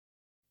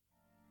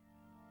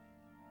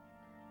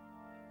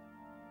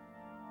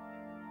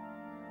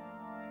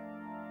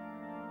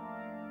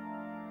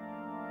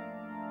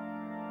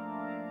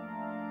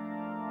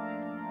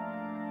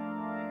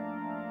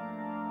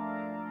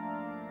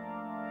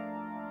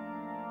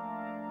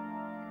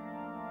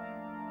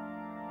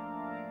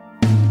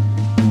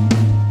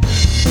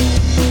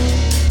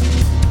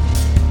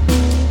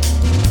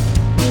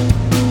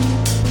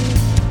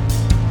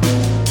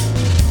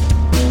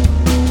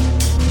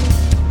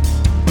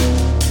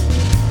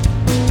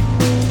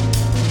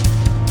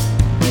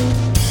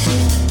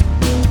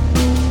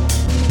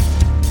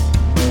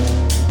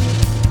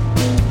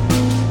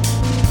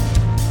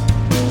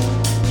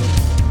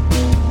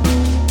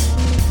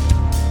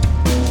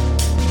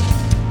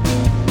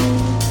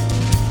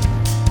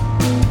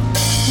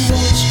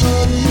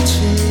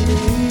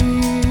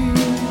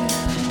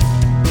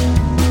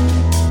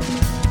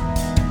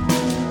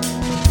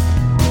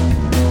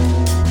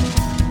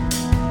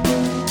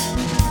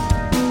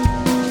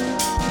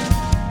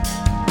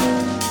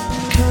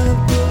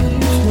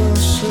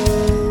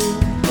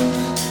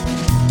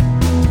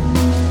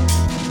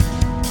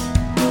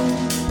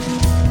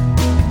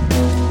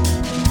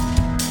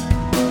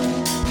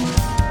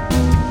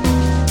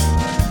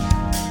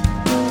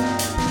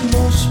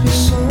be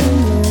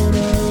someone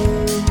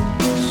else.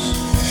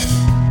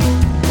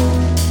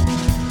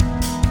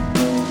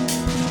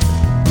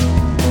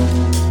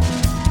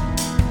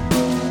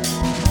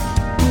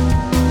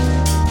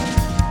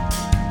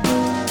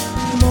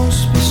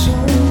 Must be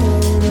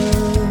someone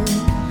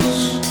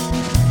else.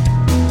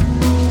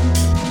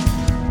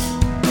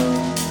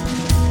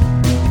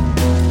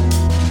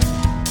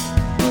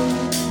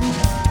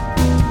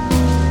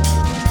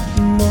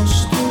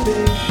 Must be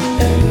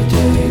any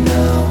day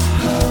now.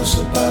 How's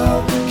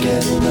about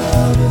getting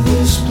out of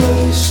this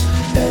place?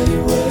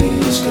 Anyway,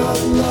 he's got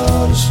a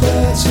lot of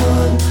spare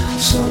time.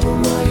 Some of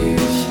my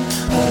youth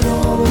and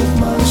all of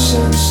my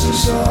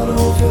senses on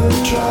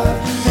overdrive.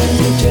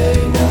 Any day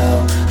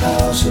now.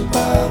 How's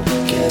about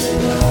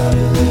getting out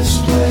of this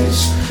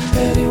place?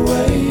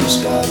 Anyway, he's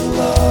got a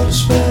lot of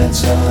spare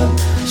time.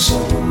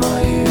 Some of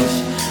my youth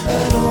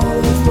and all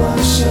of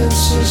my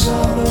senses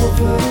on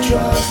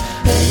overdrive.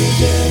 Any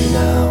day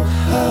now,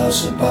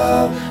 how's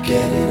about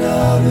getting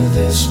out of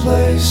this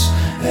place?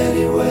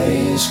 Anyway,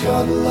 he's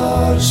got a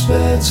lot of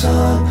spare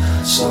time.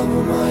 Some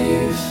of my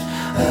youth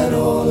and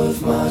all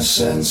of my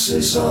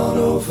senses on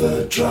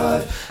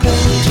overdrive.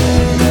 Any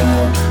day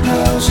now,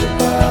 how's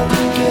about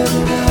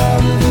getting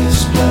out of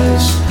this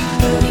place?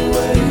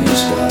 Anyway,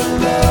 he's got a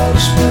lot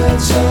of spare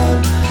time.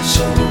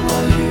 Some of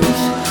my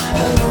youth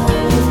and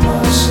all of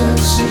my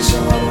senses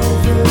on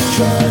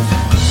overdrive.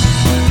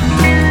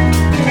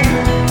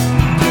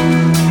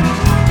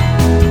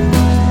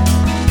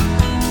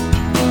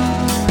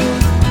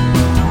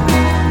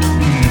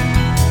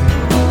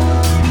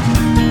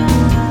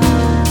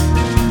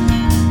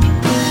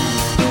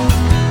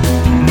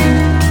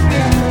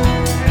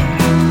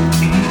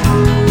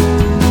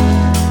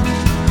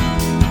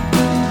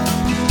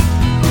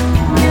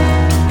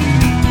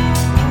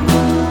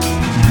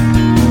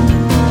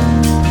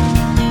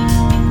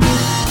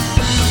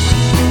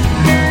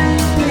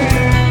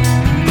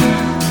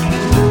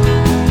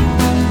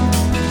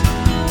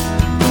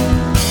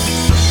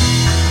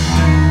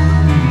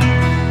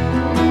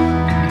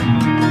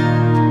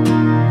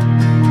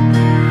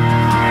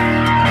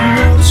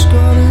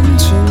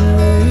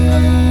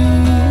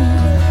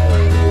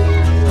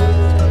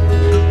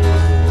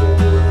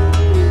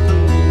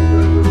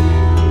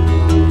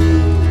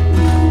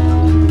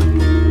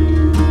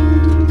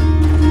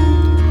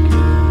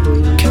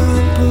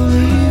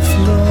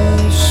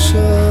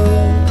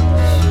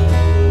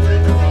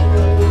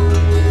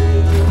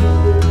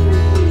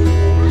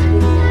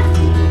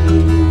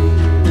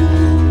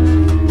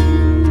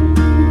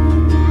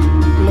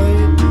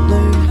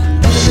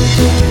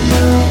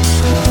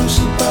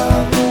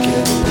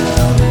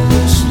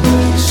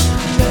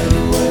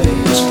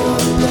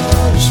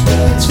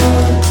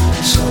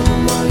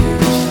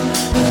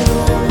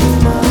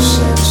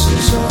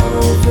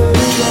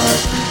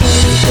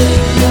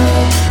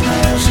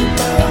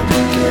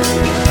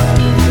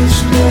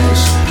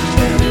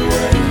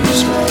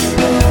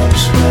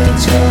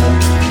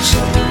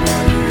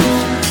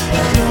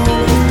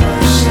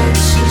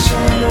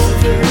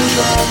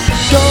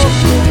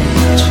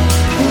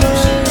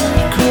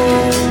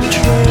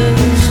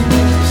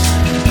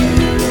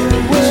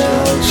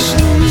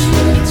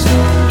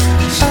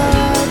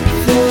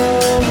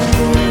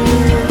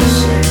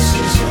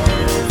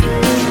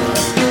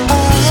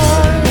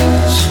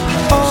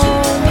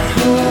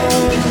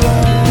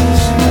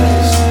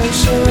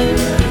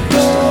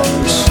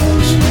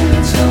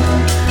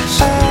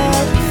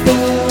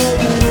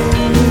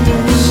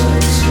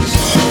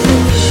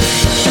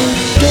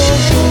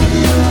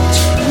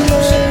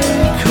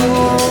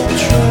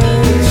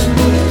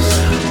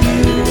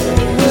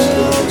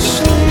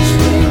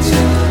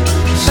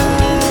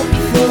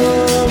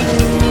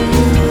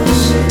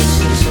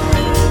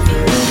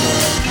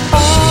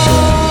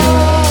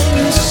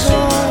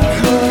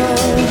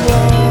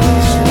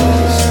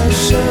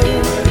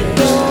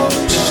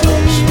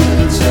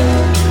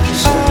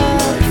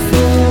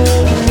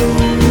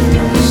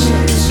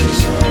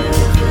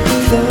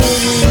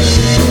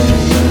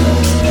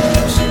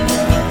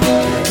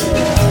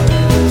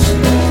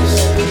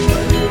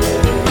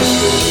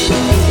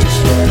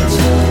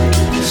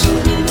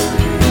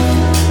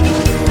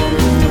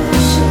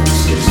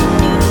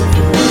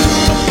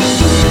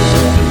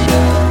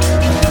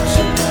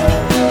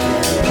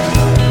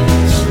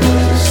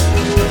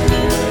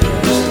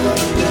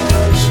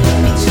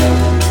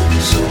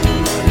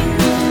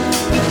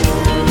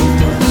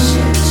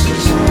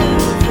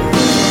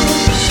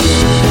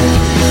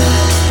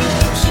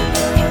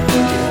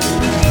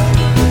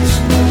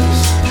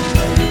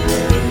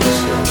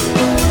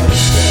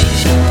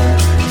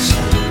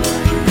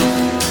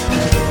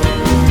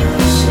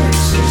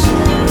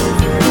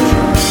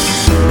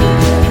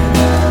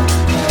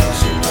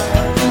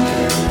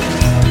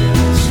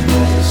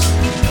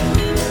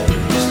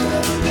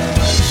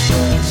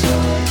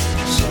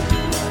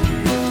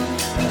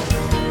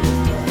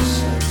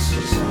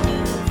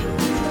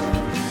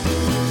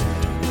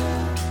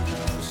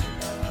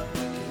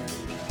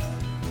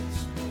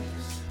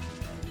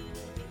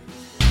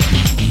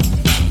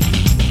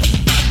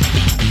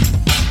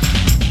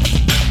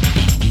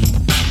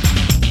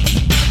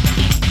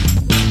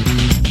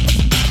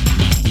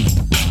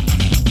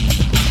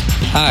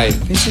 Hi,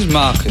 this is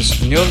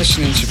Marcus and you're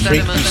listening to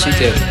Frequency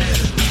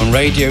Dip on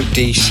Radio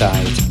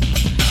D-Side.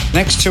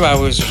 Next 2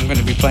 hours I'm going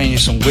to be playing you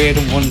some weird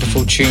and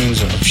wonderful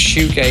tunes of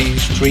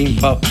shoegaze, dream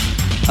pop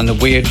and the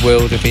weird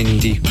world of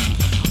indie.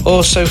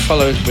 Also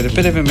followed with a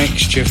bit of a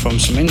mixture from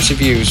some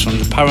interviews from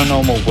the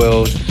paranormal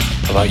world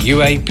about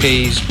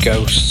UAPs,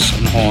 ghosts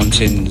and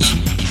hauntings.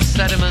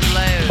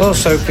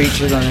 Also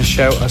featured on the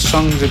show are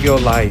Songs of Your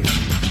Life,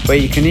 where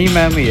you can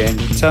email me in,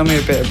 tell me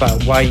a bit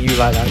about why you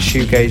like that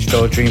shoegaze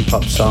or dream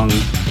pop song,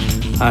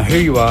 who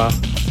you are,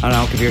 and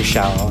I'll give you a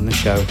shout out on the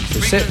show. So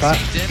sit back,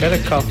 get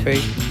a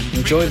coffee,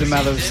 enjoy the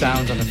mellow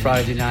sounds on a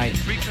Friday night,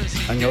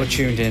 and you're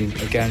tuned in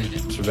again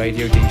to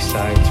Radio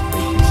D-Side's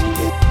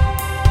Frequency Dip.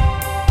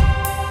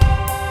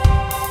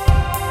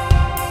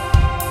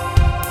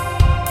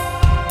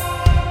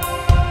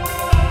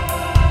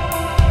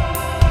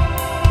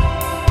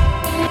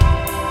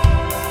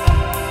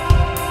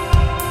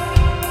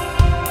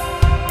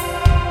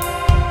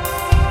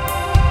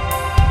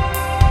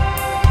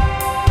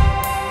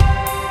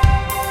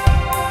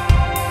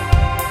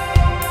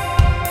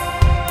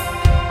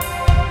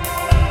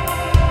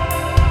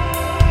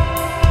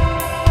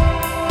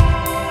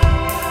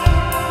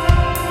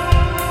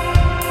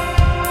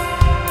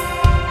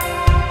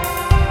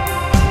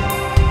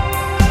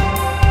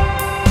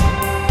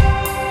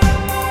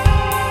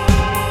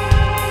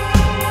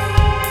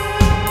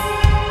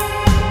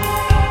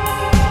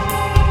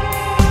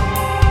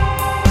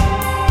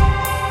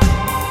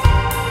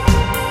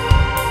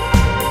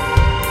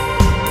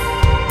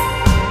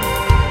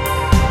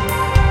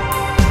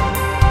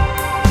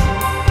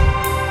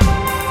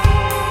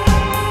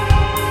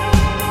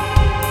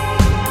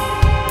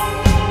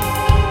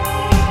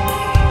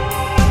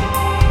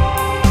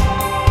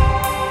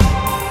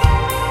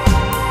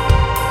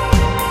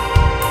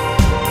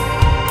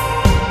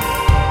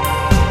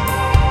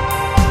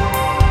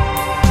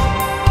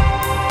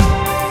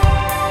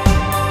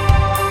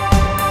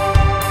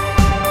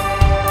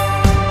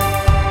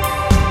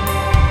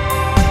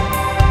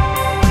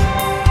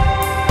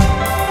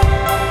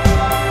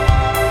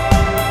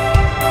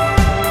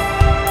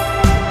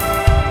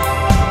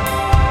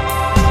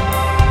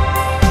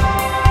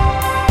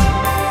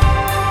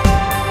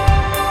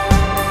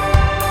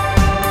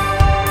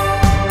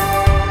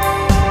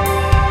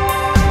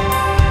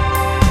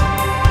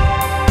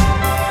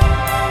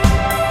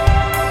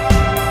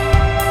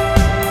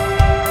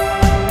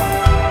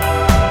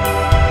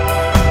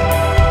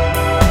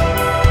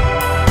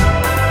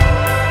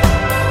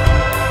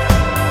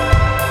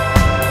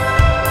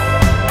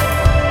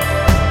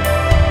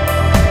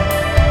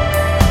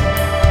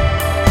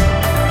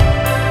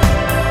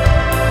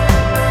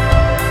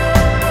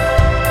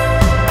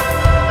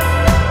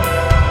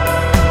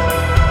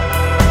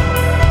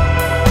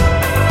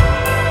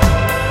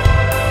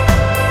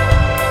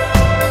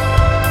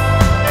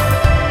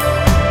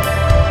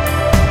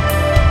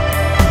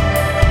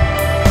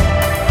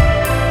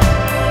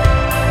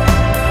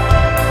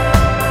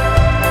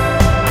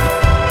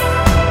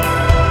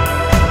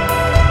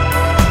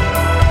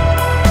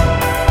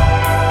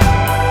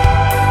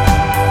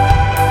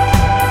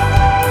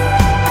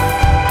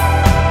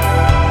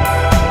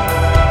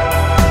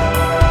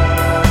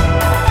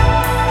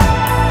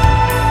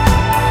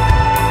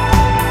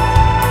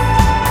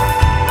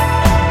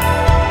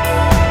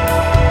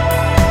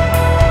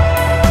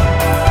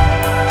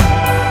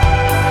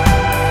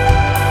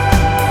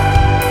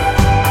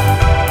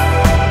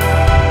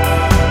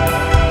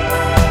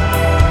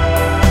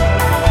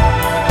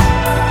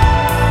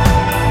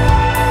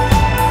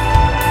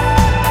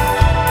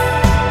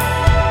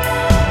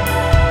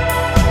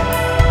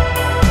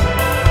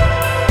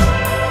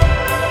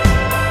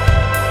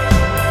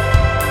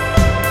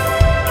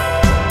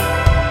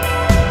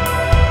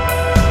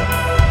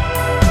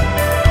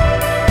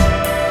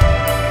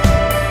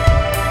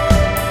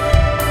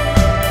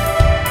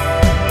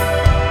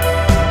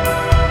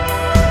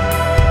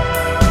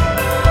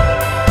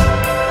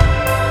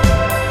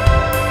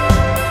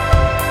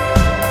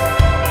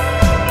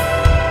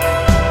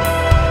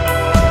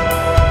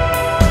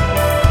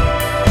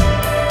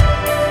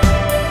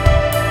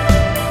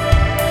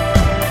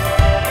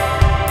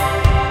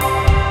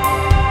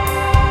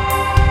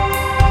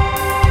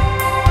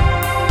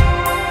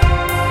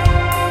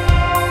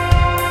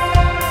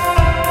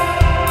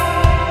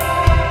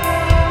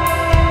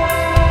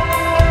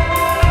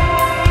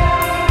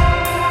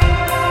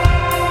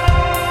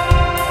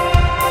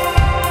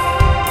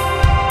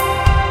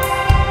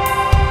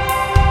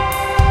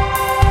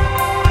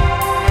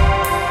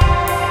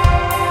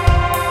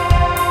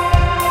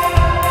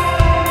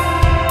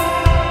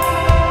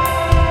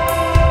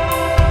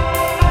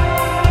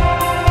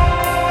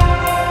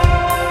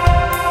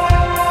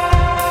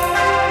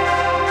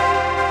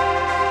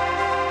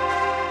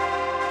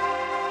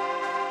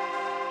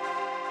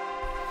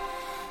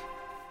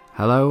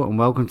 Hello and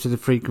welcome to the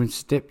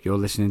Frequency Dip. You're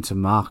listening to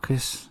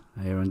Marcus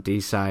here on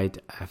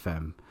D-Side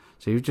FM.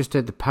 So you've just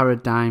heard the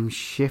Paradigm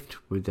Shift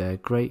with their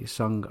great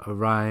song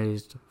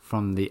Arise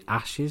from the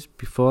Ashes.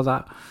 Before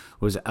that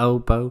was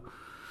Elbow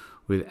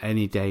with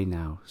Any Day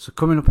Now. So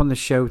coming up on the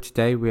show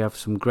today, we have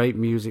some great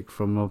music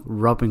from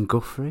Robin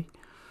Guthrie,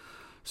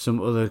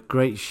 some other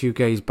great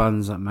shoegaze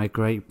bands that my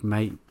great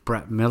mate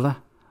Brett Miller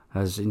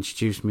has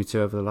introduced me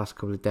to over the last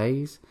couple of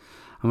days.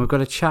 And we've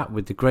got a chat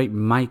with the great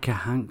MIcah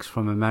Hanks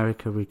from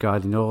America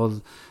regarding all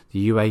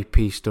the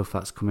UAP stuff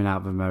that's coming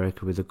out of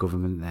America with the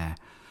government there.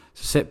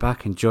 So sit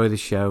back, enjoy the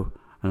show,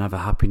 and have a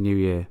happy new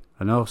year.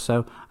 And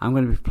also, I'm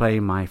going to be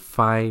playing my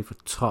 5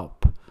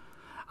 top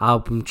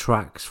album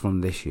tracks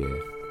from this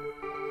year.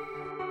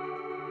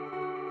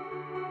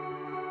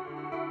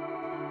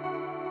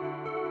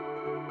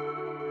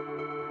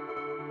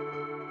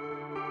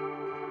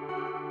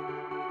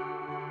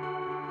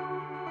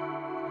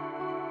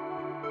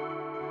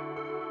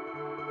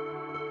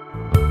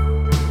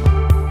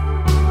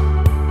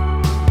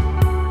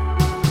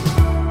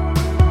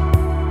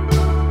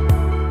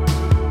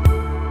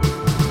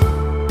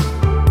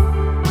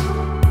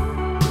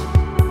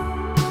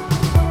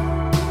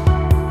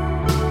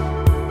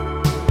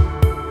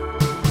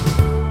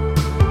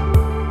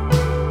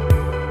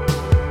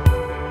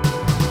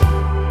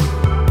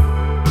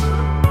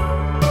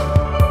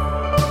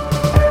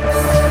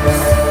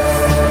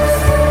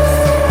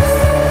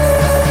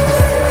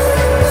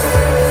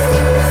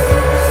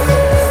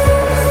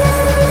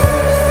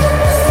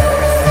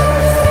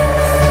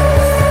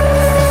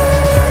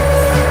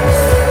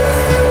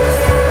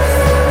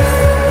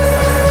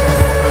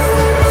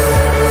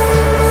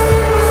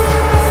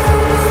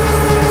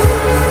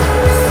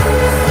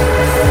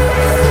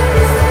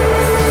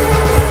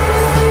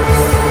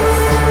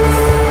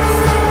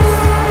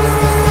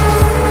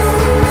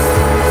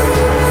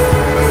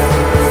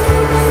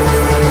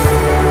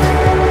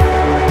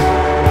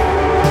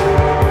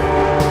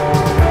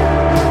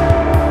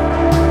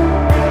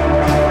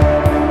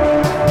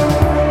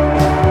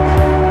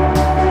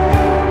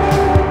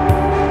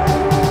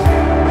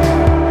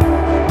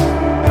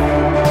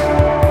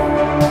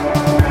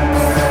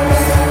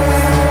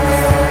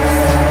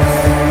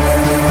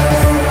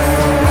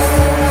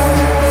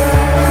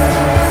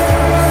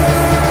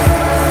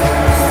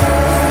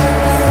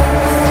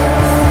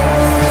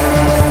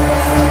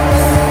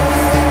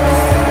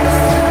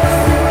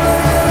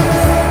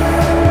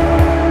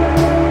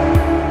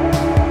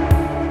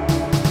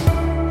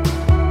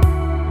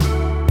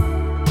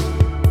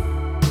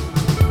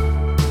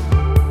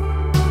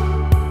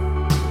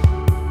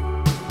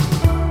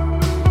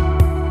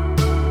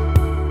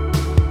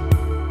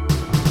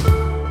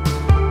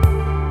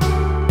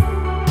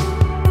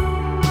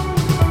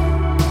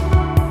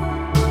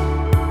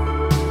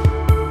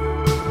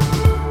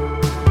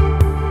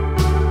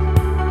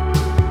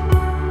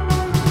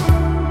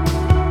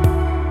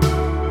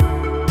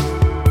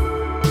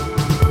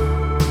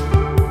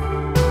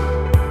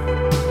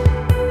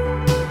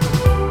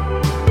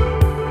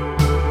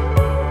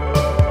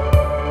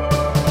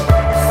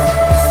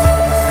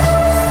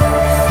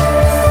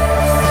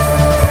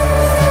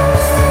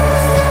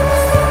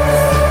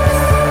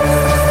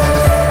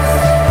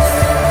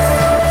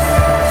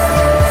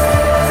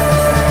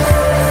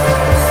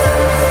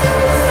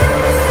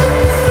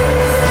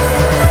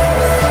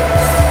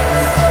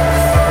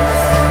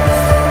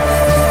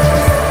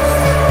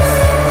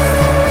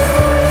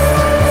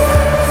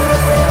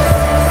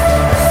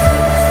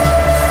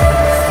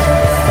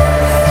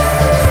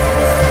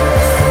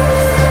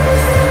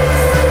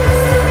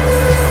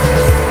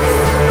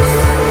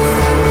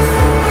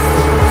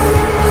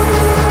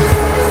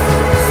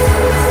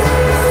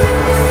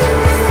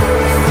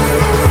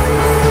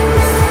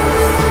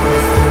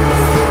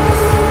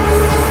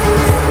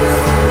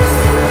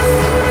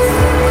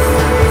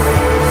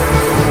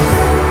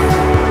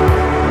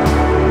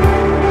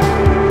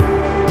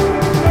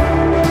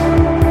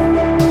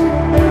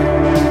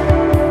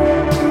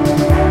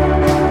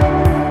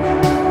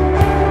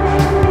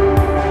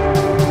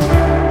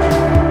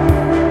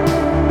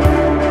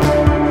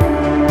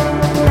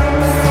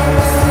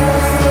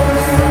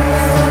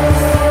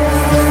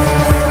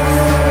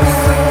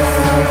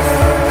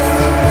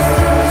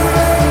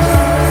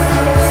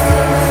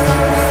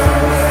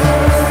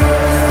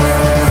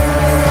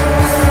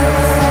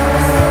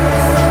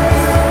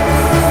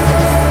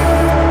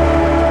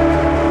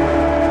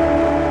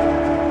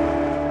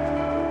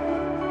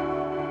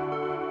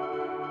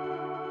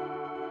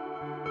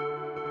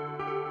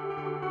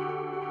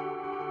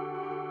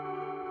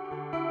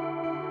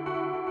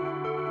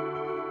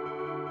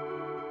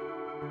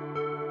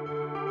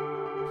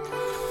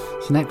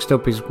 So next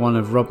up is one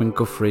of Robin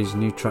Guthrie's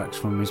new tracks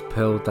from his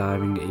Pearl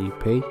Diving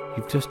EP.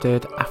 You've just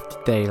heard After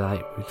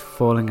Daylight with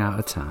Falling Out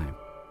of Time.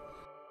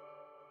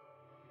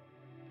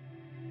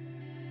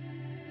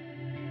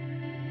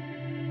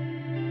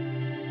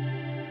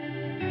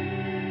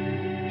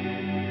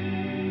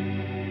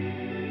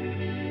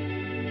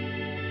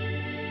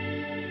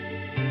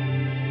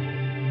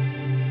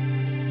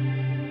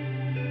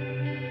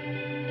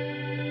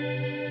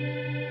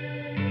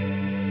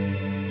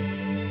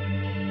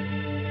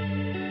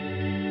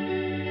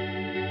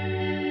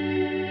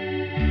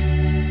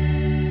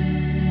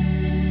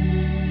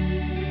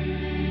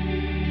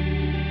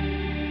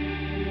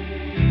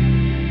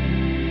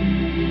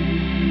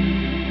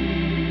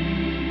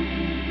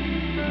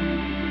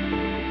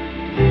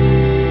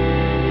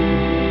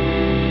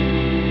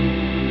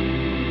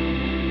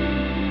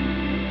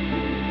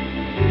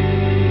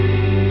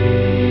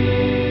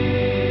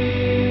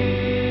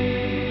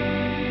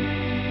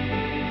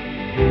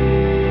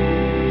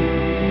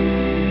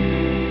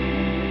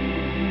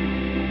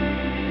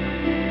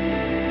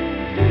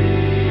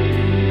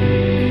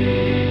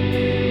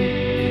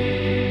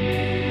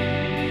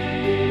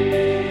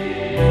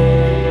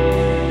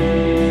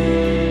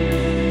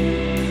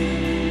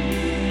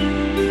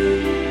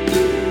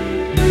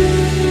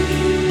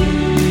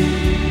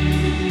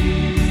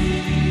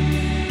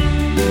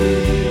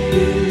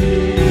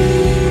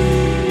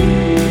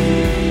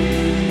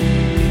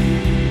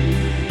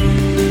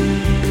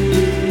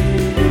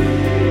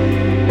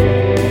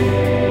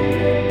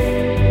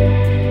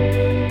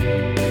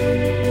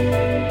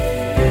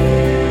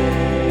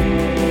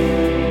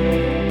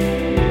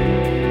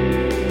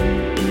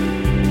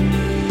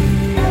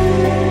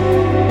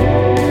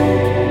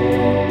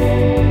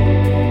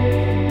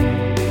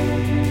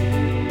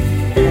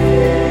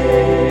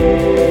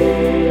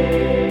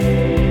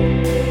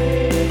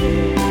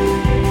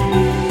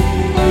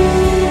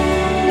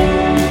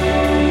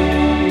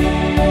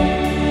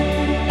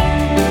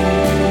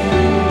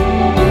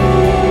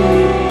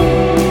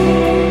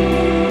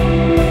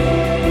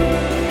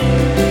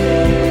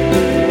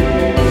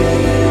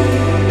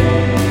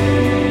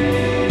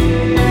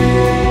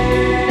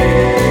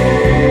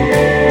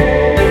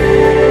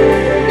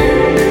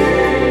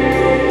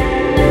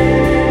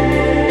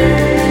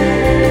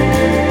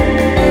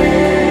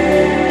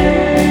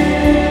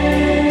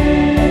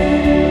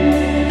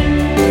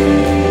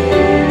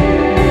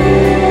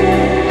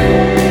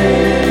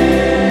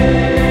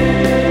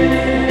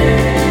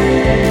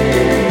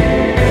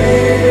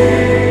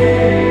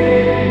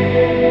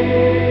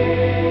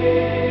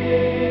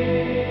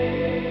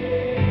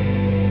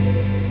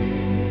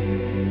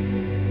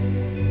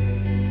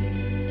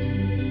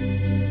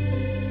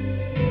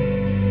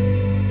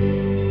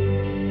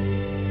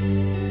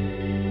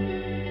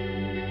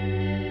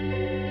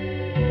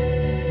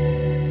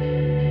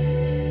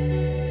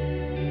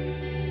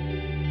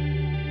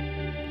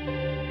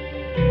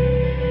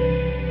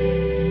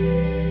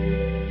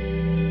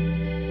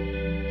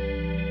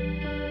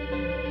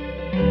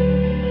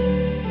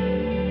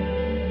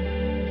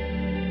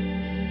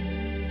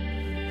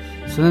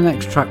 So the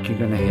next track you're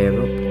going to hear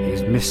up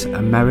is Miss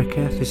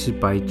America. This is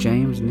by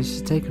James, and this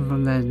is taken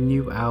from their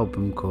new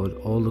album called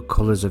All the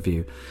Colours of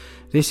You.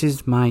 This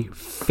is my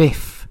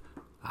 5th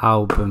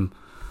album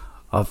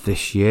of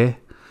this year,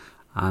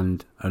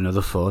 and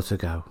another 4 to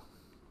go.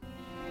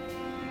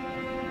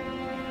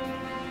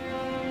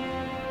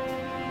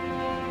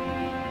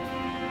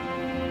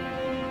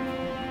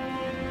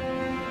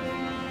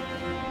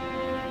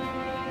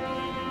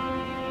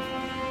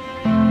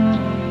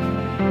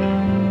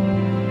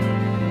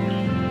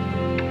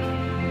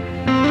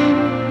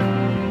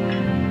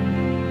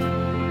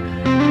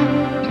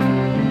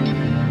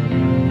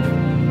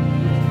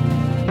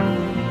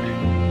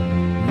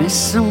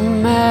 Miss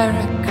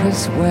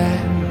America's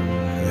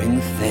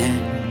wearing thin.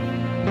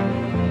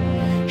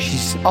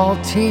 She's all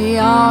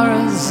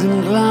tiaras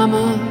and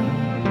glamour.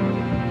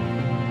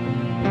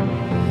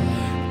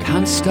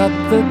 Can't stop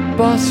the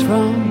boss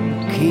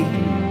from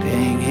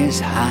keeping his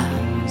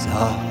hands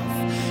off.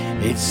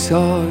 It's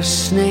so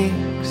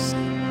snakes,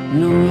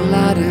 no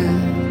ladder.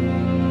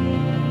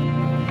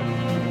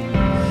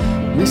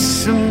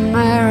 Miss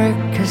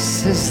America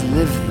says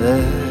live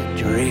the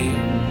dream,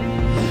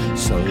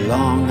 so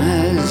long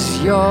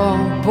as you're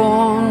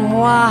born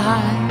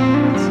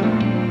white.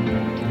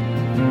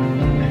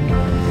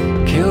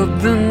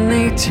 Killed the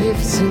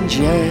natives and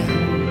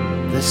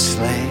jailed the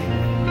slaves.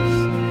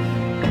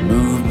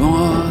 Move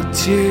more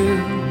to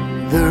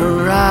the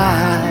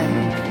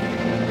right.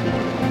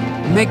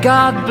 May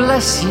God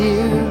bless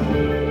you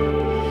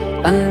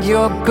and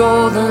your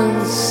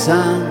golden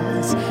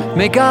sons.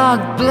 May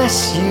God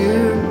bless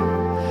you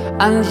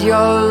and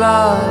your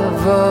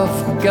love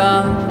of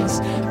guns.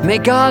 May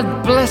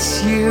God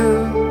bless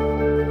you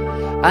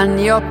and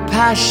your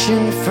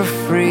passion for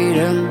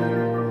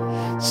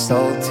freedom,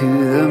 sold to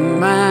the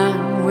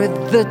man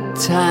with the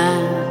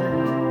tan.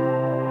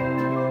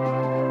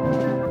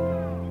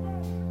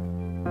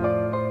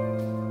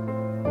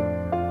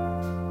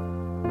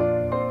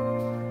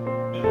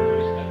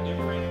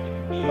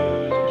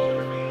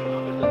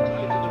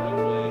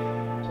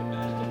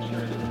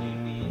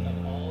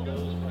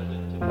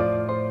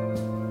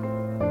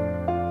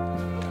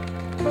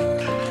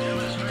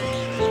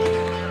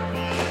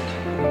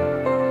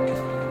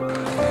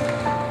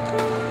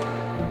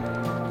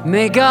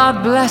 May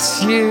God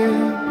bless you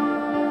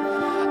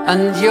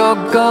and your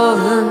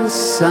golden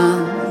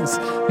sons.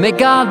 May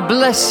God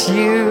bless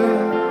you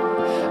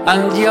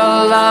and your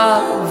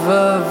love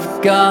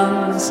of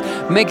guns.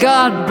 May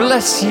God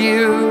bless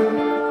you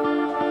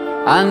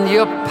and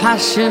your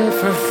passion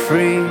for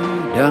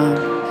freedom,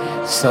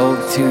 sold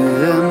to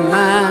the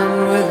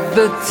man with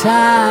the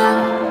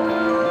tan.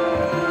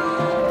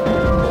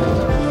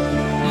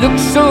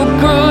 Looks so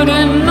good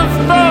in the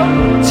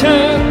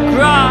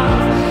photograph,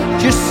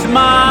 just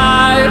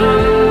smile.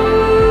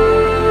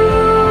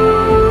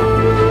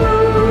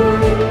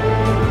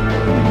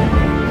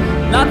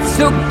 Not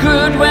so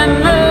good when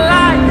the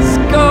lights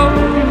go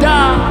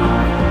down.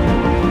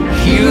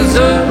 Heels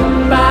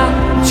about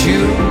to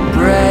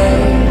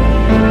break.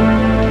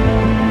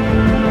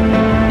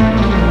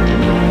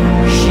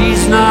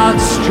 She's not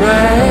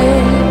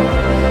straight.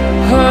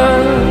 Her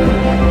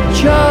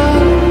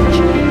judge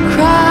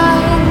cries.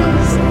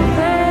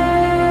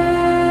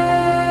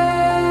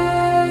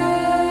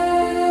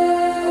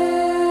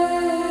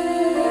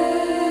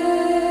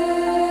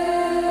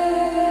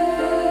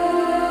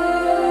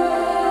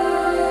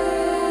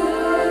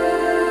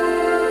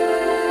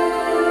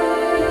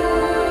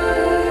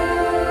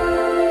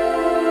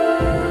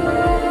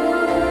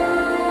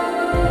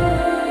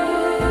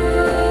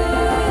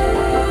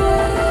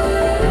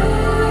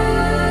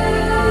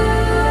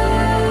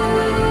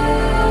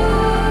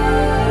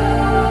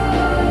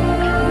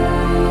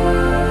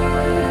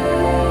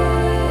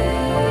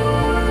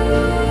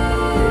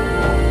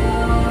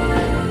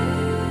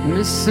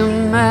 Miss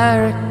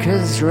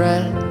America's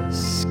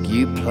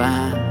rescue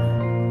plan,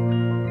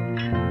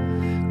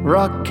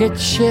 rocket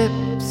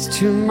ships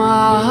to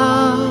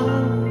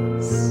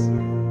Mars,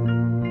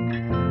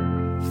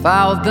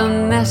 fouled the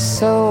nest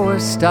so we'll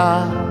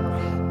start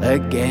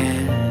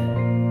again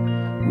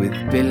with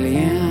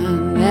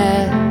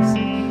billionaires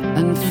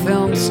and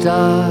film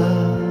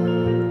stars.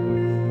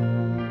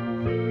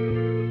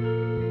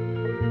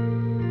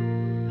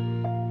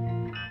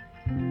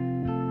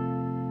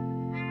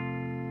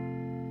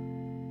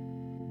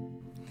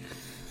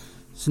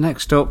 So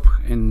next up,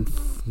 in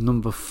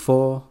number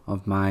 4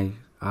 of my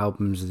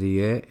albums of the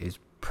year, is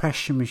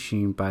Pressure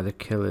Machine by The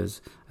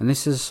Killers, and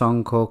this is a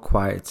song called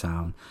Quiet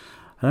Town.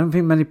 I don't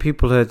think many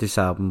people heard this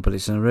album, but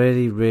it's a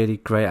really, really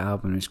great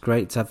album. It's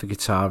great to have the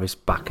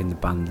guitarist back in the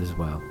band as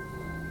well.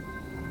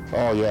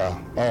 Oh yeah,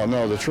 oh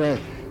no, the train,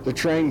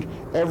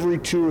 every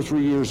 2 or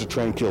 3 years the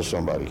train kills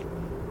somebody.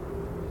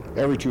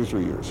 Every 2 or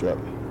 3 years, yep.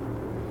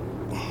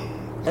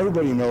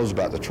 Everybody knows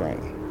about the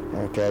train,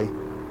 okay?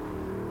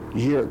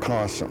 You hear it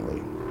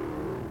constantly.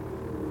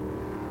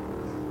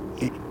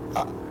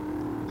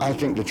 I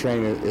think the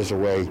train is a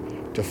way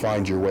to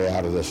find your way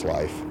out of this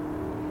life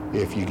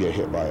if you get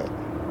hit by it.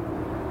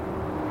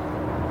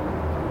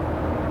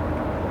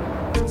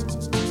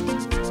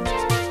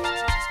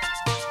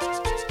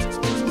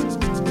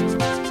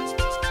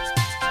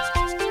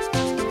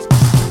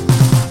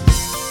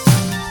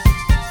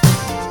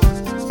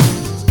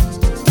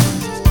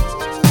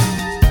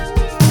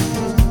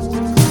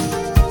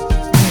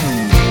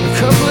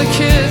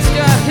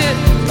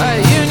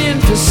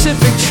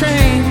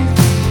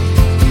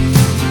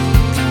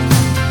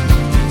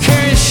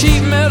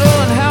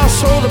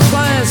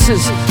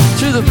 Jesus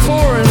through the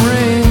pouring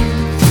rain.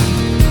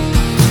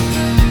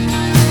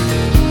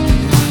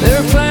 They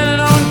were planning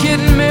on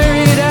getting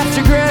married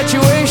after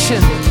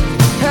graduation.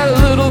 Had a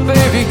little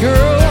baby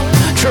girl.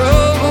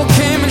 Trouble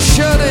came and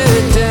shut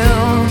it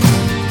down.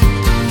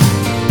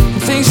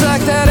 Things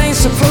like that ain't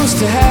supposed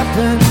to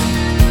happen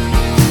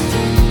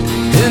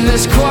in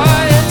this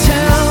quiet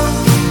town.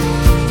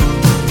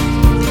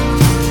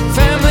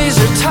 Families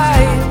are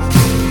tight.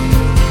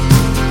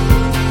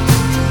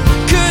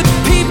 Good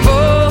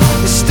people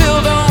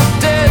still don't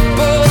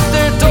deadbolt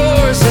their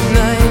doors at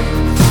night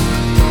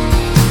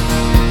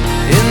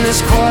in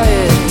this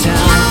quiet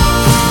town.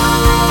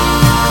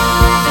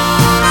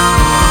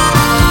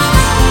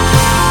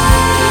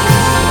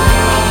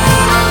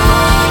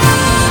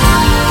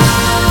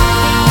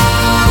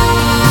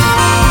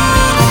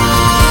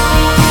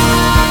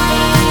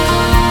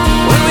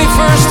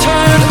 First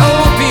heard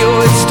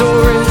opioid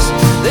stories,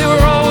 they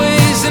were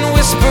always in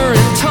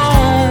whispering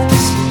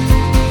tones.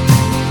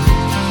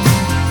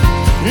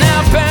 Now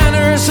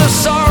banners of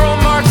sorrow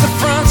mark the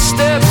front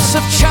steps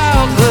of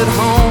childhood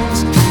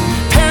homes.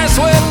 Parents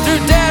wept through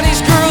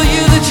daddy's girl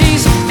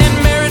eulogies and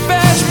merit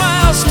badge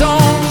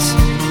milestones,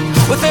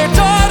 with their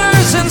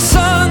daughters and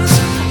sons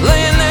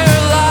laying their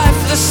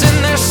lifeless in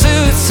their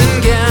suits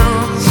and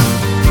gowns.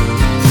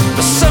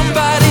 But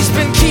somebody's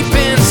been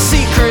keeping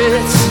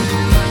secrets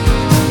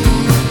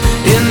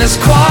in this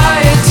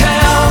quiet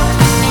town.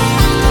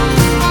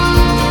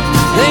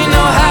 They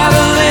know how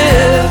to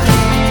live.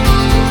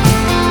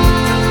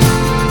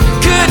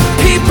 Good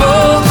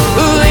people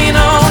who lean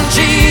on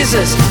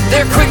Jesus,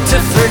 they're quick to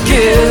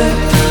forgive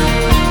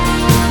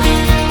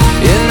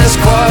in this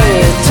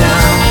quiet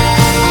town.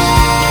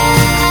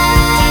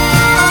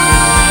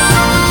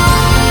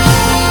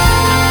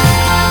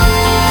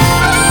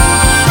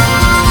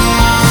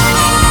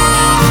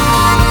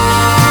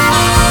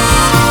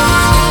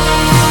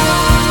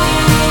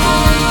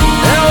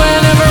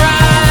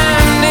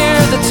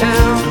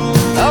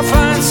 I'll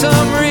find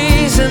some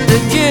reason to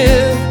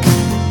give,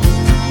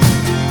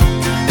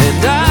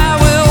 and I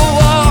will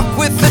walk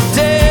with the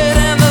dead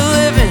and the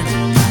living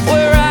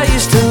where I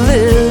used to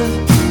live.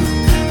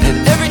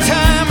 And every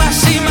time I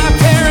see my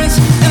parents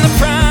in the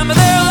prime of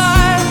their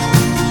life,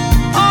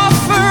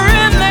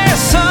 offering their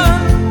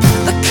son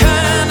the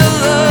kind of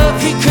love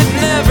he could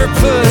never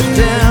put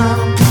down,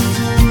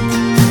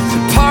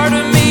 and part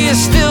of me is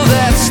still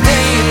that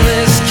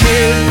stainless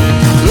kid,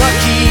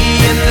 lucky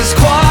in this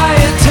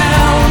quiet town.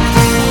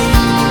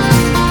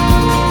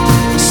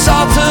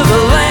 Salt of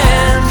the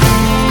land,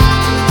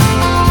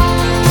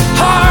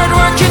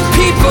 hard-working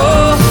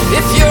people.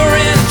 If you're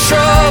in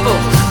trouble,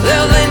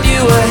 they'll lend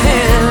you a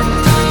hand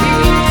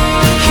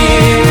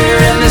here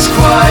in this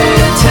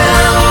quiet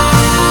town.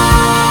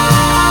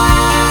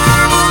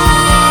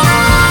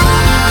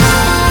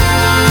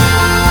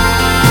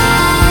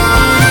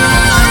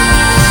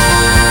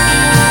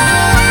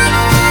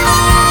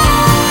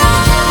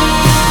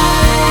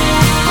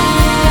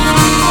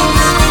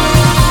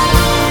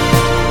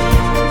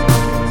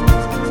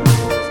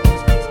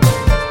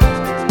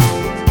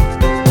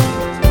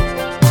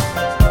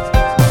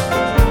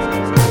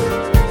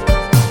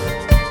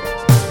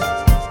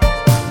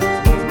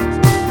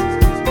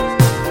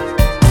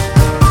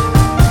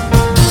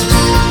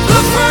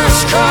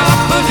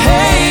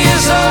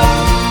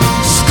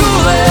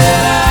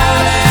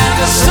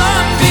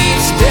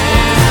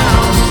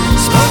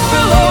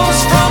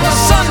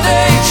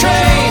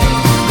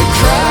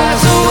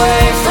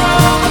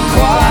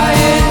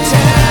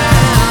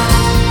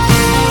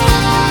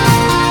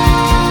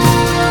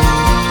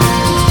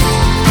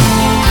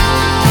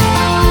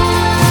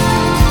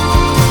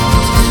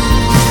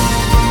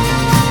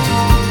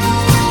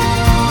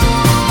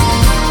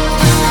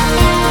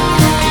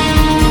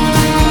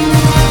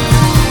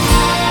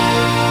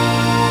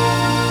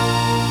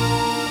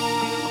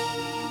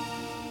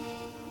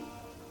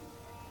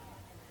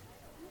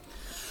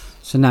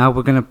 So now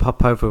we're going to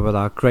pop over with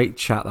our great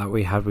chat that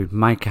we had with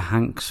Micah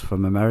Hanks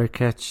from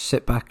America.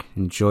 Sit back,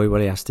 enjoy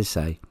what he has to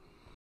say.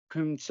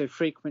 Welcome to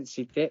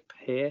Frequency Dip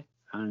here,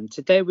 and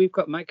today we've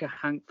got Micah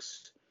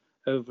Hanks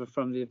over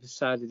from the other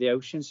side of the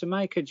ocean. So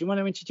Micah, do you want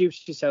to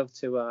introduce yourself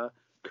to our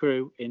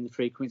crew in the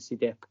Frequency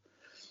Dip?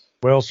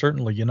 Well,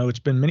 certainly. You know, it's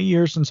been many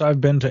years since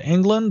I've been to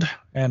England,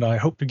 and I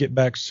hope to get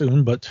back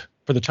soon, but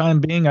for the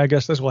time being, I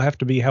guess this will have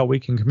to be how we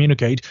can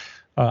communicate.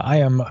 I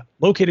am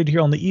located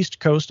here on the East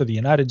Coast of the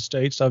United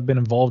States. I've been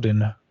involved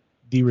in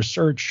the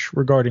research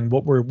regarding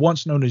what were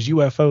once known as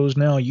UFOs,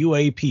 now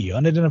UAP,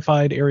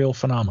 Unidentified Aerial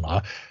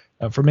Phenomena,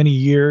 for many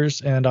years,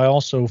 and I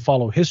also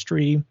follow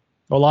history,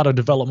 a lot of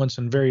developments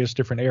in various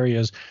different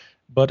areas.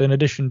 But in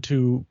addition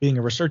to being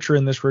a researcher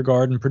in this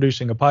regard and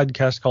producing a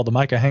podcast called the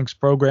Micah Hanks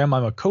Program,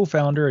 I'm a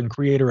co-founder and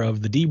creator of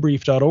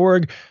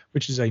thedebrief.org,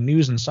 which is a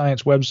news and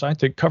science website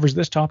that covers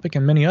this topic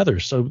and many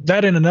others. So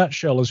that in a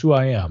nutshell is who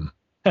I am.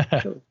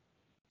 Cool.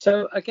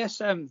 So I guess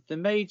the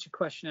major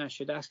question I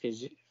should ask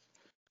is,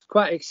 it's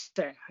quite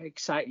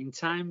exciting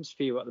times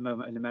for you at the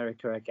moment in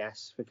America, I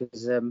guess,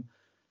 because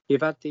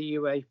you've had the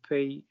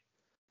UAP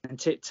and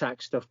Tic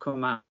Tac stuff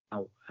come out,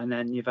 and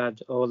then you've had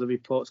all the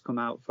reports come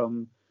out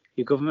from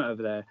your government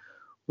over there.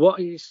 What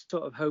are you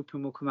sort of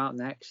hoping will come out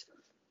next?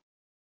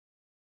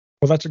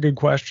 Well, that's a good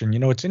question.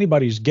 It's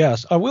anybody's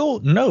guess. I will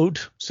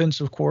note,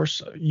 since, of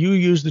course, you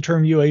use the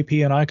term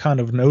UAP, and I kind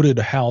of noted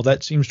how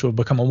that seems to have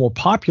become a more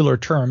popular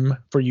term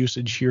for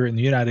usage here in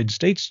the United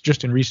States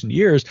just in recent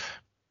years.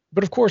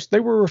 But, of course, they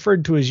were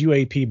referred to as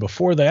UAP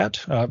before that.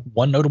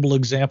 One notable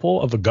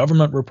example of a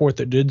government report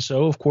that did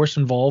so, of course,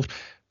 involved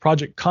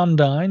Project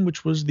Condign,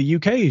 which was the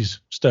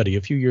UK's study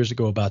a few years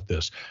ago about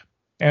this.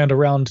 And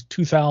around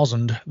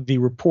 2000, the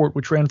report,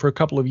 which ran for a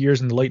couple of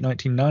years in the late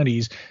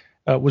 1990s,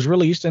 was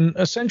released, and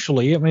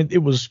essentially,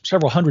 it was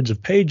several hundreds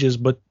of pages,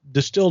 but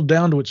distilled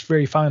down to its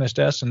very finest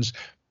essence.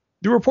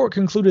 The report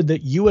concluded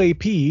that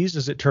UAPs,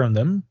 as it termed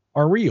them,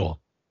 are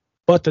real,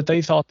 but that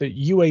they thought that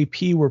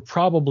UAP were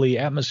probably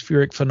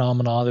atmospheric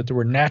phenomena, that there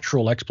were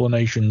natural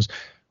explanations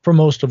for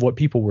most of what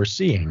people were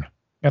seeing.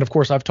 And of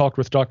course, I've talked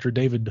with Dr.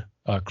 David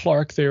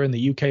Clark there in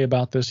the UK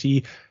about this.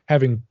 He,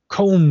 having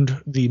combed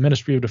the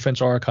Ministry of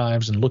Defense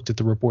archives and looked at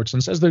the reports,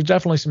 and says there's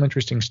definitely some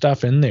interesting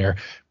stuff in there.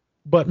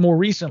 But more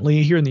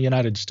recently, here in the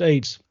United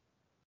States,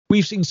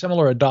 we've seen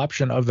similar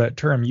adoption of that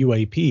term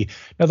UAP.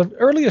 Now, the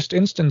earliest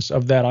instance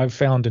of that I've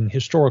found in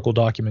historical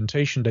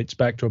documentation dates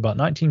back to about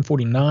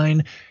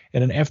 1949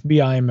 in an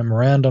FBI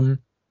memorandum,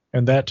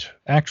 and that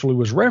actually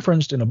was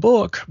referenced in a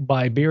book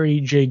by Barry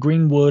J.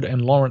 Greenwood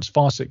and Lawrence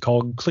Fawcett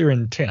called Clear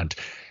Intent.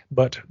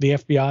 But the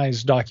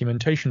FBI's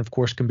documentation, of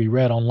course, can be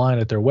read online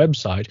at their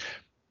website.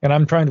 And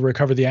I'm trying to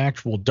recover the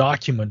actual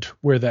document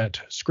where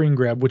that screen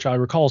grab, which I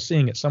recall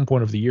seeing at some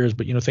point over the years,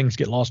 but things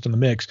get lost in the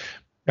mix.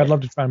 I'd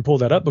love to try and pull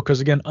that up because,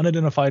 again,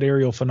 unidentified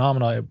aerial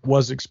phenomena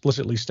was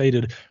explicitly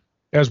stated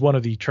as one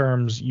of the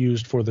terms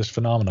used for this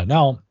phenomena.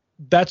 Now,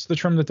 that's the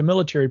term that the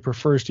military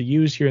prefers to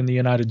use here in the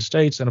United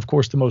States. And of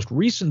course, the most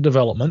recent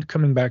development,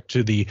 coming back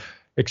to the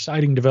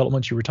exciting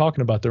developments you were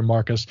talking about there,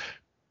 Marcus,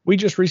 we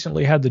just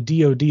recently had the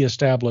DoD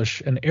establish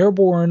an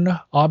airborne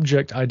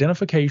object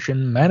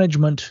identification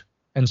management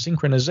and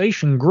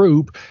synchronization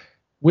group,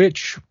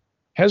 which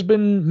has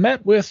been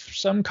met with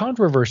some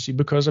controversy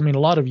because, a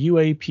lot of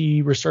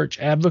UAP research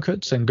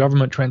advocates and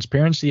government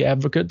transparency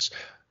advocates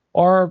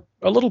are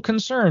a little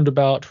concerned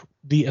about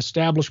the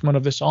establishment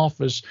of this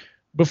office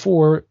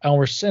before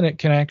our Senate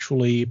can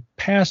actually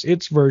pass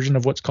its version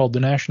of what's called the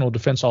National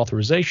Defense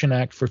Authorization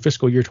Act for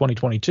fiscal year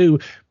 2022,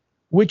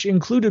 which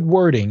included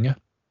wording,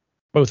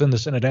 both in the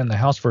Senate and the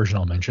House version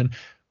I'll mention,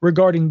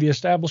 regarding the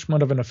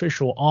establishment of an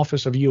official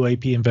Office of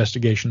UAP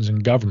Investigations in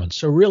Government.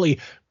 So really,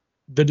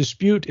 the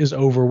dispute is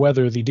over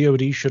whether the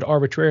DoD should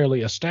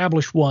arbitrarily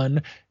establish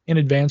one in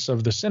advance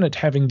of the Senate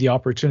having the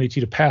opportunity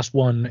to pass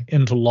one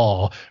into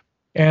law.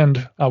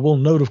 And I will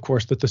note, of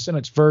course, that the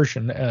Senate's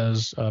version,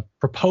 as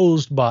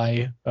proposed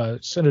by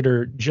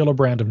Senator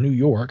Gillibrand of New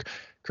York,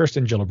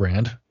 Kirsten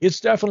Gillibrand, it's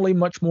definitely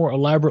much more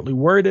elaborately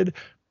worded,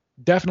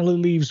 definitely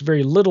leaves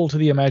very little to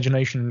the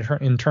imagination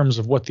in terms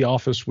of what the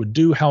office would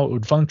do, how it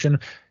would function,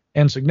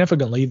 and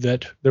significantly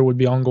that there would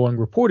be ongoing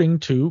reporting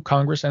to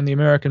Congress and the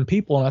American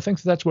people. And I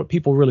think that's what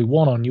people really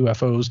want on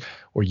UFOs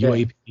or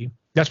UAP. Yeah.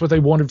 That's what they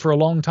wanted for a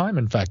long time,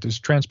 in fact, is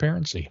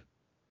transparency.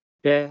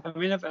 Yeah,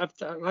 I've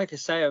like I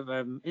say,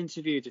 I've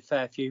interviewed a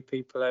fair few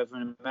people over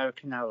in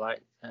America now,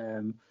 like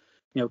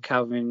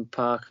Calvin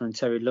Parker and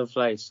Terry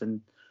Lovelace, and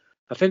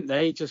I think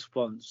they just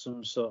want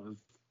some sort of,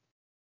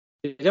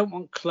 they don't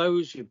want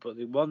closure, but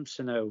they want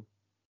to know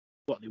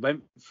what they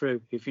went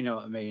through, if you know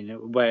what I mean,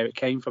 where it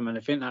came from. And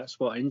I think that's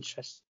what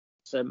interests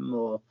them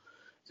more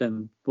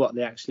than what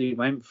they actually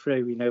went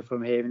through,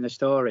 from hearing the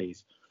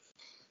stories.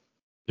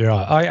 Yeah,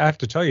 I have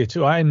to tell you,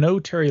 too, I know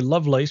Terry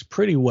Lovelace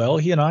pretty well.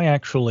 He and I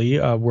actually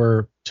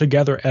were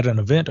together at an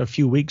event a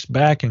few weeks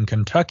back in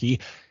Kentucky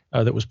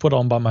that was put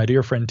on by my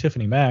dear friend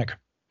Tiffany Mack.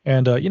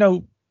 And,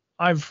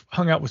 I've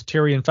hung out with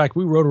Terry. In fact,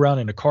 we rode around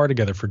in a car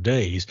together for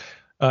days.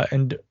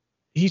 And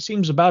he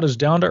seems about as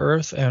down to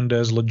earth and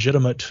as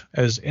legitimate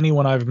as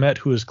anyone I've met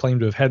who has claimed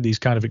to have had these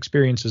kind of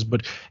experiences.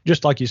 But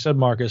just like you said,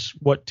 Marcus,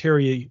 what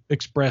Terry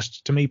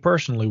expressed to me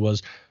personally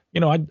was,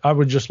 I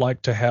would just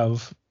like to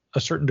have a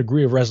certain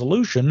degree of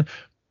resolution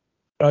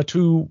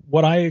to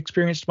what I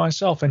experienced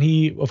myself. And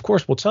he, of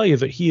course, will tell you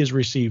that he has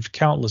received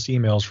countless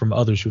emails from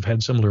others who've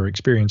had similar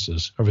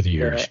experiences over the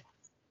years.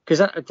 Because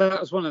that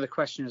was one of the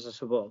questions I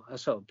sort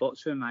of put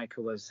to him, MIcah,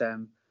 was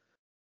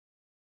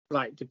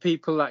like the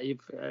people that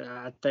you've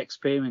had the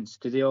experience,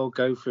 do they all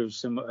go through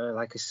some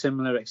like a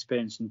similar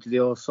experience, and do they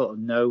all sort of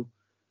know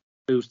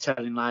who's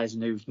telling lies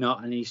and who's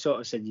not? And he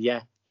sort of said,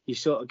 yeah, you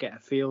sort of get a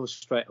feel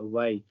straight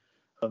away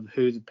of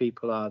who the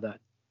people are that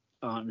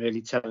aren't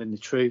really telling the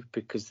truth,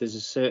 because there's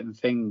a certain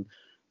thing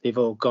they've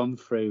all gone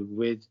through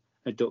with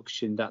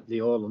abduction that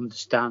they all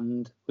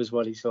understand, was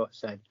what he sort of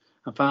said.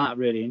 I found that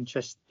really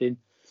interesting.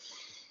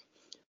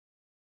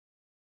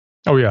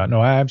 Oh, yeah. No,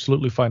 I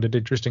absolutely find it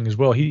interesting as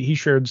well. He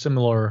shared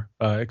similar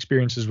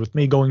experiences with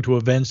me going to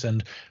events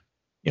and,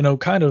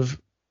 kind of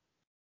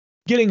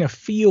getting a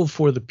feel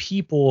for the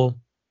people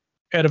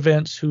at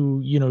events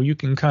who, you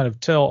can kind of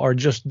tell are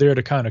just there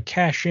to kind of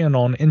cash in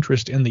on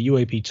interest in the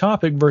UAP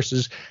topic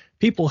versus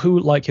people who,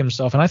 like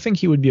himself, and I think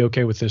he would be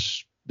okay with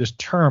this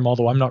term,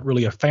 although I'm not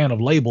really a fan of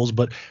labels,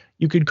 but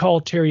you could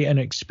call Terry an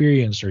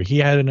experiencer. He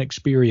had an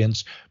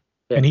experience,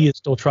 and he is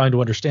still trying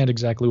to understand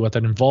exactly what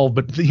that involved.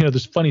 But,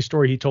 this funny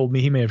story he told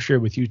me, he may have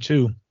shared with you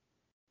too,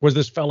 was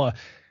this fella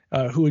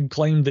who had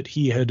claimed that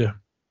he had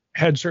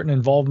certain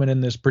involvement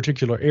in this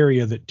particular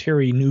area that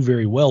Terry knew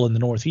very well in the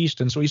Northeast.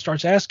 And so he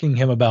starts asking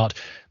him about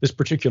this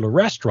particular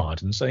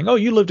restaurant and saying, oh,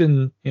 you lived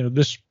in,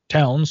 this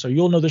town, so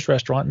you'll know this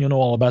restaurant and you'll know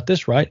all about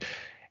this, right?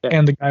 Yeah.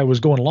 And the guy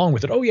was going along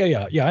with it. Oh,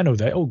 yeah, I know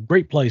that. Oh,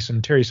 great place.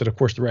 And Terry said, of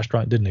course, the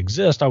restaurant didn't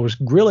exist. I was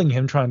grilling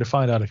him, trying to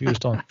find out if he was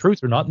telling the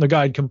truth or not. And the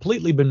guy had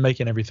completely been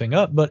making everything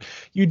up. But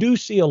you do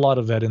see a lot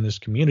of that in this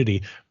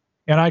community.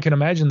 And I can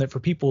imagine that for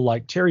people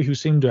like Terry, who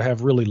seem to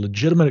have really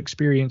legitimate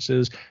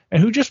experiences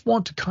and who just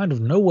want to kind of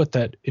know what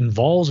that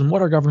involves and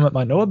what our government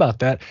might know about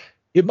that,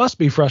 it must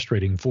be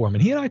frustrating for him.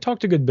 And he and I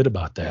talked a good bit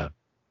about that.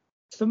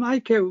 So,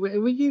 Micah,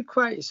 were you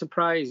quite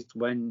surprised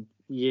when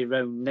your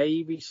own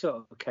Navy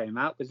sort of came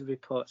out with the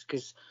reports?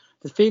 Because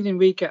the feeling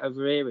we get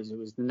over here is it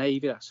was the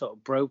Navy that sort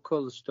of broke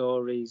all the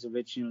stories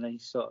originally,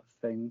 sort of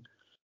thing.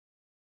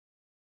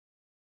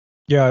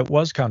 Yeah, it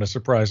was kind of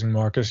surprising,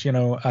 Marcus.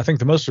 I think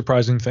the most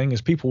surprising thing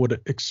is people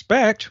would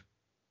expect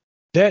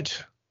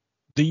that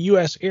the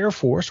U.S. Air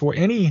Force or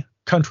any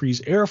country's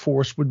Air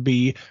Force would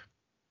be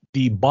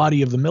the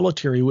body of the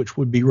military, which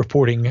would be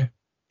reporting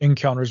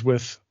encounters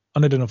with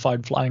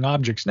unidentified flying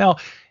objects. Now,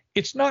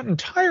 it's not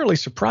entirely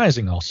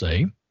surprising, I'll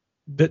say,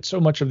 that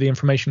so much of the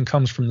information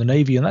comes from the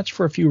Navy, and that's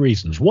for a few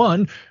reasons.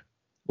 One,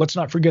 let's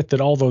not forget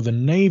that although the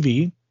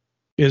Navy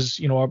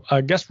is, I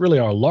guess really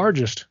our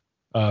largest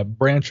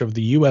branch of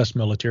the U.S.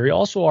 military,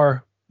 also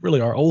our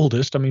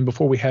oldest. I mean,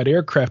 before we had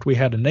aircraft, we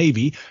had a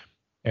Navy,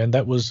 and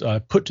that was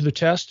put to the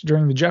test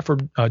during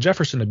the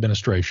Jefferson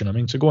administration. I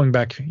mean, so going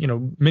back,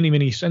 many,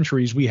 many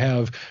centuries, we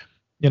have,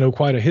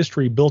 quite a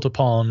history built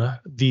upon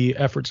the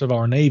efforts of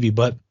our Navy.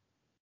 But,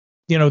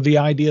 the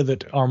idea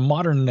that our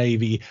modern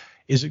Navy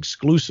is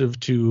exclusive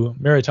to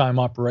maritime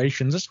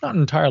operations, it's not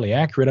entirely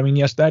accurate. I mean,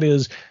 yes, that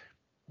is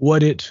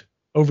what it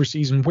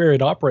overseas and where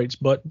it operates,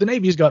 but the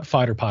Navy's got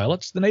fighter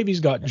pilots, the Navy's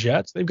got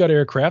jets, they've got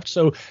aircraft,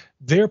 so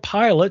their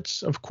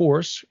pilots, of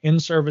course, in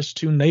service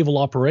to naval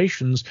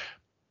operations,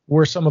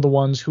 were some of the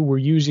ones who were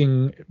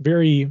using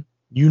very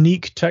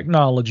unique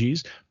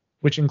technologies,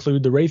 which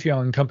include the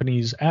Raytheon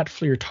Company's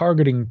at-FLIR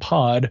targeting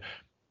pod,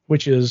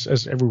 which is,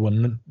 as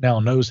everyone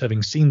now knows,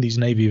 having seen these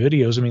Navy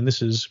videos, I mean,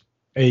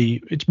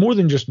 it's more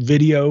than just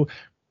video.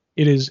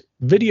 It is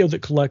video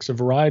that collects a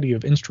variety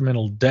of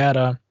instrumental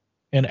data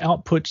and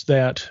outputs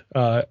that,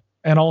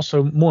 and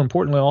also, more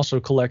importantly, also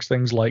collects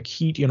things like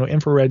heat,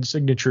 infrared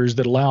signatures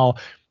that allow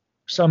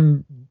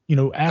some,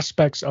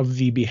 aspects of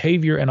the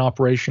behavior and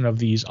operation of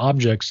these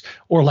objects,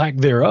 or lack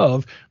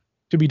thereof,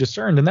 to be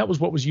discerned. And that was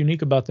what was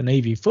unique about the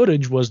Navy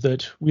footage, was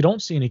that we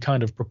don't see any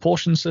kind of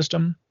propulsion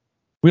system.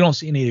 We don't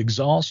see any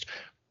exhaust.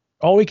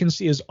 All we can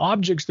see is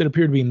objects that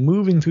appear to be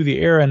moving through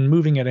the air and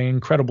moving at an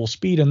incredible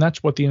speed. And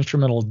that's what the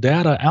instrumental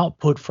data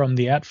output from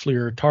the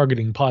at-FLIR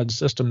targeting pod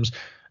systems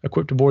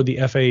equipped aboard the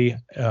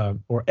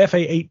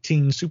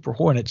FA-18 Super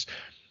Hornets.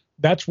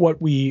 That's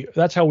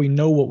how we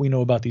know what we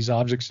know about these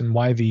objects and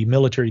why the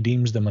military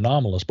deems them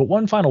anomalous. But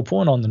one final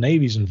point on the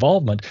Navy's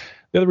involvement,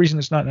 the other reason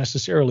it's not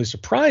necessarily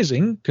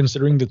surprising,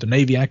 considering that the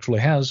Navy actually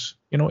has,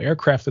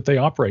 aircraft that they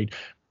operate,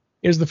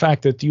 is the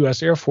fact that the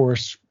U.S. Air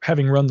Force,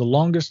 having run the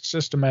longest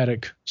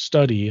systematic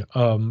study,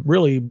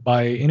 really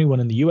by anyone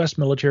in the U.S.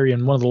 military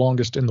and one of the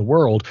longest in the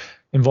world,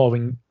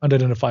 involving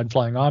unidentified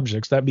flying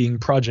objects, that being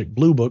Project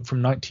Blue Book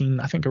from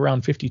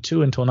around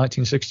 52 until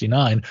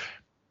 1969.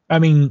 I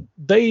mean,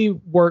 they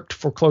worked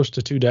for close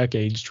to 2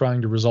 decades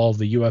trying to resolve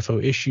the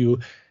UFO issue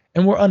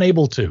and were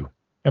unable to.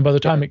 And by the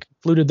time it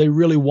concluded, they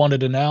really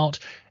wanted an out.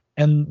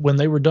 And when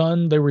they were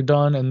done, they were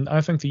done. And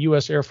I think the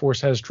U.S. Air Force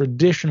has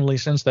traditionally,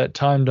 since that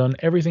time, done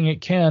everything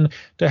it can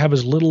to have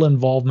as little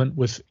involvement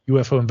with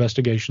UFO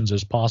investigations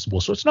as possible.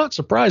 So it's not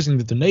surprising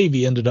that the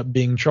Navy ended up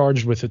being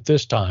charged with it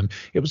this time.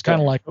 It was kind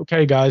of like,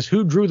 okay, guys,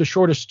 who drew the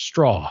shortest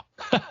straw?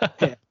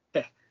 Yeah.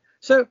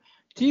 So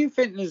do you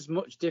think there's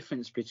much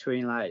difference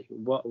between like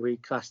what we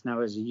class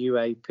now as a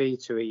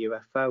UAP to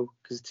a UFO?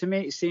 Because to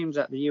me, it seems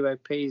that the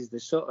UAPs, they're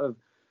sort of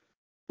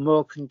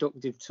more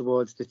conductive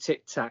towards the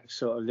tic-tac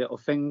sort of little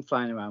thing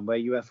flying around, where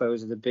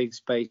UFOs are the big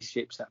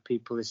spaceships that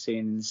people are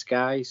seeing in the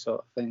sky sort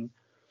of thing.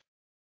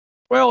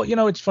 Well,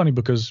 it's funny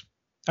because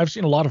I've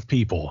seen a lot of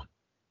people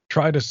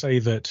try to say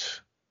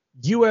that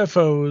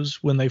UFOs,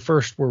 when they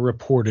first were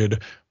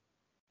reported,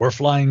 were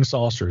flying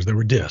saucers. They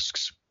were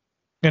discs.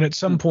 And at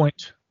some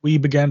point, we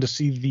began to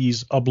see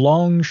these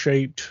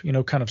oblong-shaped,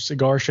 kind of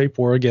cigar-shaped,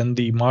 or again,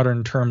 the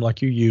modern term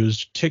like you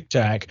used,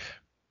 tic-tac.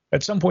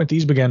 At some point,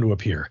 these began to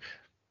appear.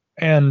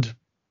 And,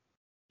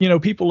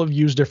 people have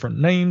used different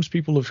names.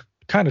 People have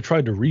kind of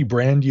tried to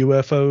rebrand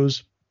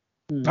UFOs.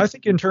 I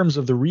think in terms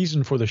of the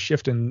reason for the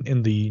shift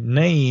in the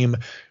name,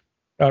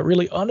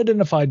 really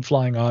unidentified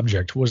flying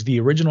object was the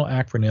original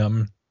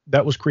acronym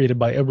That was created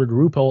by Edward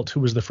Ruppelt, who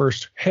was the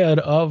first head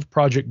of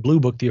Project Blue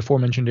Book, the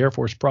aforementioned Air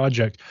Force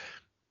project.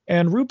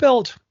 And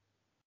Ruppelt,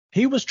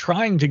 he was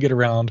trying to get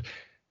around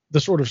the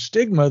sort of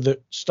stigma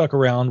that stuck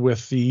around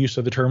with the use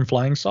of the term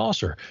flying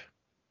saucer.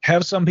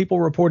 Have some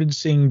people reported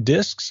seeing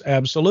discs?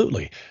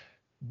 Absolutely.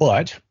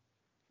 But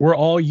were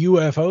all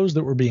UFOs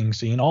that were being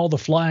seen, all the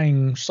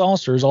flying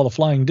saucers, all the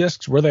flying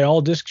discs, were they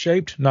all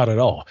disc-shaped? Not at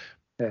all.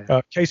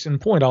 Yeah. Case in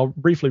point, I'll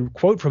briefly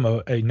quote from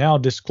a now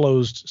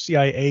disclosed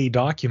CIA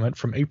document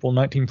from April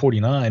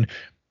 1949.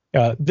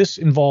 This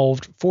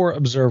involved 4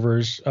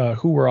 observers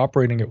who were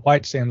operating at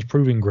White Sands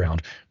Proving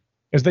Ground.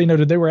 As they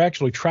noted, they were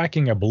actually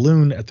tracking a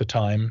balloon at the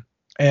time,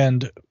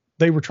 and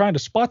they were trying to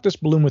spot this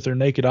balloon with their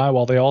naked eye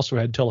while they also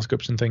had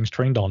telescopes and things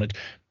trained on it.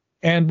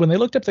 And when they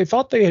looked up, they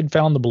thought they had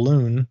found the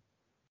balloon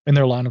in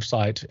their line of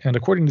sight. And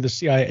according to the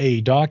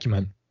CIA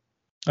document,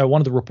 one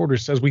of the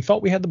reporters says, "We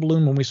thought we had the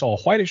balloon when we saw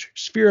a whitish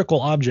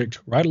spherical object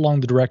right along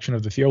the direction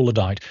of the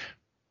theodolite."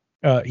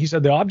 He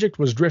said the object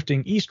was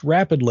drifting east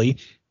rapidly,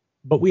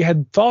 but we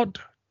had thought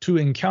to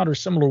encounter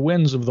similar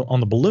winds on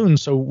the balloon.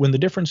 So when the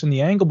difference in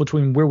the angle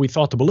between where we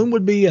thought the balloon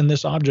would be and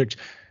this object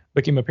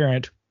became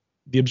apparent,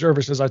 the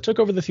observer says, "I took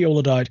over the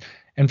theodolite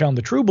and found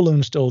the true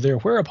balloon still there,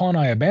 whereupon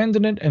I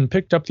abandoned it and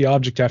picked up the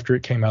object after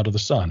it came out of the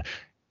sun."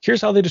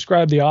 Here's how they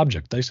describe the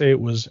object. They say it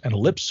was an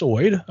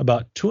ellipsoid,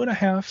 about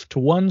 2.5 to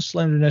 1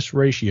 slenderness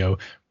ratio,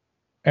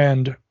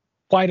 and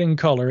white in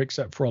color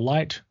except for a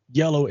light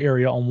yellow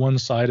area on one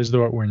side as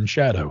though it were in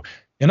shadow.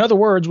 In other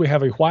words, we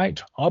have a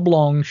white,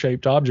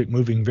 oblong-shaped object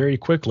moving very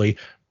quickly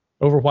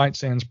over White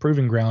Sands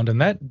Proving Ground. And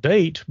that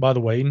date, by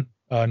the way,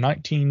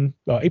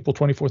 April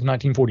 24th,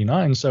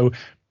 1949. So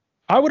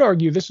I would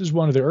argue this is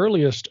one of the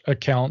earliest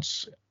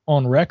accounts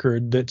on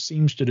record that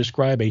seems to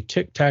describe a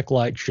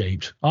tic-tac-like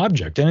shaped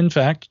object. And in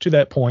fact, to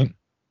that point,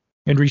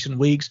 in recent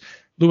weeks,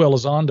 Lou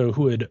Elizondo,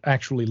 who had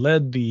actually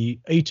led the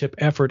ATIP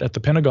effort at the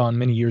Pentagon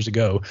many years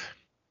ago,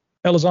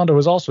 Elizondo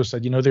has also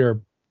said, there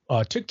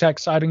are tic-tac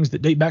sightings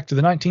that date back to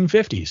the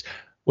 1950s.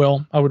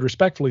 Well, I would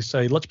respectfully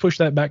say, let's push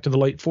that back to the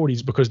late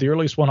 40s, because the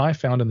earliest one I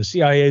found in the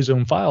CIA's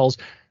own files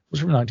was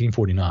from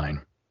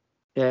 1949.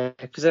 Yeah,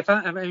 because I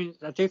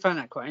do find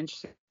that quite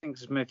interesting,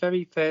 because my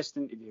very first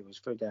interview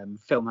was with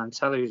Phil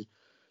Mantell, who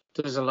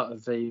does a lot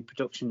of the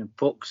production of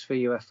books for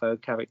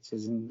UFO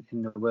characters in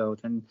the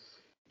world. And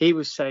he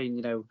was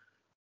saying,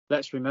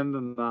 let's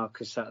remember,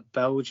 Marcus, that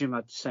Belgium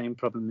had the same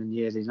problem in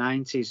the early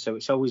 90s. So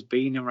it's always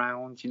been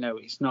around.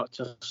 It's not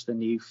just a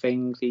new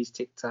thing, these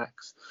Tic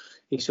Tacs.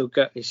 He sort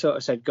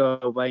of said, go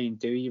away and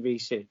do your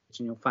research,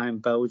 and you'll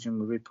find Belgium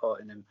were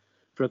reporting them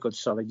for a good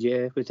solid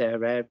year with their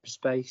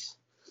airspace.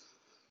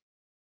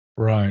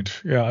 Right.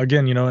 Yeah.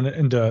 Again,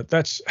 and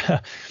that's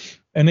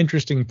an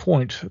interesting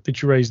point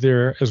that you raised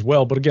there as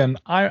well. But again,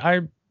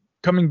 I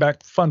coming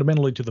back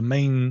fundamentally to the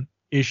main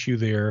issue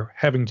there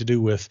having to do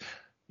with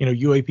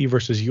UAP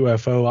versus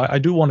UFO, I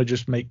do want to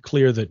just make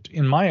clear that,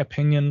 in my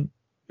opinion,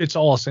 it's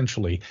all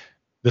essentially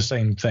the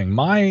same thing.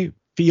 My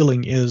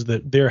feeling is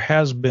that there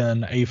has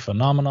been a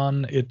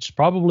phenomenon. It's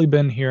probably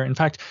been here. In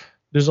fact,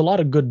 there's a lot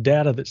of good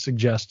data that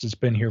suggests it's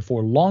been here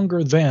for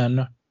longer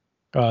than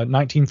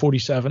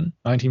 1947,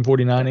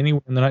 1949,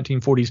 anywhere in the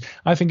 1940s.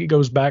 I think it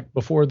goes back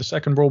before the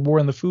Second World War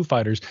and the Foo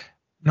Fighters.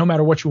 No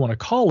matter what you want to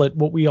call it,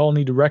 what we all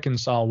need to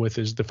reconcile with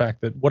is the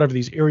fact that whatever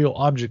these aerial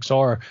objects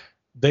are,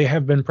 they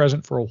have been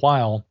present for a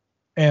while,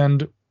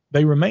 and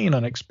they remain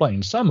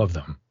unexplained, some of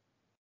them.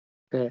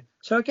 Yeah.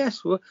 So I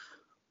guess,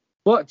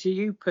 what do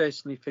you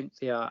personally think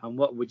they are, and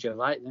what would you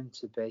like them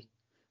to be?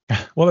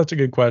 Well, that's a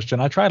good question.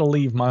 I try to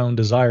leave my own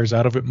desires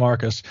out of it,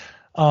 Marcus.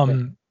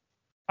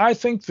 I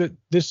think that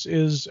this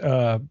is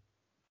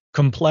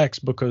complex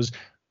because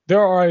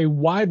there are a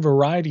wide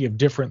variety of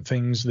different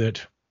things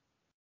that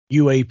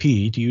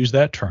UAP, to use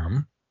that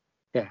term,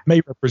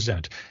 may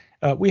represent.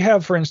 We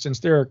have, for instance,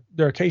 there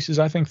are cases,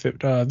 I think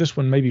that this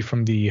one may be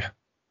from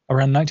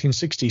around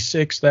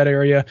 1966, that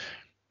area.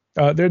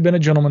 There had been a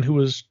gentleman who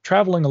was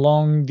traveling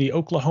along the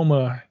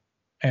Oklahoma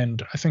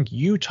and I think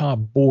Utah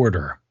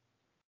border.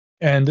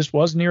 And this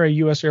was near a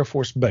U.S. Air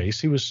Force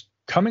base. He was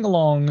coming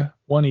along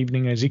one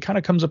evening. As he kind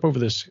of comes up over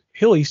this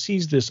hill, he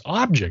sees this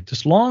object,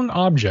 this long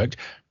object,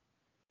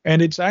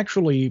 and it's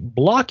actually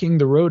blocking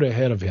the road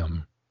ahead of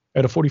him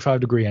at a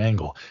 45-degree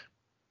angle.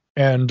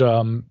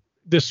 And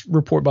this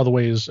report, by the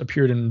way, has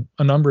appeared in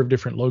a number of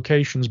different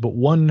locations, but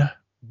one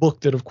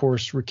book that, of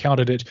course,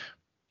 recounted it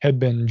had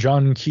been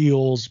John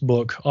Keel's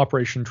book,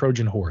 Operation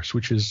Trojan Horse,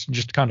 which is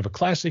just kind of a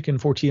classic in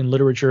Fortean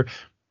literature.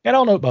 And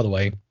I'll note, by the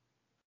way,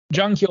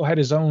 John Keel had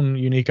his own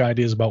unique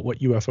ideas about what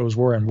UFOs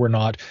were and were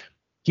not.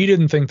 He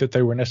didn't think that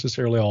they were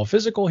necessarily all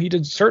physical. He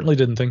certainly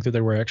didn't think that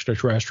they were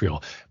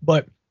extraterrestrial.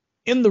 But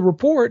in the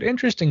report,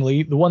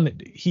 interestingly, the one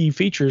that he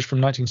features from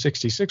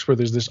 1966, where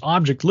there's this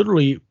object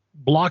literally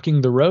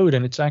blocking the road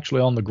and it's actually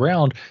on the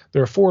ground,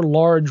 there are 4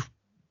 large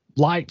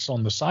lights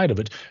on the side of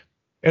it.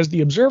 As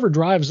the observer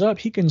drives up,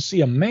 he can see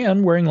a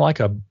man wearing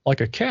like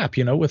a cap,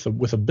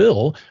 with a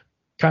bill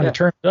kind of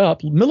turned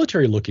up,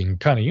 military-looking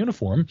kind of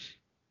uniform.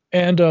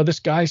 And this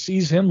guy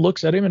sees him,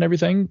 looks at him and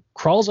everything,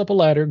 crawls up a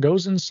ladder,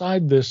 goes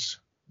inside this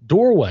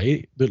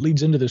doorway that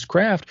leads into this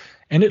craft,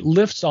 and it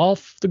lifts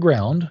off the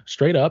ground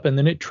straight up, and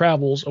then it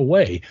travels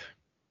away.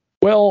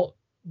 Well,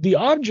 the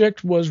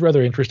object was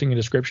rather interesting in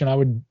description. I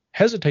would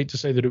hesitate to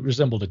say that it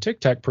resembled a Tic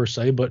Tac per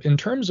se, but in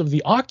terms of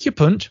the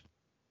occupant,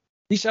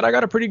 he said, I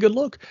got a pretty good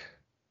look.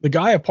 The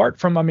guy, apart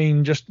from,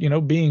 just,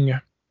 being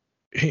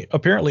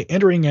apparently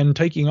entering and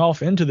taking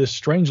off into this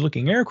strange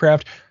looking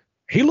aircraft,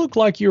 he looked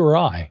like you or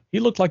I. He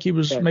looked like he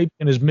was maybe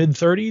in his mid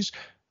 30s.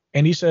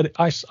 And he said,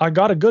 I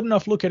got a good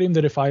enough look at him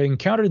that if I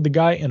encountered the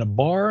guy in a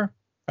bar,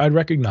 I'd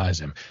recognize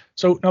him.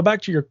 So now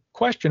back to your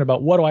question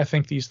about what do I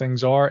think these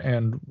things are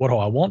and what do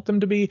I want them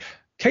to be?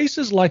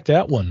 Cases like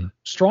that one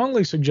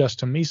strongly suggest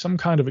to me some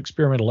kind of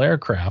experimental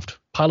aircraft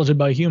piloted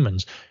by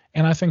humans.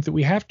 And I think that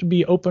we have to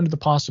be open to the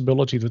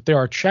possibility that there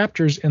are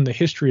chapters in the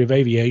history of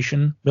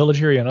aviation,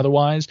 military and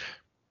otherwise,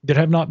 that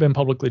have not been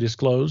publicly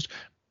disclosed.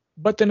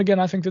 But then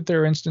again, I think that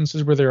there are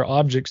instances where there are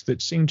objects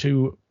that seem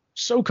to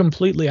so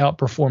completely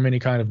outperform any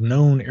kind of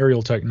known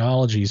aerial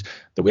technologies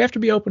that we have to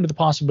be open to the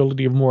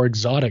possibility of more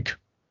exotic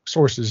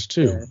sources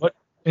too. Yeah. But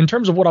in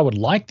terms of what I would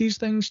like these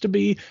things to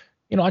be,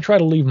 I try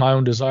to leave my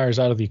own desires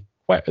out of the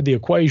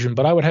equation,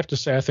 but I would have to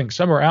say I think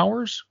some are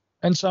ours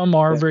and some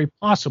are very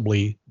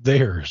possibly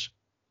theirs.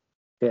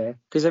 Yeah,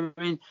 because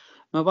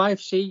my wife,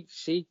 she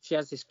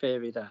has this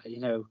theory that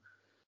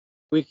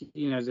we,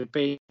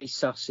 the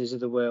Bezoses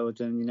of the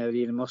world and the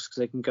Elon Musks,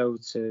 they can go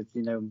to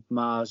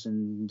Mars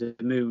and the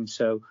moon.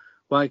 So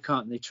why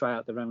can't they try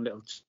out their own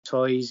little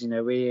toys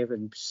here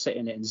and sit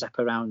in it and zap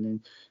around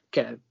and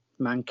get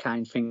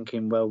mankind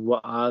thinking, well,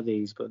 what are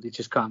these? But they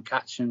just can't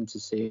catch them to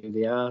see who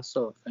they are,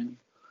 sort of thing.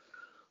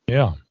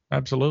 Yeah,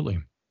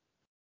 absolutely.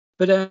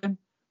 But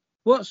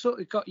what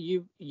sort of got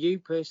you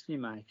personally,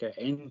 Micah,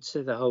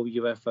 into the whole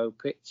UFO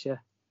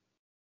picture?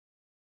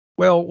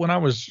 Well, when I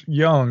was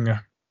young,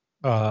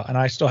 and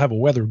I still have a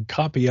weathered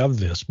copy of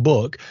this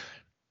book,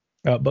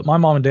 but my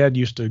mom and dad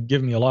used to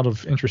give me a lot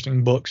of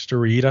interesting books to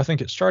read. I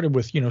think it started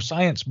with,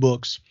 science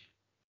books,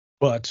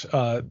 but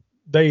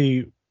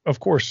they, of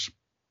course,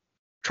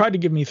 tried to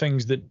give me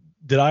things that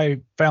I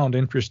found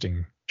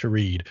interesting to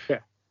read. Yeah.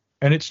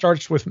 And it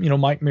starts with,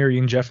 Mike, Mary,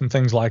 and Jeff and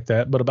things like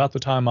that. But about the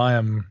time I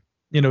am,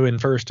 in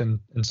first and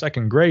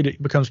second grade,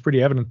 it becomes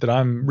pretty evident that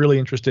I'm really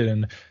interested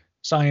in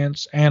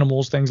science,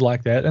 animals, things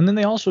like that. And then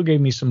they also gave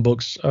me some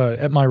books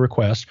at my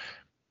request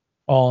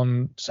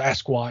on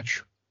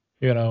Sasquatch.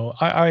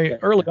 I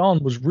early on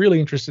was really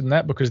interested in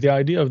that because the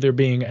idea of there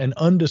being an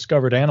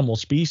undiscovered animal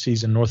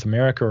species in North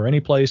America or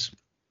any place,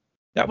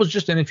 that was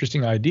just an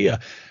interesting idea.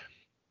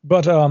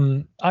 But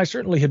I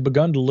certainly had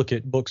begun to look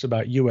at books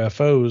about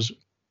UFOs,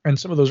 and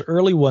some of those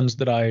early ones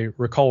that I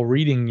recall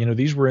reading,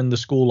 these were in the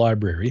school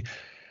library.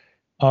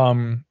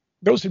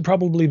 Those had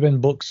probably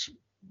been books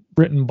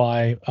written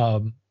by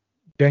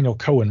Daniel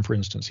Cohen, for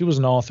instance. He was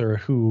an author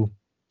who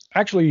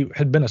actually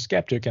had been a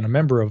skeptic and a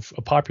member of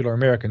a popular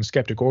American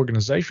skeptic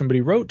organization, but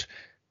he wrote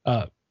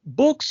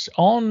books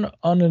on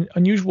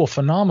unusual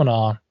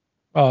phenomena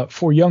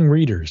for young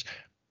readers.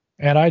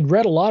 And I'd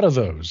read a lot of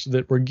those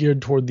that were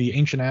geared toward the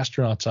ancient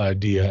astronauts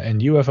idea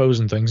and UFOs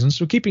and things. And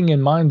so keeping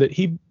in mind that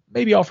he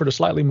maybe offered a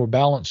slightly more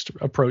balanced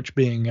approach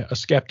being a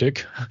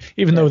skeptic,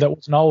 even though that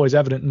wasn't always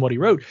evident in what he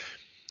wrote.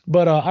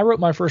 But I wrote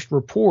my first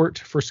report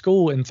for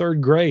school in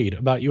third grade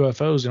about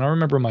UFOs. And I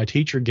remember my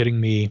teacher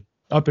getting me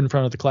up in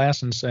front of the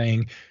class and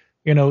saying,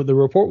 the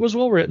report was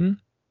well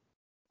written,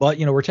 but,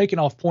 we're taking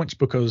off points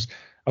because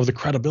of the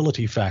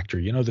credibility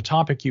factor. The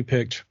topic you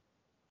picked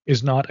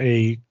is not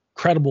a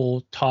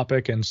credible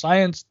topic. And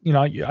science,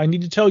 I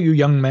need to tell you,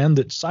 young man,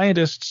 that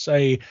scientists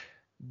say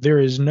there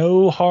is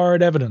no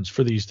hard evidence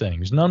for these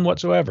things, none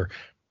whatsoever.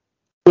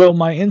 Well,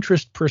 my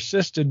interest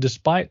persisted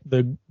despite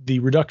the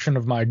reduction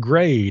of my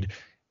grade.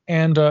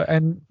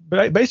 And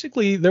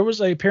basically there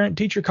was a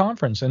parent-teacher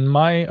conference, and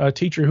my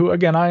teacher, who,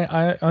 again,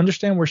 I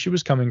understand where she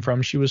was coming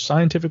from. She was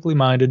scientifically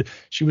minded.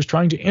 She was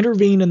trying to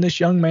intervene in this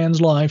young man's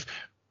life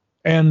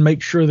and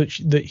make sure that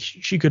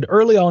she could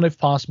early on, if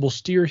possible,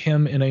 steer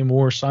him in a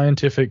more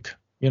scientific,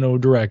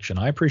 direction.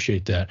 I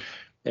appreciate that.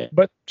 Yeah.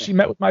 But she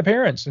met with my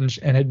parents and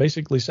had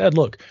basically said,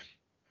 look,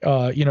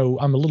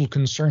 I'm a little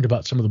concerned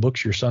about some of the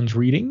books your son's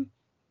reading.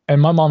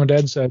 And my mom and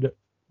dad said,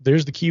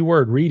 there's the key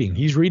word, reading.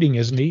 He's reading,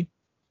 isn't he?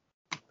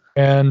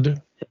 And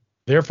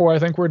therefore, I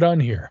think we're done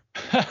here.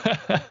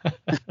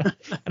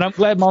 And I'm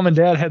glad mom and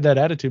dad had that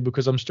attitude,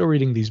 because I'm still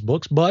reading these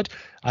books, but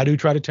I do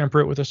try to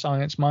temper it with a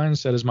science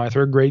mindset, as my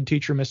third grade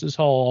teacher, Mrs.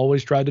 Hall,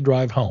 always tried to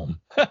drive home.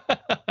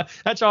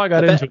 That's how I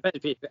got into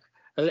it.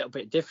 A little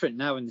bit different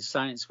now in the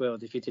science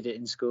world. If you did it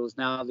in schools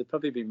now, they'd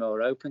probably be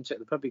more open to it.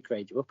 They'd probably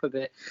grade you up a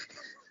bit.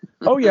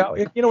 Oh, yeah.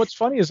 What's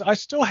funny is I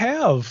still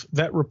have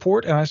that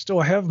report, and I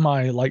still have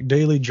my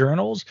daily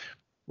journals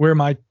where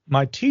my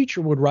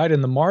teacher would write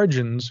in the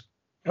margins,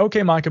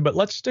 okay, Micah, but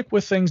let's stick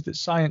with things that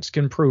science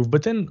can prove.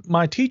 But then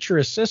my teacher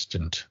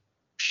assistant,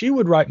 she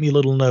would write me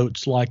little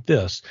notes like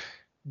this.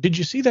 Did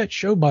you see that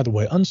show, by the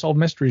way, Unsolved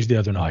Mysteries, the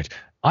other night?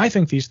 I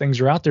think these things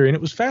are out there. And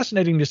it was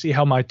fascinating to see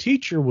how my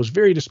teacher was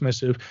very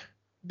dismissive.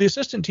 The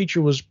assistant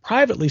teacher was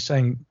privately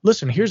saying,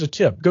 listen, here's a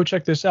tip. Go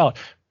check this out.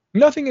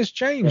 Nothing has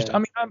changed. Yeah. I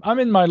mean, I'm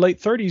in my late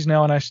 30s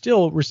now, and I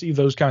still receive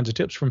those kinds of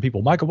tips from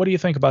people. Micah, what do you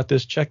think about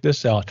this? Check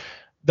this out.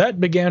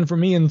 That began for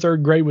me in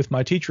third grade with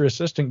my teacher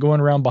assistant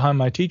going around behind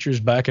my teacher's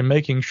back and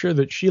making sure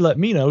that she let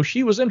me know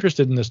she was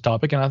interested in this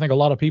topic, and I think a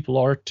lot of people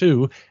are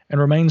too,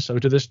 and remain so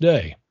to this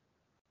day.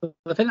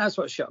 I think that's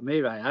what shocked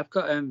me, right? I've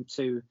got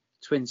two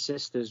twin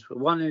sisters.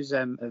 One who's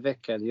a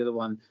vicar, the other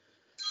one,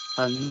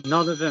 and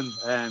none of them.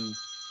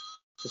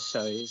 Just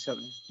sorry, it's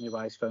my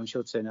wife's phone.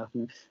 She'll turn off.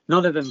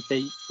 None of them.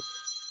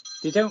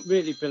 They don't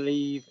really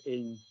believe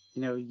in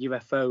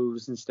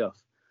UFOs and stuff.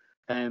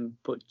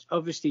 But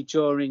obviously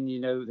during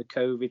the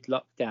COVID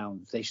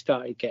lockdowns, they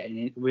started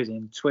getting it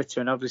within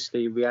Twitter, and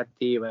obviously we had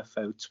the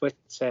UFO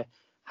Twitter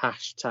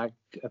hashtag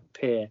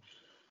appear.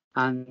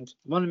 And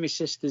one of my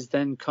sisters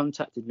then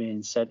contacted me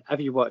and said,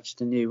 "Have you watched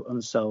the new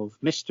Unsolved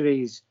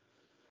Mysteries?"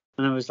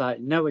 And I was like,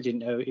 "No, I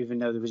didn't even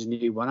know there was a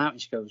new one out." And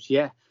she goes,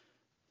 "Yeah,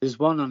 there's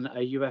one on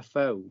a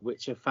UFO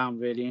which I found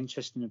really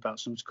interesting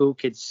about some school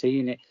kids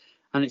seeing it,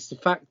 and it's the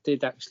fact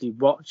they'd actually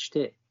watched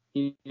it,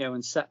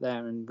 and sat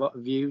there and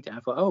viewed it." I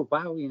thought, "Oh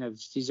wow,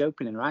 she's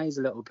opening her eyes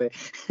a little bit."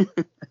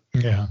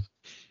 Yeah.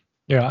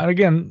 And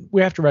again,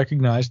 we have to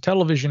recognize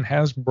television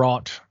has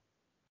brought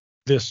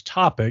this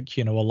topic,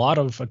 a lot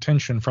of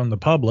attention from the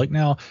public.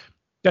 Now,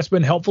 that's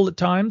been helpful at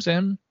times,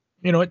 and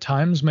at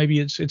times maybe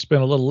it's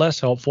been a little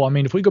less helpful. I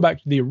mean, if we go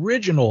back to the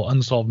original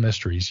Unsolved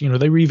Mysteries,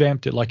 they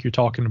revamped it like you're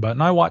talking about,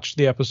 and I watched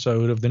the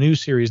episode of the new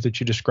series that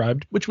you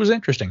described, which was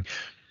interesting.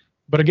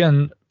 But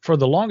again, for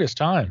the longest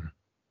time,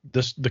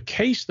 the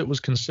case that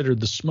was considered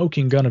the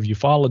smoking gun of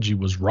ufology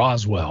was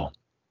Roswell.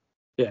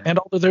 Yeah. And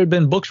although there had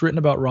been books written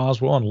about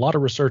Roswell and a lot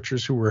of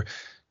researchers who were,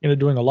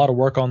 doing a lot of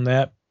work on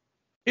that,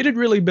 it had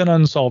really been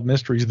Unsolved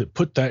Mysteries that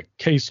put that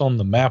case on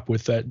the map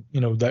with that,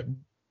 that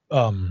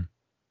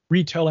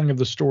retelling of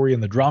the story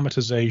and the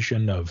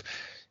dramatization of,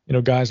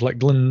 guys like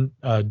Glenn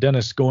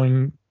Dennis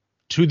going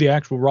to the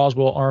actual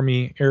Roswell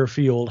Army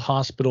Airfield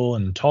Hospital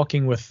and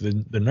talking with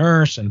the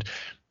nurse. And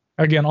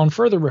again, on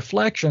further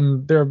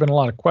reflection, there have been a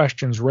lot of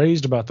questions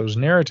raised about those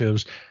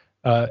narratives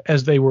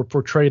as they were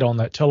portrayed on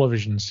that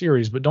television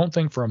series. But don't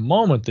think for a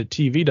moment that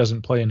TV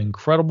doesn't play an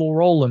incredible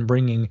role in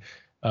bringing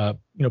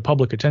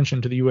public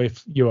attention to the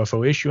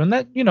UFO issue. And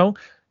that,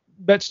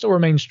 that still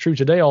remains true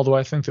today, although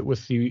I think that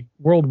with the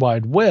World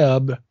Wide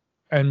Web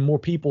and more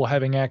people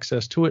having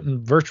access to it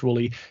in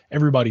virtually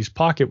everybody's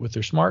pocket with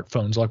their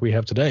smartphones like we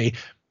have today,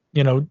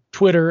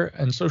 Twitter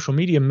and social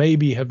media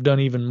maybe have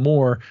done even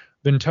more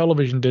than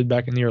television did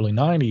back in the early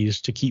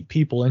 90s to keep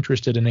people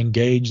interested and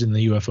engaged in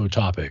the UFO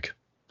topic.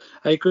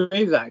 I agree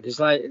with that, because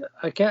I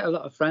get a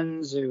lot of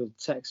friends who will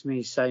text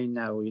me saying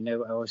now,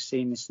 I was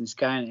seeing this in the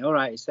sky, and all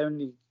right, it's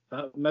only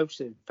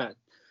most of, in fact,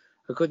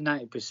 a good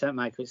 90%,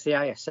 Michael, it's the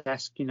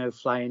ISS,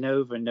 flying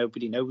over, and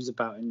nobody knows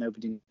about it, and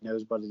nobody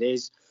knows what it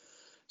is.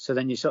 So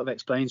then you sort of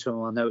explain to them,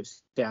 well, no,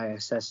 it's the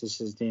ISS,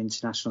 this is the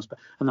International Space.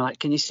 And they're like,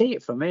 "Can you see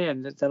it from here?"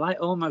 And they're like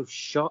almost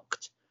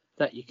shocked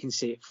that you can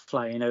see it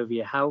flying over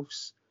your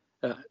house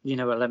at,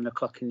 11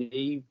 o'clock in the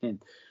evening.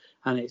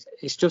 And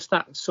it's just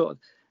that sort of,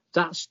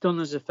 that's done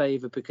us a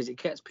favour because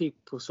it gets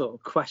people sort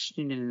of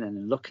questioning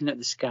and looking at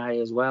the sky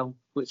as well,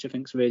 which I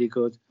think is really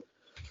good.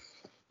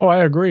 Oh,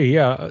 I agree.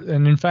 Yeah.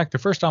 And in fact, the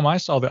first time I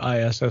saw the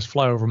ISS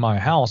fly over my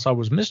house, I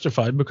was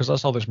mystified because I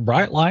saw this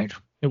bright light.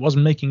 It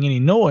wasn't making any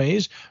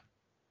noise,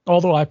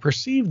 although I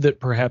perceived that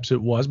perhaps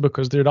it was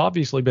because there'd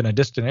obviously been a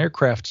distant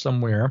aircraft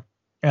somewhere.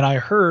 And I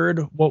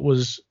heard what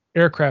was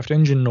aircraft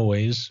engine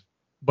noise,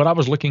 but I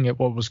was looking at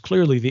what was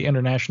clearly the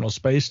International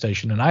Space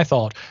Station. And I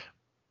thought,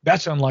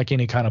 that's unlike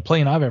any kind of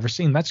plane I've ever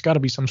seen. That's got to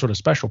be some sort of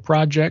special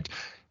project,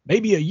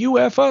 maybe a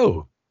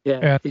UFO.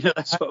 Yeah,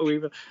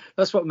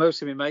 that's what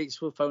most of my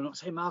mates will phone up and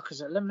say,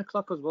 "Marcus, at 11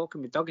 o'clock I was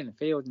walking my dog in the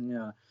field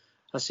and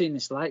I seen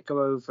this light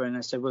go over," and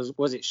I said,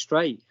 was it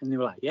straight? And they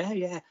were like,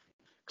 yeah,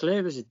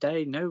 clear as a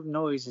day, no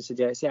noise. I said,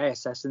 "Yeah, it's the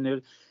ISS."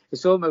 And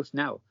it's almost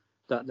now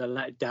that they're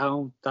let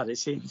down that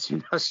it's the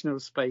International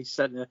Space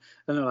Center,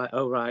 and they're like,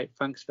 "Oh right,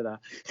 thanks for that."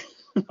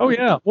 Oh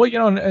yeah,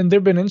 well, and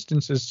there've been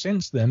instances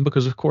since then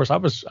because, of course,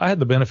 I had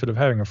the benefit of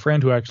having a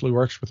friend who actually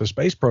works with the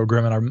space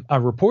program, and I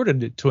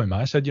reported it to him.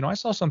 I said, I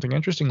saw something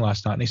interesting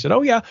last night, and he said,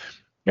 "Oh yeah,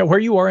 where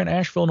you are in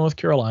Asheville, North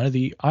Carolina,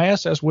 the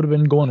ISS would have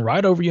been going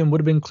right over you and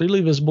would have been clearly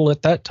visible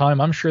at that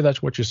time. I'm sure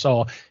that's what you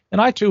saw." And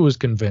I too was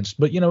convinced.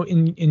 But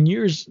in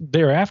years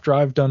thereafter,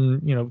 I've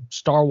done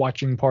star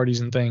watching parties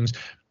and things.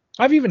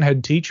 I've even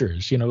had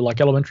teachers, like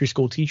elementary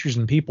school teachers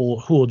and people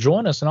who will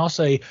join us, and I'll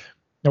say,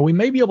 "Now, we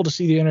may be able to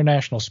see the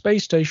International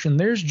Space Station.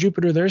 There's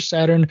Jupiter, there's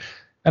Saturn."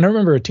 And I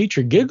remember a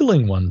teacher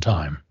giggling one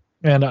time.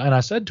 And I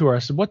said to her, I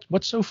said,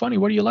 what's so funny?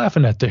 What are you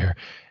laughing at there?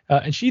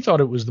 And she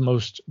thought it was the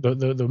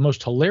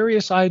most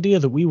hilarious idea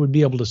that we would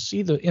be able to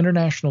see the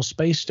International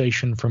Space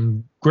Station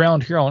from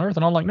ground here on Earth.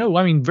 And I'm like, no,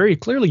 I mean, very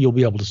clearly you'll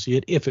be able to see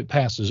it if it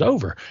passes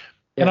over.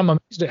 Yeah. And I'm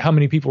amazed at how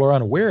many people are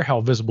unaware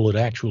how visible it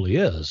actually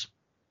is.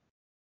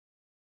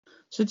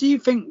 So do you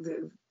think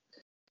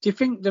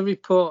the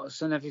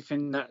reports and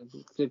everything that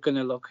they're going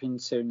to look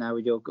into now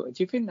with your gut,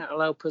 do you think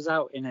that'll help us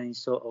out in any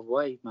sort of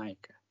way,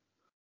 Micah?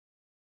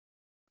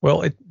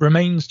 Well, it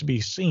remains to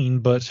be seen,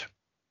 but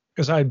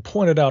as I had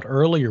pointed out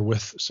earlier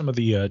with some of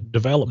the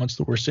developments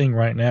that we're seeing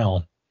right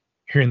now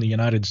here in the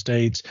United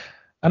States,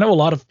 I know a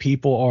lot of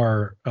people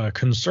are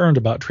concerned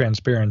about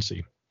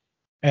transparency.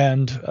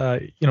 And,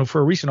 for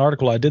a recent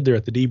article I did there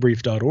at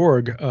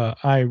thedebrief.org,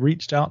 I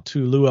reached out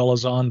to Lou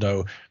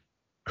Elizondo,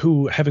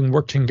 who, having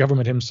worked in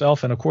government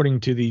himself, and according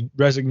to the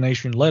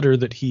resignation letter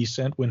that he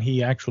sent when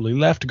he actually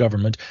left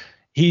government,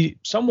 he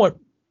somewhat,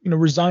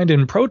 resigned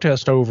in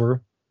protest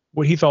over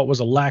what he thought was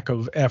a lack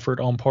of effort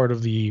on part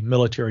of the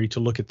military to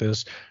look at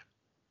this.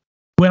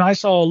 When I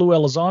saw Lou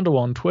Elizondo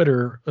on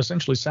Twitter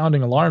essentially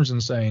sounding alarms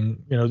and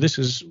saying,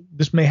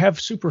 this may have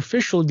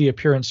superficially the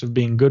appearance of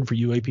being good for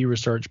UAP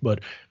research,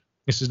 but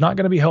this is not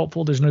going to be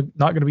helpful. There's not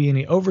going to be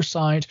any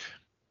oversight.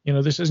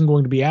 This isn't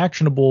going to be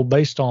actionable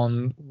based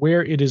on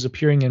where it is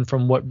appearing and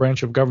from what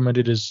branch of government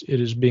it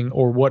is being,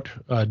 or what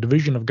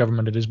division of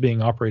government it is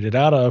being operated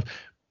out of.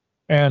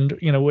 And,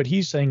 what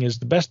he's saying is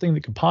the best thing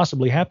that could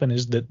possibly happen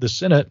is that the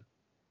Senate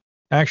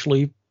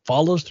actually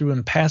follows through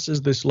and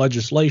passes this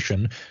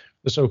legislation,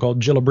 the so-called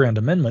Gillibrand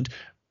Amendment,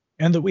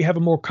 and that we have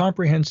a more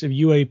comprehensive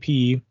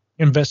UAP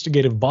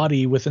investigative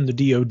body within the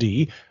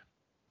DOD,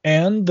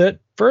 and that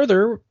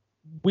further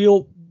we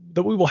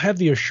will have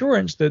the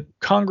assurance that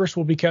Congress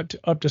will be kept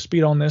up to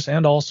speed on this,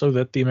 and also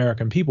that the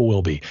American people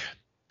will be.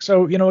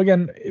 So,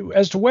 again,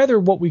 as to whether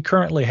what we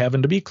currently have,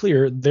 and to be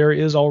clear, there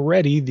is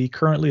already the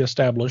currently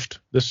established,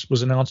 this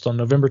was announced on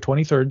November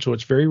 23rd, so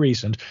it's very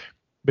recent,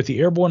 but the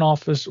Airborne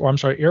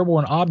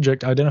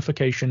Object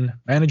Identification,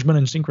 Management,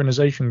 and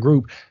Synchronization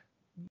Group.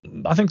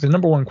 I think the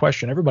number one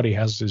question everybody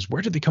has is,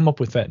 where did they come up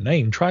with that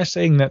name? Try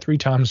saying that 3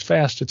 times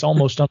fast. It's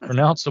almost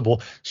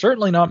unpronounceable,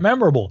 certainly not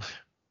memorable.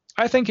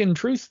 I think in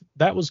truth,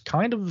 that was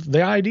kind of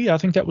the idea. I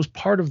think that was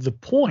part of the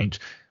point,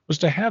 was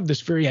to have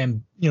this very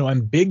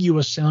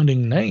ambiguous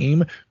sounding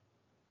name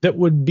that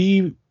would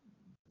be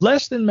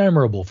less than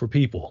memorable for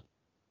people.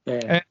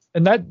 Yeah.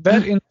 And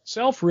that in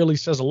itself really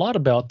says a lot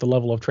about the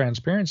level of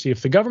transparency.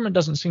 If the government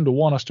doesn't seem to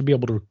want us to be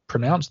able to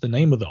pronounce the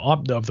name of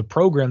the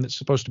program that's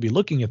supposed to be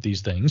looking at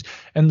these things,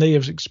 and they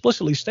have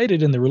explicitly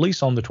stated in the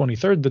release on the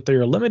 23rd that they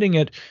are limiting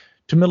it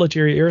to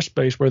military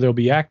airspace where they'll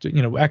be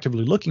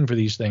actively looking for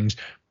these things.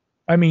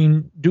 I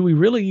mean,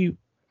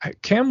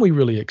 can we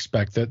really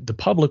expect that the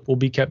public will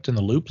be kept in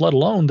the loop, let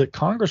alone that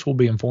Congress will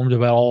be informed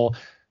about all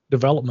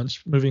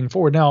developments moving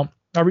forward? Now,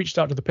 I reached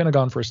out to the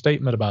Pentagon for a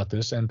statement about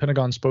this, and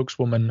Pentagon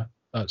spokeswoman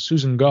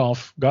Susan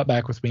Goff got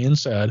back with me and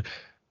said,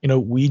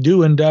 we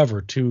do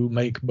endeavor to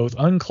make both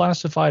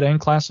unclassified and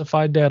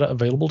classified data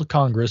available to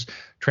Congress.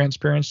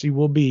 Transparency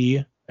will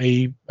be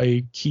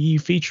a key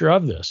feature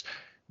of this.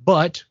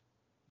 But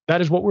that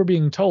is what we're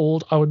being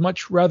told. I would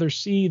much rather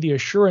see the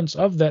assurance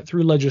of that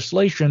through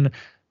legislation,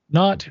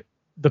 not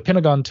the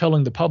Pentagon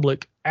telling the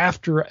public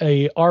after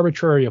a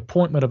arbitrary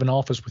appointment of an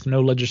office with no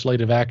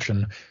legislative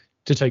action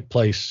to take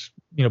place,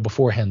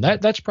 beforehand.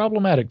 That's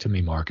problematic to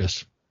me,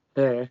 Marcus.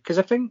 Yeah, because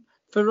I think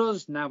for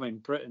us now in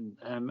Britain,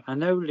 I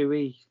know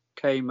Louis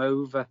came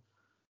over,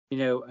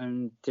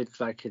 and did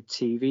like a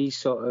TV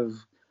sort of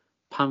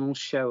panel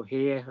show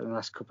here in the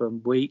last couple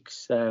of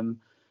weeks.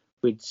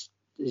 With,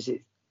 is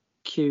it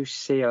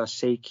QC or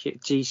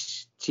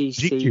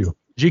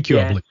GQ,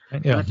 yeah. I believe.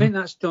 Yeah. And I think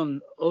that's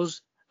done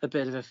us a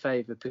bit of a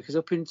favour, because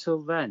up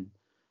until then,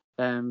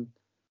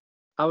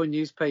 our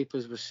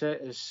newspapers were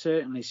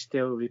certainly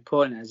still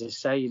reporting, as I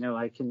say,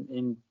 like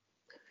in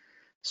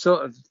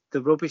sort of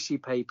the rubbishy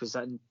papers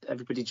that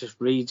everybody just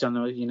reads on,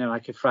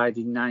 like a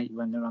Friday night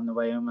when they're on the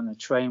way home on the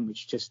train,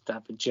 which just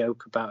have a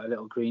joke about a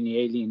little greeny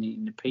alien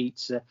eating a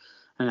pizza,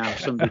 and how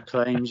somebody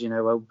claims,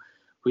 well,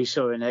 we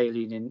saw an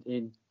alien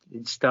in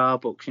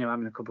Starbucks,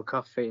 having a cup of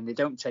coffee, and they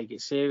don't take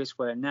it serious,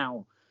 where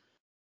now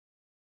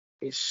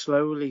it's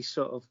slowly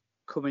sort of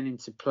coming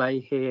into play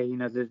here.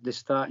 They're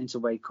starting to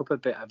wake up a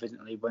bit,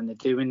 evidently, when they're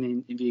doing the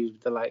interviews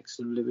with the likes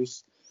of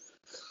Lewis.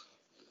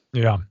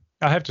 Yeah,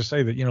 I have to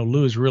say that,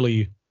 Lewis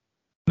really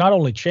not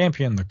only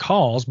championed the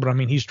cause, but I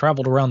mean, he's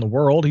traveled around the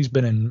world.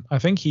 I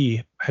think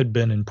he had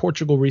been in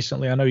Portugal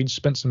recently. I know he'd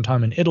spent some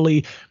time in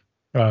Italy.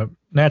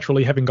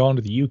 Naturally, having gone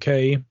to the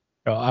UK,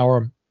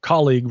 our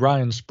colleague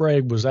Ryan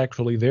Sprague was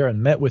actually there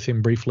and met with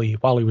him briefly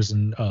while he was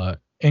in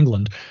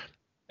England.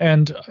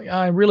 And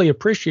I really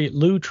appreciate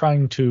Lou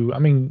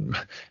taking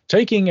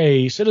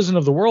a citizen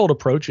of the world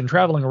approach and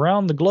traveling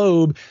around the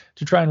globe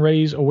to try and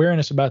raise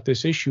awareness about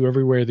this issue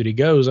everywhere that he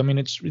goes. I mean,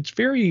 it's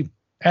very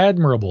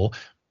admirable.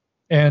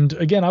 And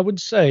again, I would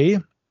say,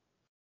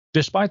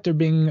 despite there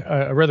being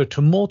a rather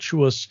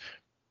tumultuous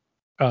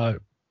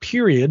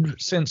period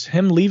since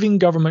him leaving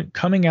government,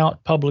 coming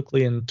out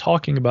publicly and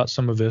talking about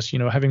some of this,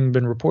 having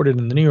been reported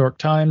in the New York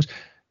Times,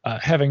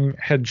 having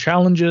had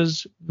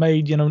challenges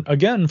made,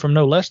 again, from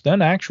no less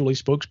than actually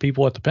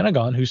spokespeople at the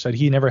Pentagon who said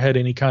he never had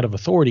any kind of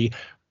authority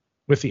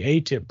with the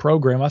ATIP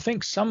program. I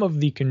think some of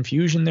the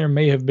confusion there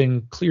may have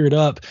been cleared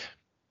up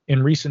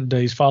in recent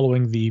days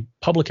following the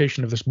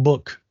publication of this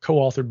book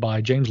co-authored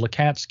by James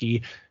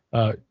Lukatsky,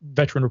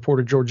 veteran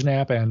reporter George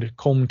Knapp, and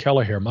Coleman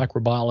Kelleher,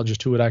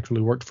 microbiologist who had actually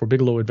worked for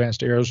Bigelow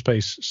Advanced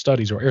Aerospace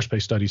Studies or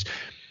Airspace Studies.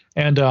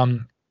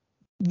 And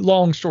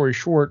long story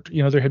short,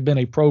 there had been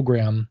a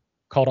program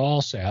called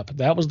ALSAP.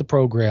 That was the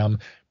program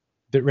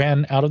that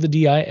ran out of the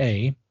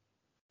DIA,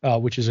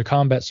 which is a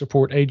combat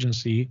support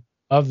agency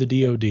of the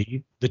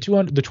DoD. The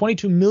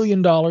 $22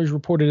 million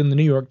reported in the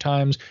New York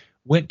Times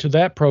went to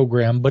that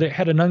program, but it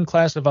had an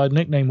unclassified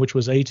nickname, which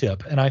was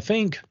ATIP. And I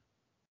think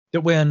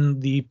that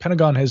when the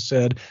Pentagon has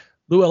said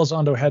Lou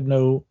Elizondo had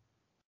no,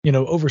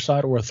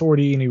 oversight or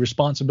authority, any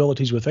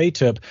responsibilities with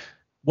ATIP,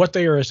 what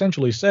they are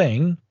essentially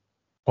saying,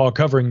 while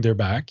covering their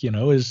back,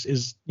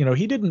 is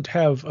he didn't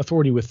have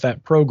authority with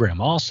that program,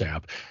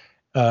 ALSAP.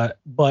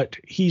 But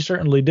he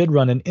certainly did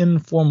run an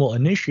informal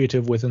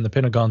initiative within the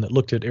Pentagon that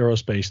looked at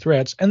aerospace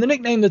threats. And the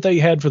nickname that they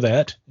had for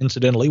that,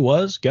 incidentally,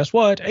 was, guess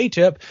what,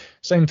 ATIP,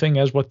 same thing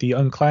as what the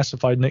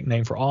unclassified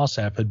nickname for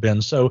ALSAP had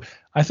been. So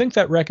I think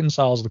that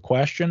reconciles the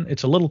question.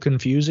 It's a little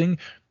confusing.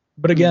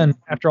 But again,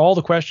 after all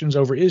the questions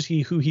over, is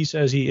he who he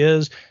says he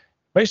is,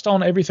 based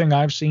on everything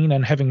I've seen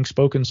and having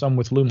spoken some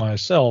with Lou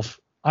myself,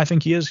 I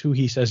think he is who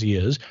he says he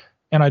is.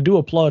 And I do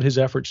applaud his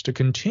efforts to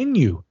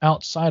continue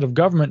outside of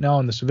government now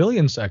in the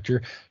civilian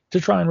sector to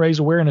try and raise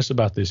awareness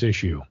about this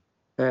issue.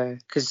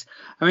 Because,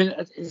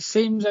 it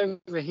seems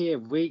over here,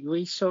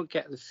 we sort of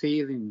get the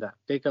feeling that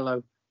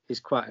Bigelow is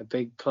quite a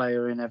big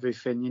player in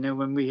everything.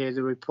 When we hear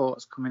the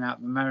reports coming out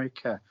of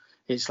America,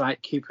 it's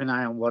like keep an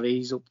eye on what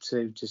he's up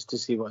to, just to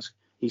see what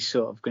he's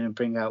sort of going to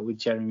bring out with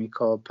Jeremy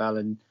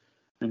Corbell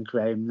and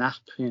Graham Knapp,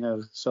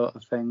 sort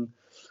of thing.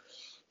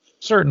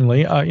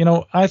 Certainly.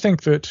 I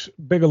think that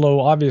Bigelow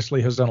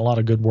obviously has done a lot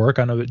of good work.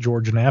 I know that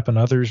George Knapp and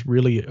others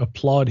really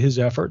applaud his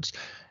efforts,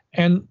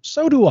 and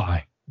so do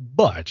I.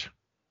 But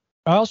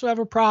I also have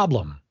a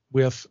problem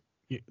with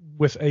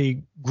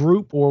a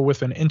group or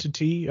with an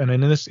entity, and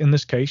in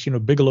this case,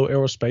 Bigelow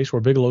Aerospace or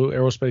Bigelow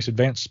Aerospace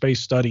Advanced Space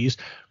Studies,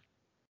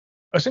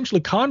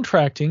 essentially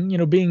contracting,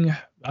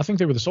 I think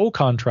they were the sole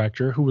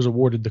contractor who was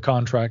awarded the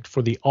contract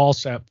for the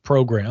ALSAP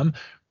program,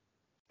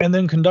 and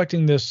then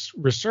conducting this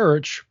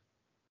research.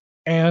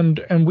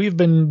 And we've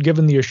been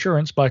given the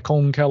assurance by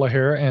Colm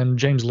Kelleher and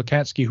James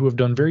Lukatsky, who have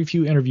done very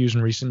few interviews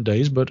in recent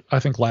days, but I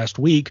think last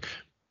week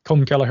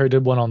Colm Kelleher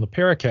did one on the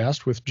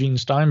Paracast with Gene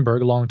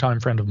Steinberg, a longtime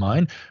friend of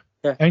mine.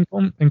 Yeah. And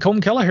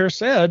Colm Kelleher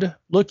said,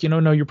 look,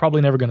 no, you're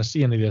probably never going to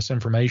see any of this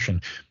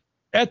information.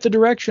 At the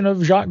direction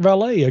of Jacques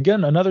Vallée,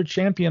 again, another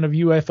champion of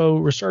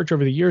UFO research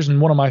over the years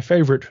and one of my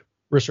favorite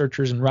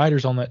researchers and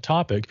writers on that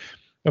topic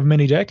of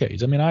many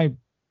decades. I'm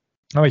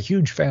a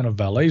huge fan of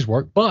Vallée's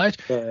work, but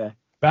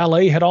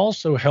Vallée had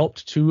also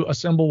helped to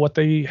assemble what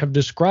they have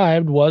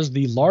described was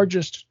the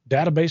largest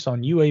database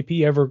on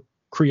UAP ever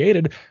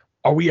created.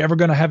 Are we ever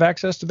going to have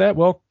access to that?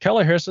 Well,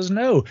 Kelleher says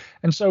no.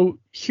 And so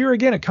here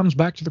again, it comes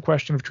back to the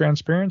question of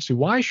transparency.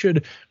 Why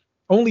should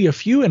only a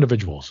few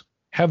individuals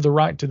have the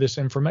right to this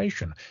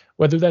information,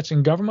 whether that's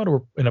in government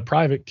or in a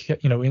private,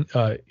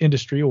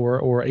 industry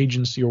or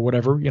agency or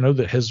whatever,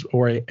 that has,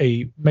 or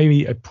a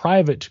maybe a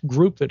private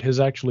group that has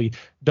actually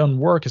done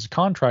work as a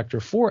contractor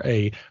for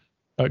a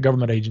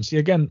government agency.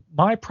 Again,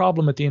 my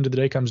problem at the end of the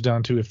day comes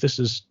down to if this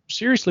is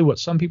seriously what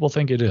some people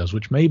think it is,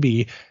 which may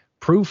be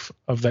proof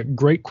of that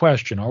great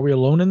question, are we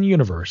alone in the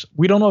universe?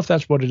 We don't know if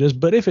that's what it is,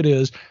 but if it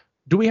is,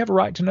 do we have a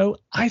right to know?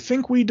 I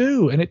think we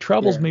do. And it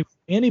troubles me,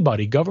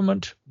 anybody,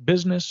 government,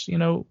 business,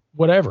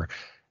 whatever,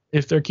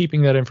 if they're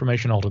keeping that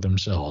information all to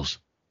themselves.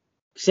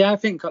 See, I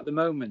think at the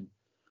moment,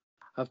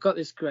 I've got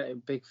this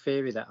great big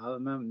theory that at the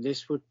moment,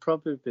 this would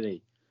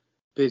probably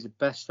be the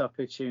best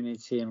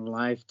opportunity in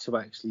life to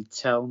actually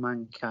tell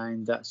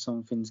mankind that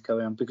something's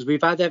going on, because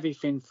we've had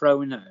everything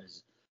thrown at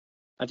us.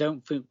 I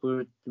don't think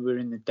we're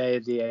in the day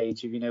of the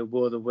age of,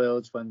 War of the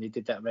Worlds, when they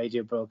did that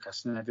radio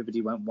broadcast and everybody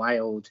went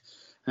wild.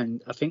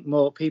 And I think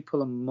more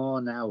people are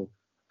more now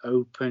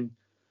open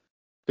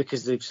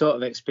because they've sort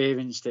of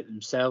experienced it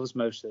themselves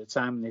most of the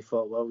time. And they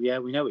thought, well, yeah,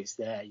 we know it's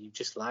there. You've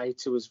just lied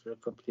to us for a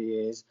couple of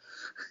years.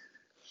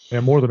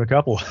 Yeah, more than a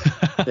couple.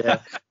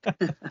 Yeah.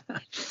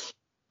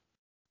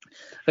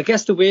 I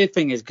guess the weird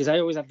thing is, because I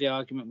always have the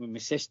argument with my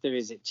sister,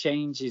 is it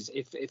changes.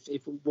 If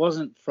it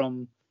wasn't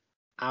from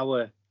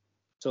our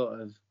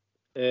sort of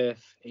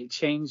earth, it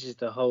changes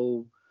the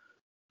whole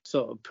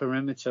sort of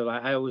perimeter.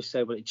 Like I always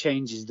say, well, it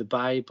changes the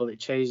Bible, it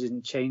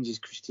changes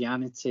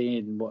Christianity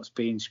and what's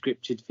been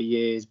scriptured for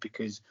years,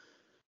 because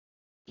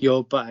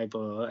your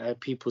Bible,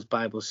 people's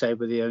Bible, say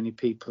we're the only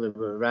people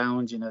who are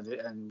around,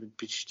 and would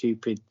be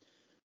stupid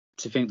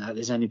to think that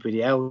there's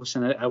anybody else.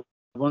 And I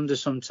wonder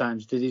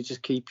sometimes, did he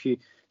just keep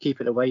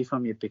it away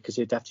from you because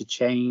it'd have to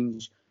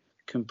change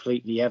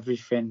completely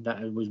everything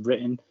that was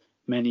written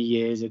many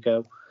years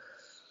ago?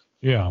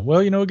 Yeah, well,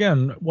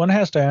 again, one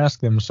has to ask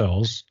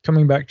themselves,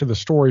 coming back to the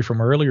story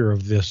from earlier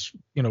of this,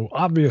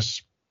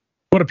 obvious,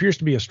 what appears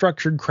to be a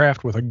structured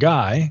craft with a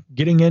guy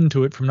getting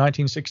into it from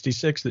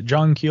 1966 that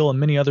John Keel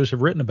and many others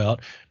have written about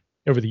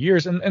over the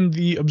years. And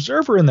the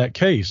observer in that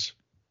case,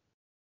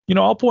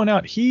 I'll point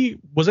out, he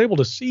was able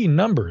to see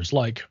numbers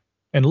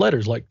and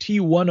letters like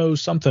T10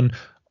 something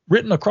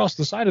written across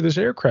the side of this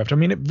aircraft.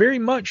 It very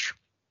much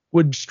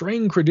would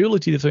strain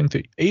credulity to think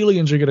that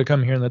aliens are going to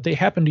come here and that they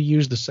happen to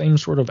use the same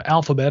sort of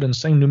alphabet and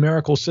same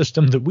numerical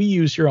system that we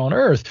use here on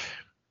Earth,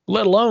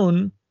 let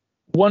alone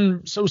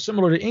one so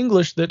similar to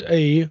English that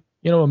a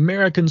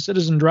American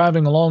citizen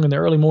driving along in the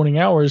early morning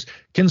hours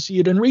can see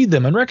it and read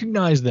them and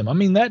recognize them. I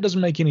mean, that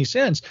doesn't make any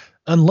sense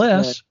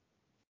unless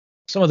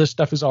some of this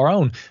stuff is our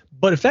own.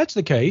 But if that's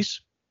the case,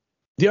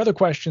 the other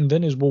question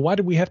then is, well, why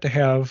do we have to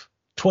have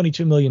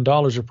 $22 million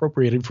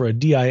appropriated for a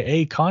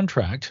DIA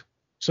contract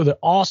so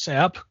that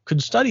OSAP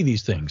could study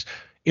these things?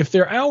 If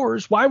they're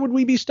ours, why would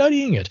we be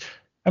studying it?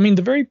 I mean,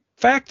 the very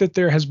fact that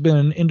there has been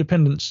an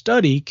independent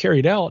study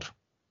carried out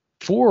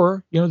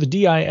for, the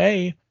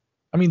DIA,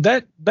 I mean,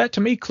 that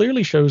to me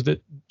clearly shows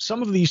that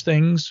some of these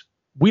things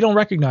we don't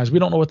recognize. We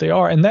don't know what they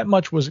are. And that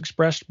much was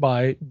expressed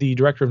by the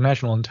Director of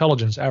National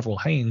Intelligence, Avril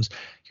Haines,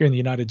 here in the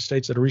United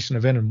States at a recent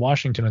event in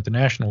Washington at the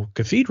National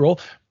Cathedral,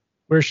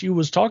 where she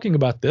was talking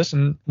about this,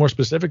 and more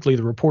specifically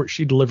the report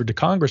she delivered to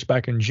Congress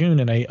back in June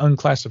in a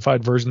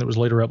unclassified version that was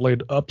later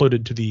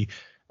uploaded to the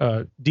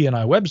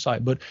DNI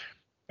website. But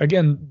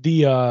again,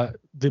 the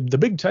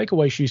big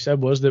takeaway, she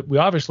said, was that we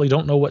obviously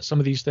don't know what some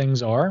of these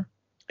things are,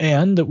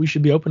 and that we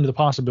should be open to the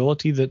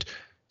possibility that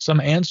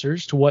some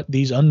answers to what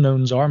these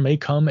unknowns are may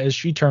come, as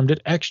she termed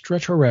it,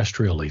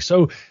 extraterrestrially.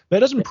 So that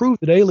doesn't prove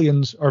that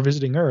aliens are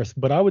visiting Earth,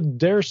 but I would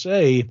dare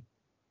say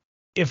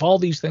if all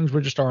these things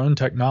were just our own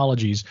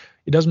technologies,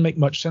 it doesn't make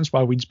much sense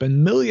why we'd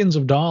spend millions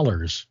of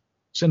dollars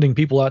sending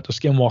people out to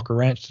Skinwalker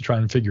Ranch to try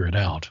and figure it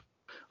out.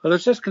 Well, I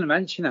was just going to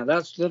mention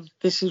that.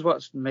 This is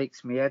what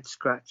makes me head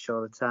scratch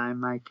all the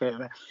time, Mike.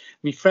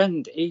 My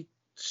friend, he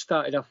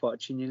started off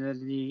watching,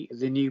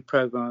 the new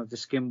program of the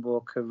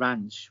Skinwalker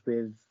Ranch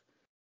with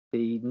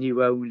the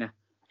new owner.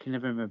 I can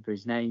never remember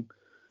his name.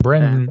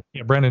 Brendan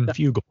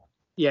Fugel.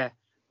 Yeah,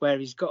 where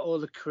he's got all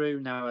the crew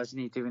now,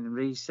 hasn't he, doing the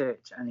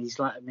research, and he's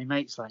like, my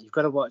mate's like, you've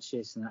got to watch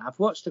this. And I've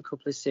watched a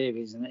couple of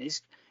series, and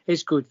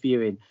it's good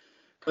viewing.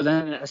 But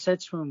then I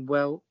said to him,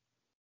 well,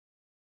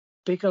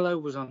 Bigelow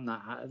was on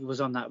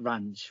that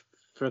ranch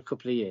for a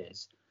couple of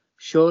years.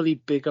 Surely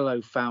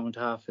Bigelow found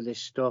half of this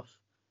stuff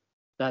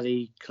that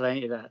he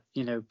claimed that,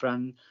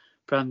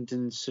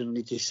 Brandon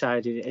suddenly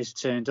decided it has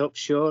turned up.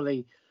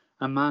 Surely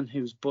a man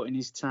who's putting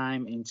his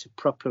time into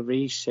proper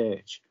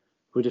research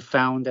would have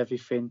found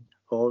everything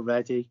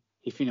already,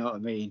 if you know what I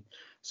mean.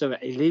 So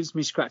it leaves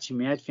me scratching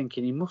my head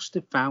thinking he must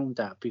have found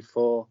that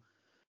before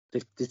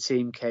the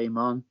team came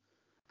on,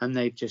 and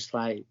they've just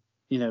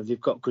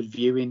they've got good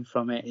viewing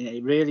from it.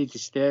 It really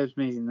disturbs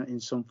me in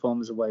some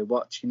forms of way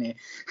watching it.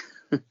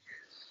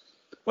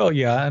 Well,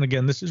 yeah, and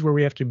again, this is where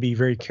we have to be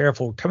very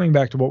careful. Coming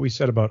back to what we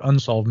said about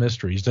unsolved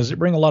mysteries, does it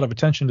bring a lot of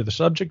attention to the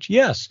subject?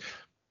 Yes.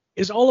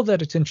 Is all of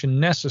that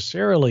attention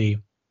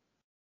necessarily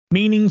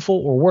meaningful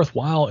or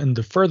worthwhile in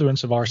the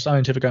furtherance of our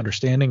scientific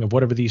understanding of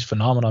whatever these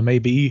phenomena may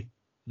be?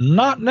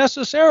 Not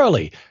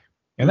necessarily.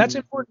 And that's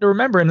important to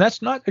remember, and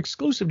that's not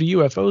exclusive to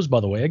UFOs,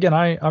 by the way. Again,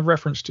 I've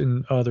referenced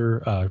in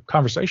other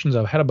conversations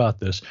I've had about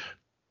this,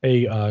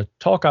 a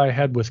talk I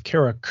had with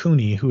Kara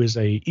Cooney, who is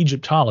a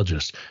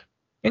Egyptologist.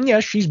 And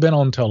yes, she's been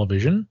on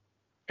television,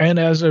 and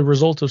as a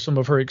result of some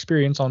of her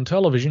experience on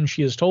television,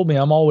 she has told me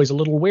I'm always a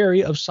little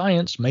wary of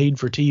science made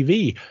for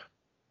TV,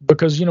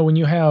 because, when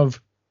you have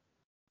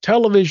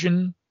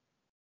television,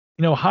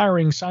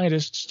 hiring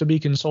scientists to be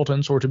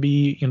consultants or to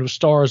be,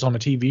 stars on a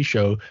TV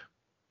show,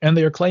 and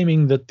they are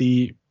claiming that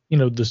the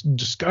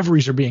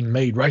discoveries are being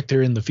made right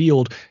there in the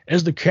field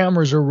as the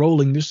cameras are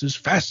rolling. This is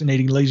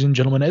fascinating, ladies and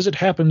gentlemen. As it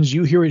happens,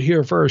 you hear it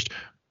here first.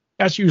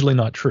 That's usually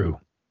not true.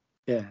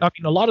 Yeah. I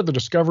mean, a lot of the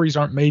discoveries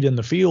aren't made in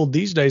the field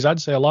these days. I'd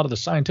say a lot of the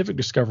scientific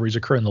discoveries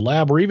occur in the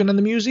lab or even in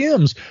the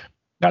museums.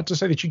 Not to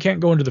say that you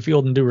can't go into the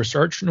field and do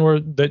research, nor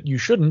that you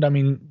shouldn't. I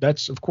mean,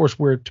 that's, of course,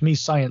 where, to me,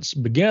 science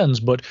begins.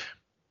 But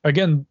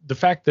again, the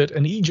fact that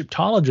an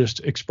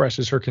Egyptologist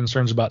expresses her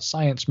concerns about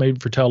science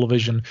made for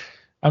television,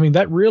 I mean,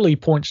 that really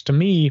points to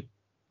me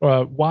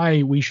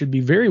why we should be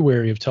very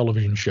wary of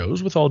television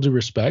shows, with all due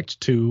respect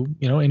to,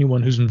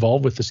 anyone who's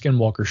involved with the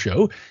Skinwalker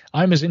show.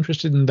 I'm as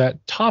interested in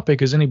that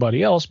topic as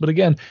anybody else. But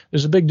again,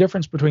 there's a big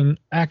difference between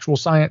actual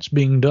science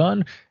being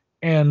done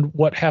and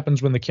what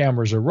happens when the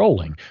cameras are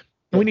rolling.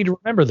 And we need to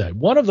remember that.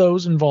 One of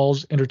those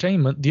involves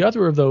entertainment. The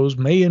other of those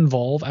may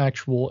involve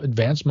actual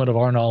advancement of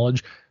our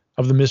knowledge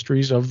of the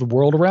mysteries of the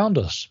world around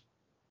us.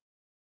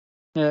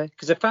 Yeah,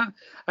 because I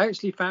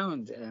actually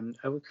found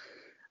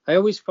I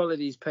always follow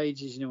these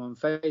pages, on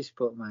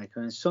Facebook,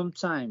 Michael, and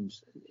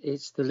sometimes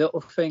it's the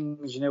little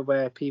things,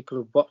 where people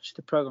have watched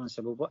the program and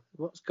said, well,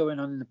 what's going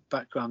on in the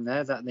background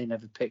there that they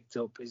never picked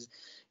up? Is,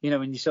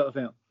 and you sort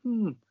of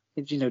think,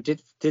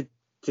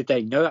 did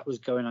they know that was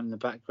going on in the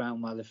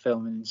background while they're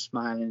filming and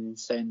smiling and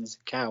saying there's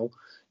a cow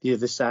the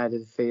other side of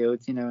the field,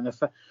 and if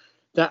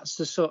that's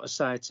the sort of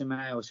side to me,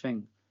 I always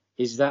think,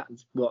 is that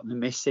what they're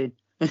missing?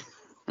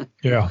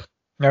 Yeah.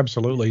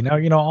 Absolutely. Now,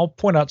 I'll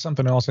point out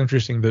something else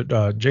interesting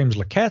that James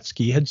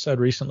Lukatsky had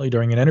said recently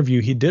during an interview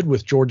he did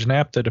with George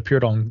Knapp that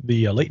appeared on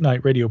the late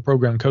night radio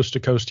program Coast to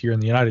Coast here in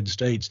the United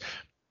States.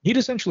 He'd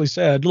essentially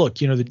said, look,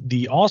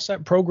 the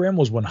OSAP program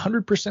was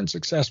 100%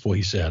 successful,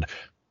 he said.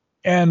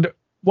 And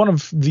one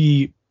of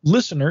the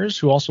listeners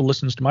who also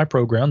listens to my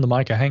program, the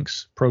Micah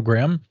Hanks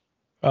program,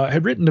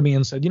 had written to me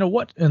and said,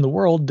 what in the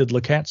world did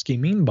Lukatsky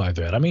mean by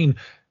that? I mean,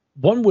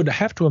 one would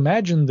have to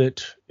imagine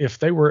that if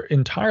they were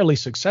entirely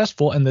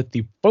successful and that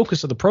the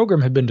focus of the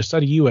program had been to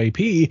study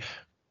UAP,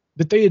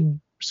 that they had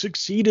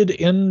succeeded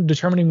in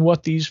determining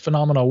what these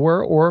phenomena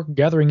were or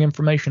gathering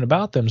information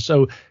about them.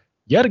 So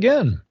yet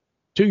again,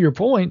 to your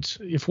point,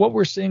 if what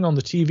we're seeing on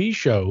the TV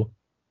show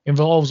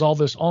involves all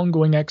this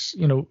ongoing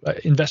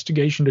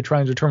investigation to try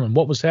and determine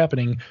what was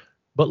happening,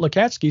 but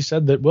Lukatsky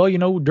said that,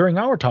 during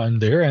our time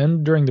there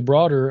and during the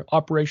broader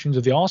operations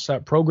of the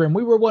OSAP program,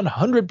 we were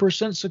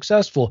 100%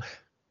 successful.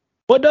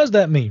 What does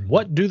that mean?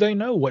 What do they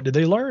know? What did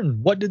they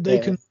learn? What did they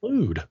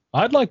conclude?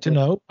 I'd like to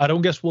know. I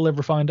don't guess we'll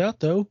ever find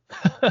out, though.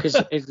 Because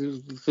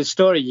the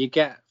story you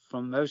get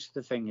from most of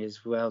the thing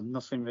is,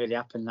 nothing really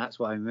happened. That's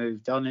why I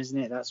moved on, isn't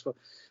it? That's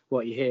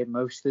what you hear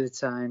most of the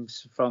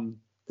times from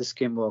the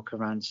Skinwalker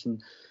Ranch.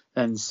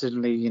 And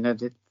suddenly,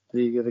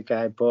 the other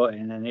guy bought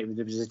it, and then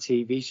there was a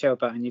TV show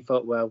about it, and you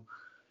thought,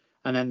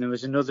 and then there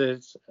was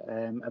another,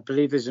 I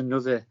believe there's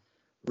another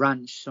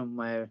ranch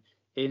somewhere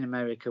in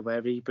America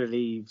where he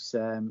believes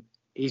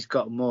he's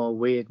got more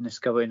weirdness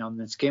going on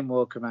than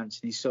Skinwalker Ranch,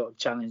 and he's sort of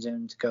challenging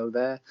him to go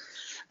there.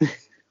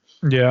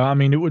 Yeah, I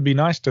mean, it would be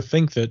nice to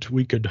think that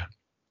we could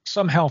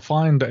somehow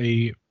find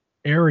a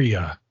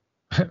area,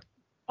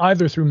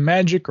 either through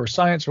magic or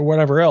science or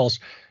whatever else,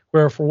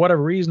 where for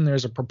whatever reason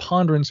there's a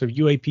preponderance of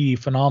UAP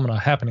phenomena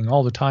happening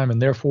all the time,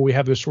 and therefore we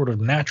have this sort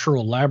of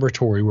natural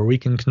laboratory where we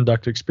can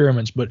conduct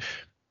experiments. But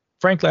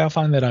frankly, I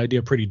find that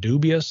idea pretty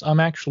dubious. I'm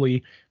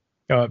actually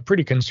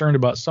pretty concerned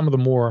about some of the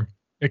more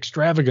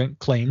extravagant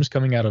claims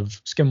coming out of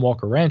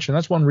Skinwalker Ranch, and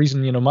that's one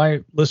reason,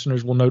 my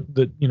listeners will note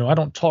that, I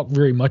don't talk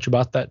very much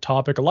about that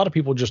topic. A lot of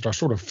people just are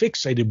sort of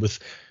fixated with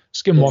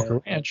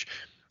Skinwalker Ranch.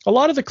 A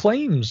lot of the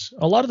claims,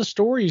 a lot of the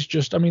stories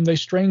they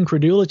strain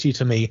credulity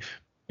to me.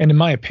 And in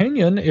my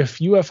opinion, if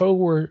the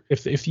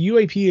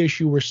UAP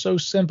issue were so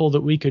simple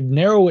that we could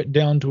narrow it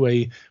down to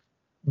a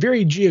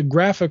very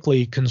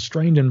geographically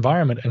constrained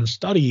environment and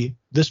study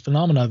this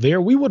phenomena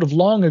there, we would have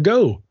long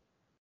ago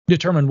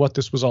determined what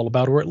this was all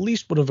about, or at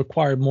least would have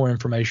acquired more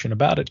information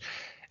about it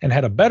and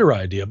had a better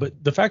idea.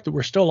 But the fact that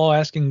we're still all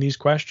asking these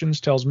questions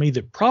tells me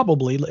that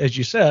probably, as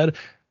you said,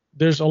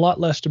 there's a lot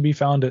less to be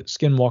found at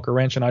Skinwalker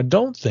Ranch, and I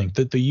don't think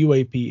that the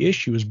UAP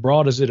issue, as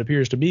broad as it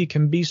appears to be,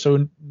 can be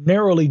so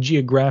narrowly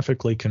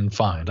geographically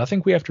confined. I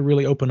think we have to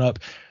really open up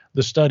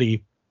the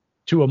study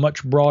to a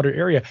much broader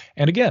area.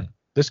 And again,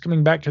 this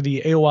coming back to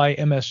the AOI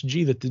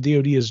MSG that the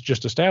DoD has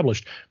just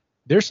established,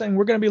 they're saying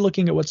we're going to be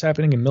looking at what's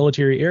happening in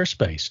military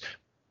airspace.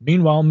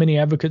 Meanwhile, many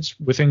advocates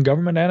within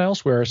government and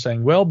elsewhere are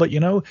saying,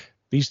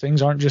 these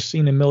things aren't just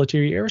seen in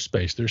military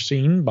airspace. They're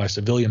seen by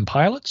civilian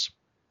pilots.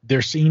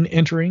 They're seen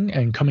entering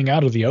and coming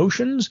out of the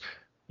oceans.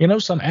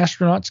 Some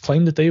astronauts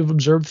claim that they've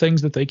observed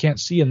things that they can't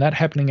see, and that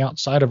happening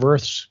outside of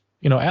Earth's,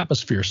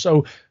 atmosphere.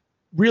 So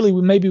really,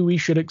 maybe we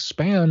should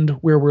expand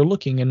where we're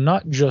looking and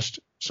not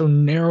just so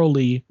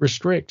narrowly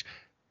restrict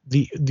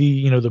the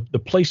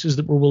places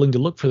that we're willing to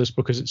look for this,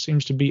 because it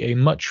seems to be a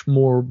much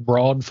more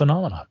broad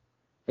phenomenon.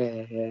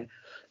 Yeah.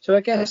 So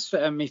I guess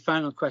my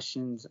final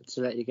question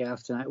to let you get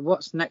off tonight: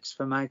 what's next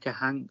for Micah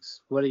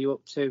Hanks? What are you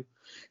up to?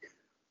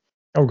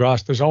 Oh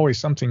gosh, there's always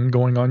something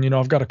going on.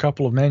 I've got a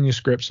couple of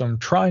manuscripts I'm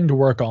trying to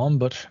work on,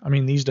 but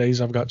these days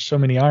I've got so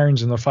many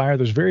irons in the fire,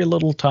 there's very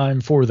little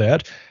time for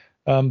that.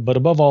 But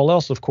above all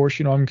else, of course,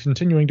 I'm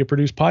continuing to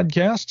produce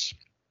podcasts,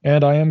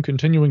 and I am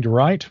continuing to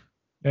write,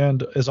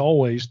 and as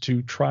always,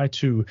 to try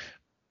to,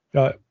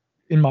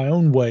 in my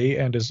own way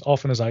and as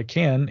often as I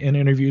can in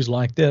interviews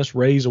like this,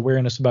 raise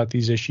awareness about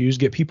these issues,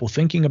 get people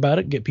thinking about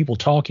it, get people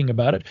talking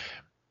about it,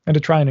 and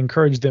to try and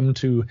encourage them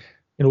to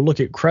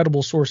look at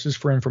credible sources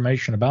for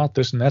information about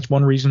this. And that's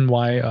one reason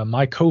why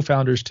my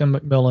co-founders, Tim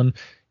McMillan,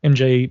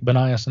 MJ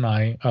Benias, and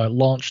I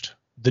launched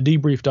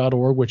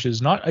thedebrief.org, which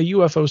is not a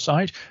UFO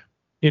site.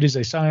 It is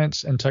a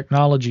science and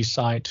technology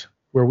site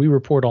where we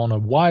report on a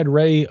wide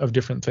array of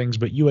different things,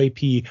 but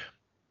UAP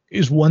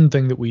is one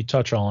thing that we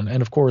touch on.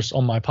 And of course,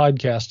 on my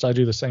podcasts, I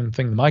do the same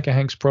thing. The Micah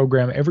Hanks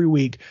program every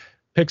week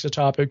picks a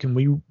topic, and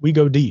we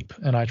go deep,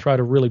 and I try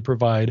to really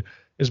provide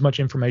as much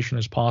information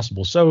as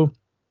possible. So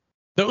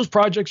those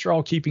projects are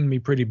all keeping me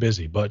pretty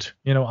busy, but,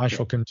 I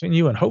shall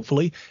continue, and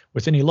hopefully,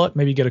 with any luck,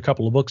 maybe get a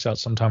couple of books out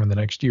sometime in the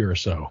next year or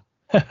so.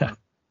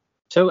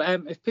 So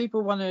if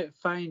people want to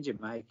find you,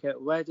 Micah,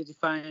 where did they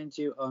find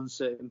you on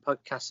certain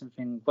podcasts and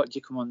things? What do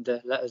you come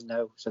under? Let us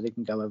know so they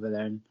can go over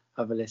there and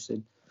have a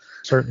listen.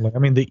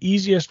 Certainly. The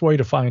easiest way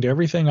to find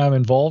everything I'm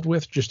involved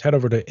with, just head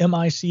over to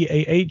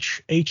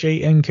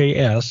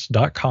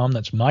MICAHHANKS.com.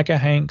 That's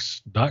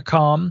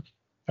MicahHanks.com.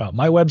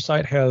 My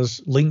website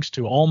has links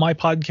to all my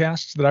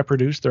podcasts that I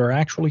produce. There are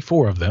actually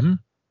 4 of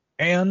them.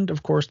 And,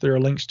 of course, there are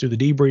links to the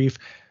debrief,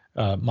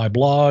 my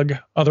blog,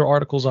 other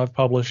articles I've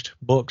published,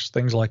 books,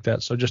 things like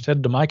that. So just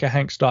head to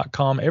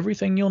MicahHanks.com.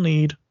 Everything you'll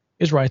need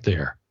is right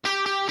there.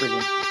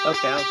 Brilliant.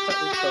 Okay, I'll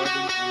start recording.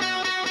 And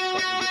I'll...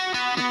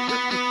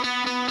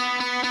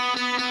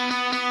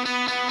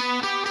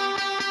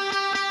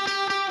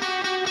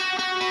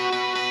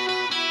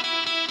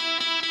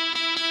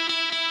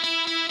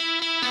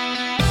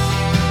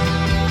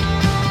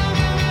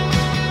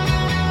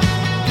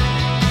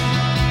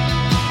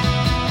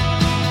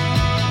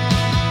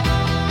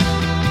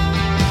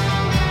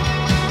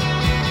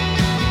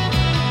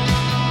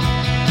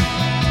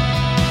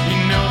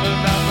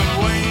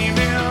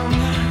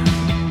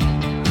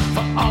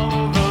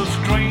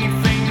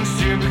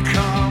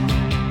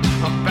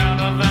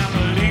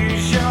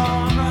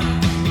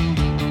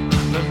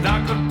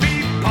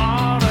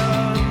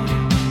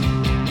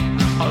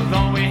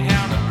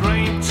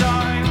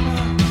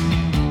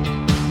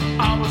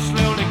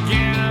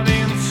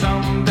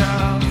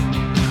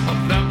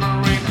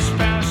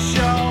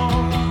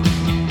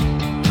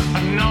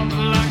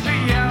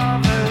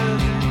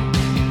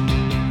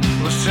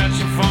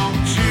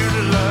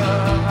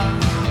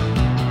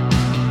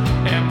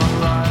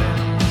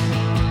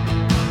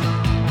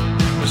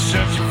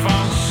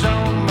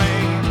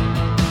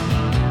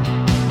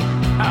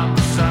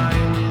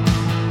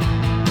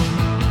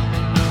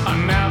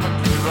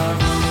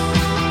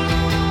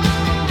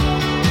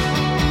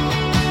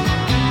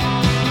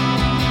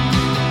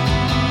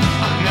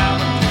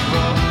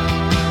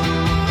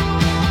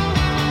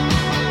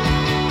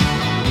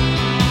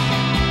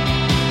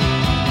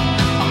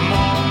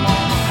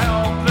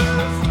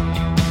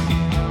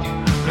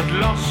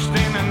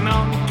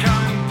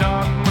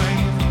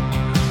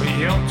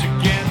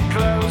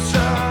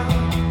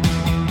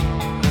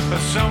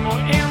 somewhere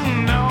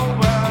in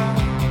nowhere.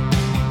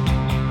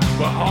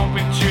 We're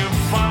hoping to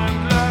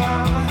find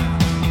love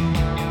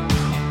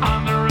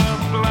under a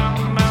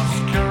blunt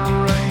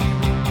masquerade.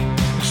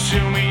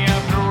 Soon we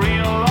have to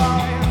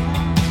realize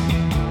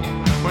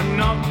we're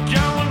not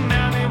going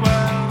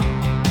anywhere.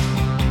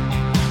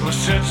 We're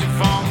searching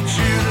for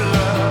true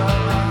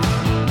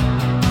love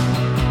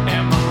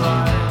in my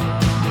life.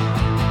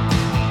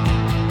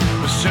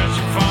 We're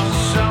searching for a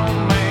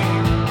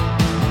soulmate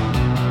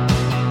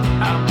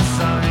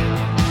outside.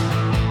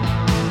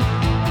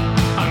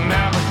 I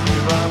never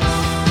give up.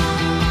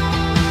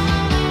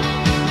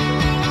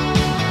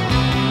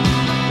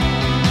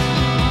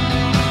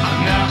 I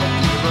never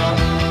give up.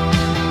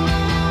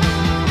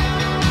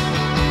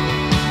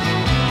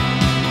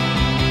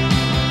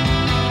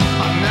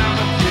 I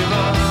never give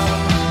up.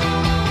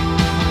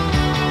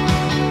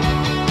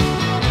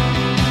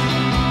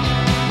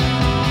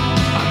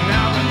 I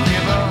never give up. I never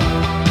give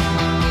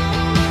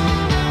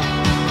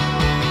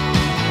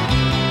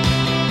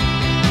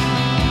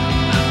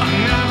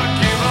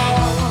up. I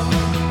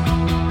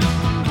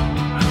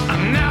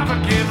never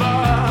give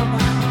up.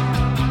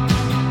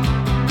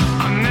 I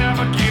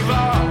never give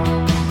up. I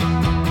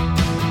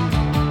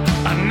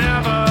never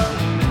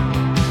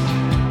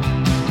give up.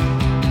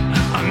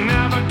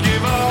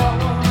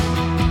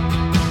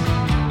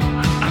 I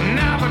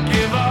never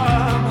give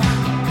up.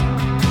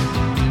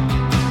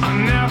 I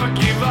never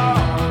give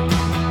up.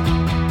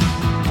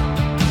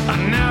 I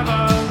never.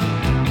 I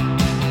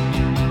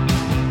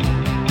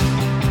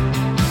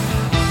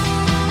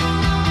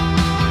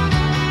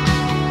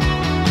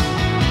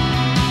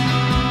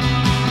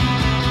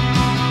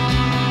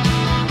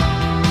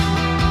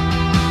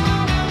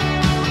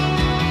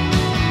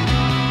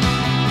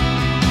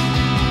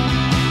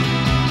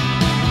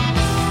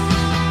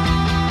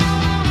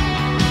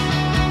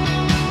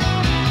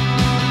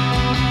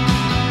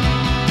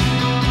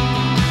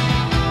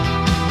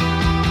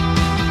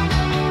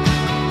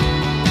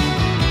never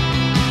give up.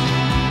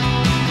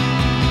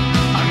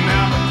 I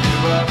never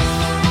give up.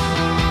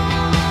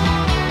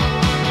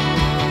 I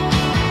never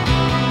give up.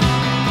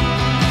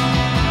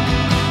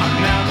 I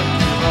never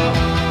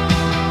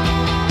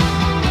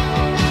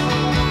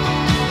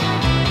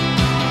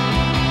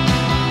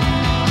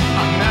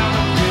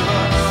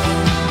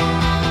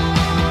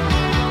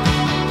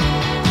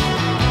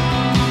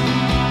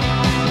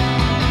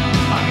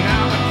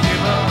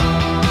give up.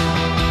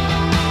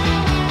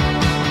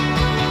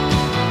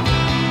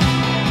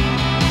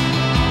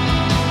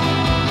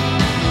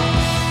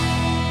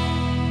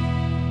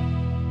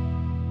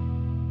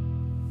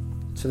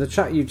 So the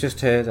track you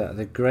just heard are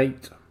the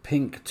great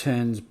Pink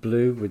Turns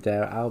Blue with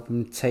their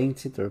album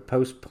Tainted. They're a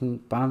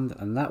post-punk band,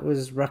 and that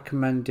was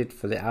recommended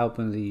for the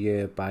album of the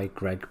year by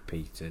Greg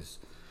Peters.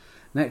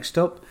 Next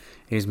up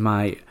is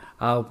my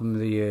album of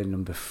the year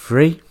number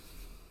 3,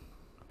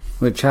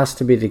 which has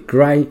to be the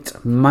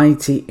great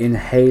Mighty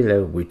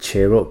Inhaler with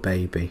Cheer Up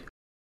Baby.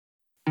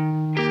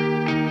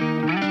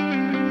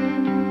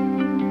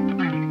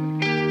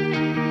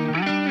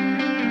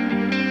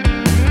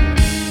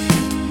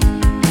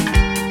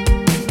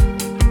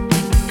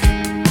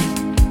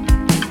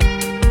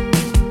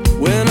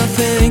 When I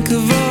think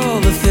of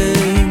all the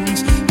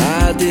things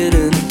I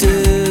didn't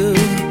do,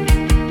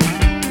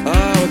 oh,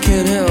 I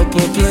can't help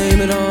but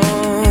blame it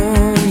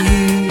on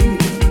you.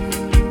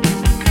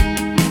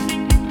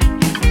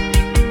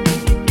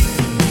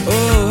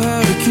 Oh,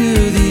 how to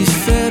cure these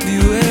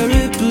February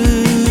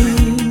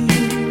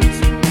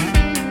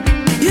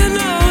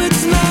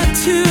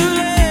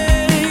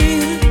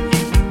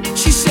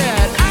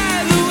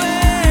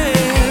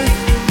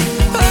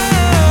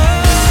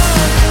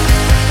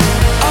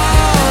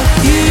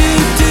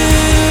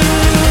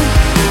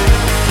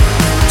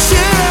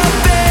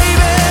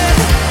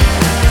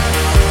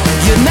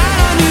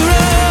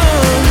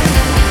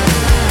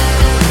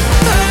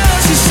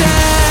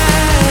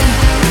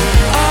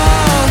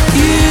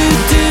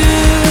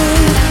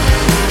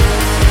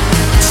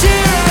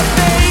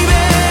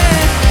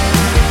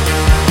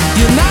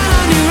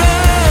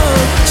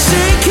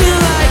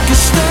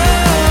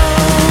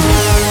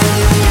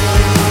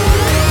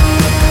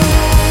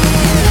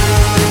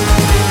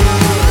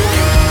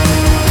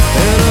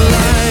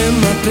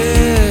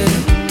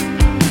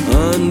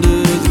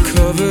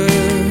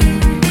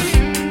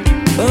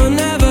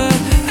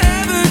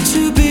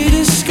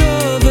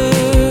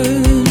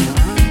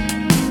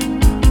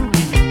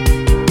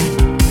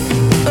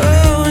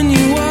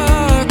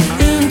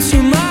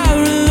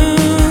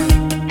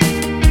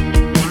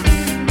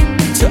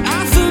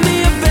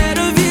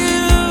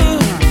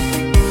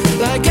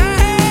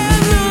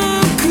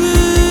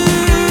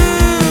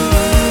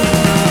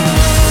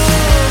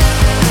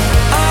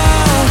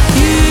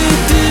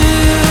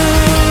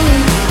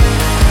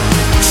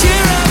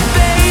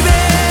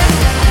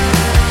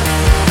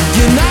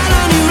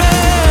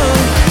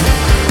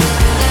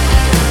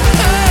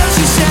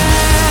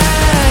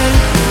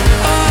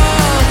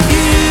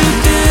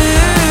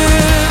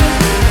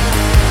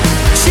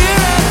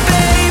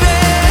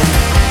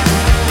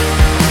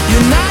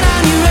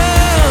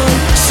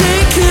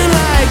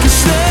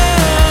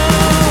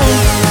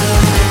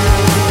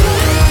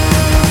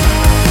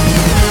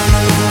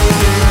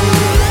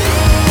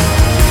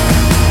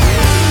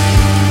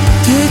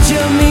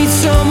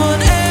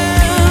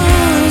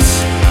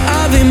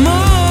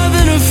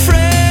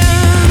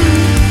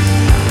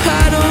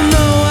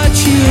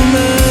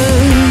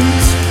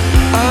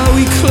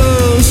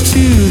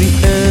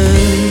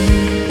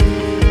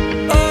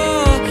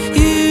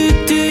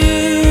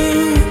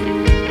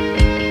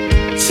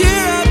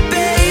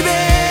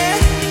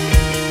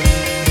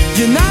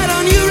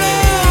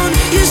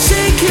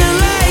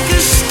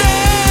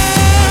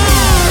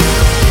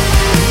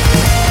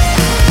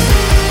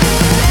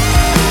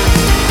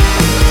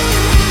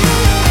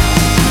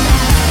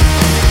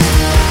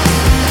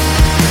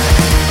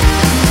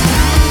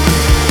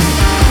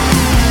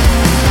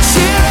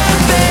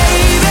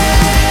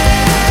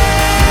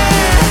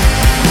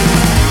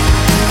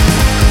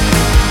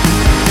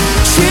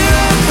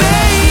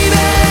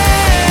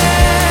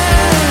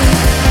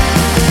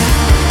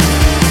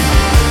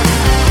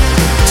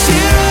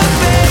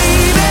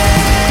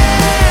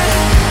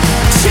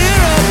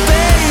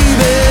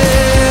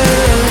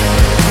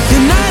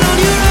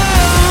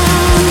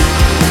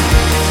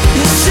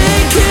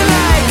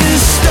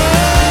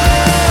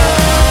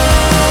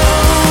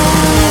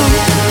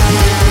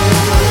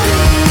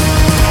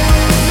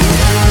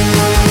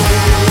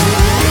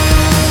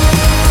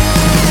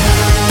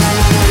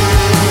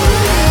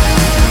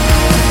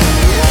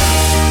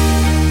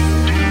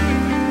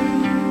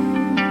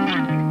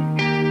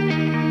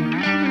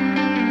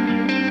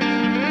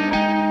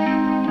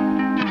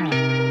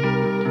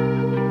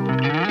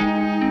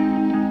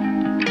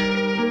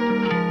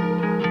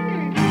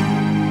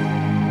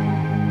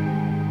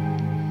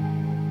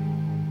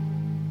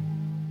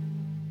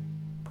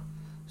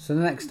So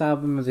the next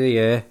album of the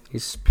year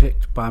is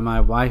picked by my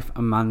wife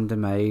Amanda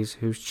Mays,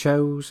 who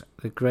chose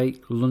the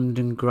great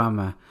London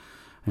Grammar,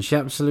 and she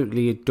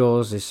absolutely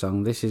adores this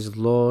song. This is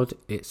Lord,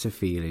 It's a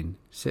Feeling.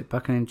 Sit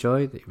back and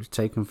enjoy. It was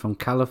taken from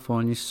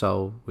California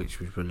Soul, which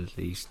was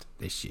released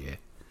this year,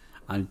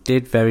 and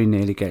did very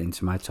nearly get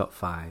into my top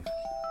 5.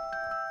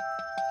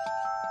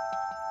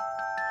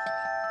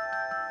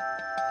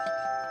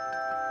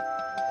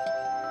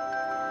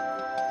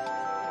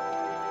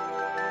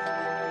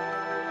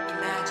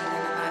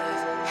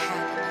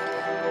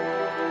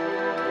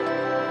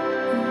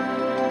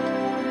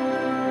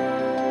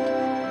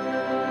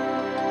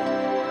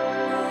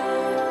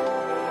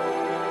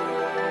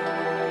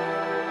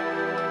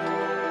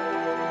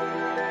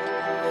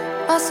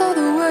 I saw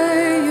the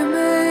way you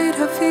made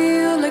her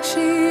feel like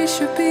she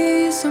should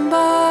be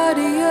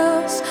somebody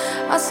else.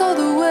 I saw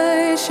the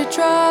way she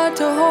tried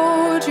to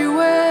hold you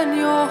when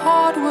your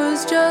heart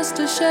was just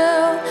a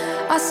shell.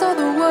 I saw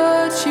the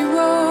words she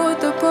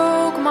wrote that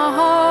broke my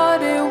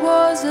heart. It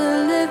was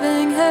a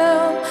living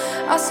hell.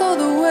 I saw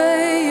the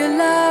way you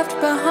laughed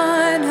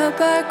behind her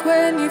back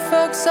when you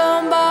fucked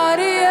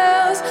somebody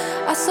else.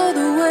 I saw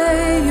the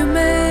way you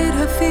made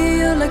her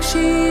feel like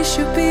she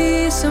should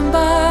be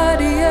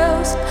somebody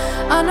else.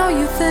 I know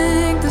you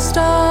think the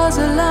stars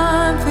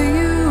align for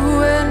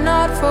you and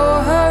not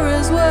for her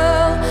as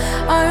well.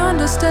 I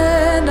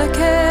understand, I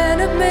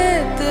can't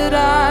admit that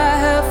I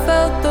have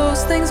felt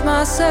those things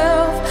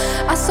myself.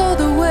 I saw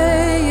the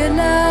way you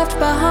laughed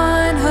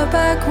behind her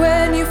back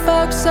when you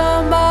fucked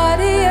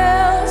somebody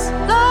else.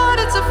 Lord,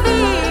 it's a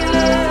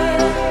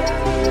feeling.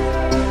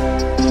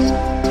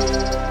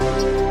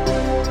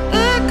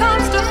 It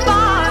comes to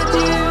find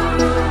you.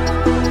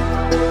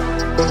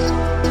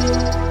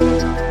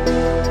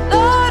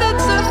 Lord,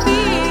 it's a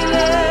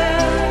feeling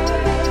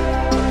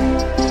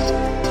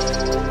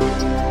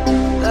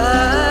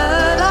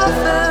that I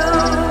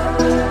felt.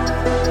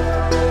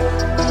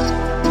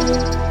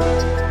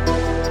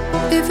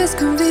 If it's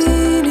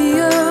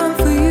convenient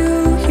for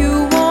you,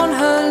 you want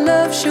her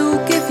love, she'll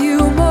give you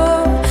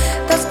more.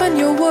 That's when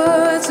your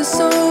words are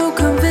so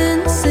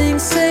convincing.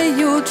 Say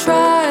you'll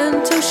try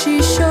until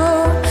she's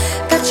sure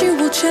that you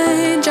will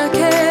change. I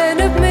can't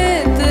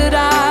admit that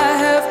I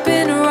have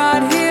been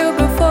right here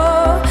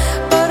before,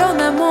 but on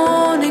that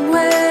morning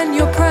when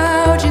you're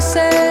proud, you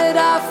said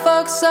I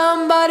fucked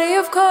somebody,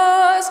 of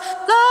course.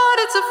 Lord,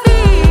 it's a feeling.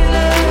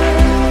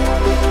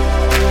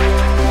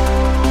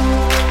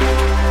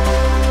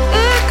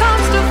 It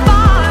comes to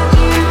find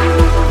you.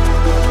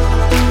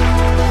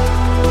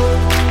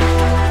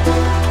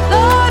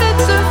 Lord,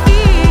 it's a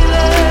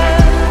feeling.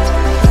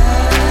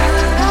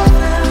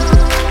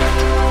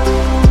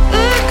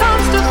 It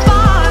comes to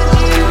find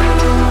you.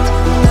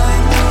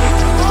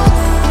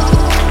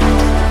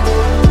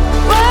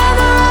 When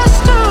the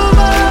rest of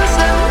us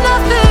have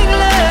nothing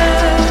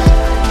left,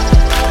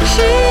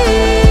 she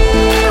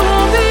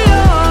won't be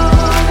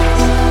yours.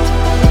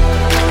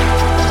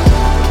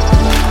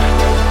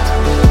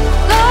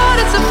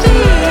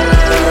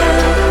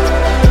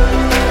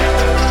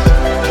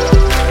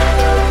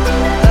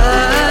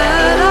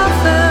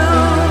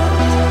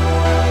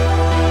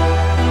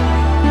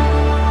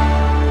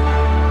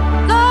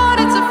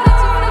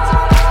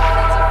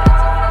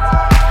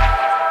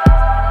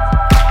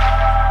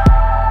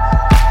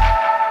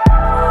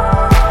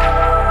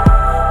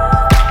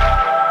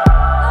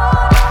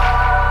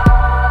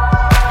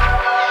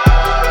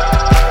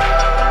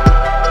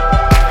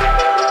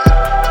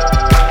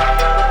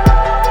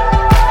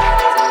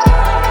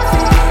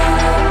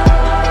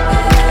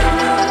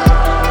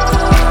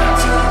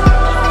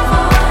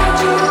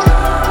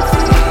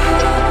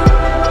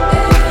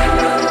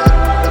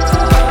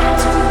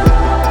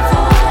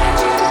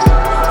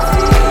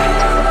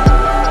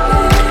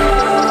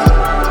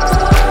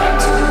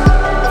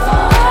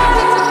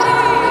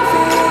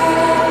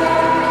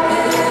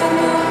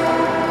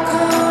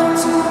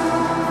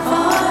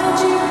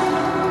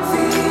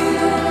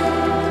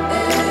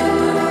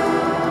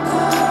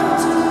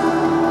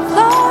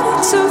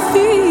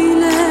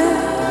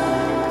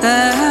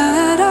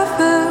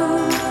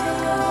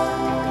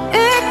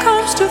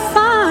 to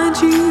find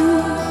you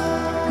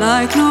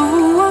like no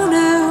one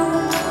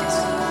else.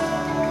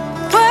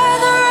 When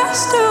the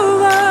rest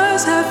of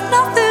us have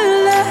nothing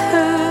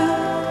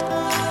left,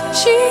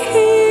 she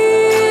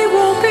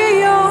won't be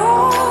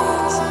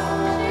yours.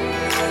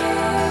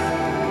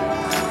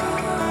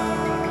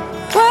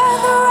 When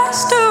the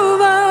rest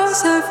of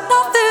us have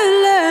nothing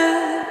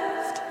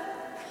left,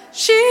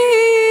 she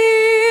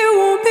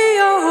won't be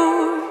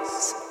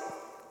yours.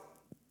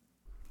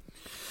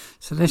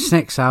 So this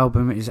next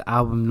album is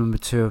album number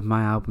 2 of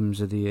my albums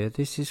of the year.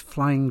 This is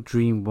Flying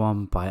Dream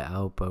 1 by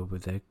Elbow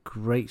with a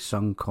great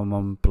song, Come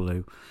On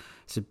Blue.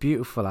 It's a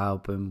beautiful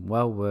album,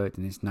 well worked,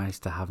 and it's nice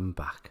to have them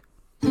back.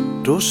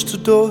 Dust to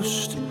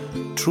dust,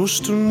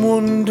 trust and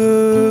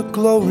wonder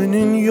glowing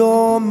in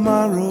your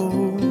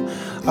marrow.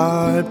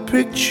 I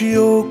picture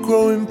your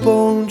growing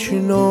bones,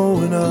 you know,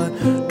 and I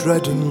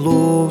dread and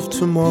love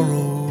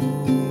tomorrow.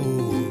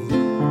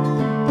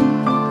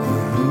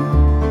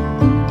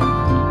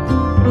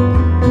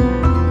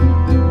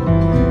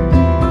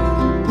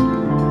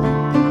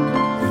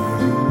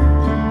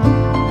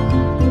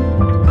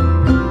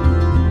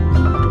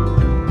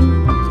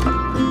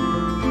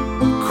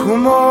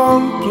 Come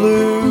on,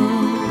 blue,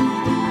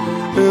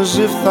 as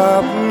if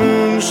that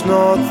moon's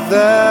not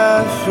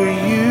there for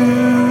you.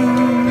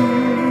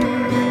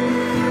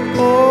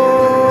 Oh,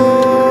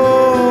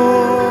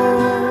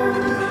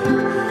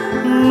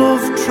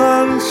 love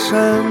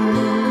transcends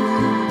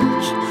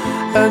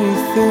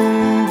anything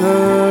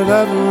that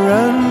ever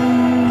ends.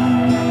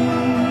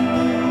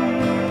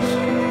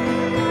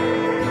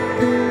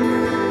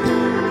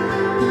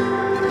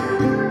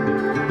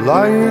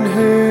 Lying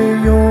here,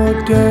 your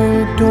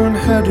day done,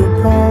 head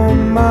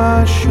upon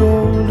my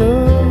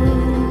shoulder.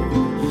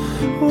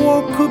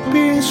 What could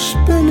be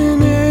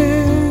spinning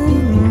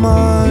in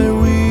my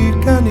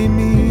weak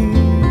enemy?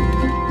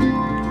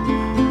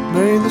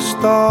 May the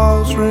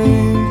stars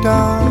rain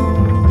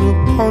down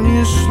upon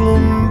your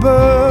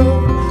slumber,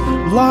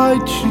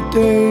 light your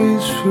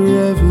days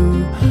forever,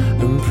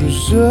 and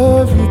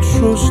preserve your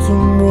trust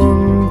and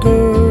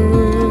wonder.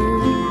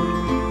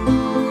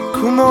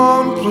 Come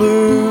on,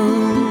 blue,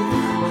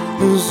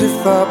 as if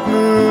that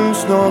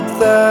moon's not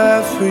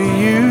there for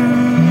you.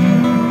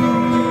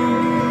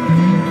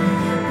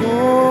 Oh,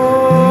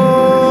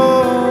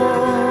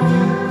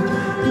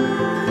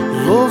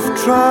 love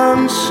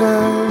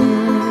transcends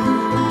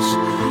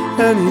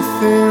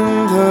anything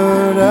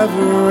that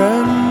ever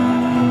ends.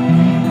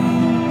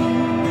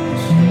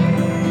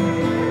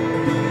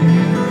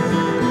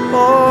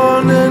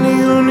 On any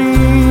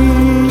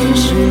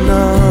uneasy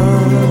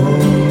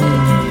night,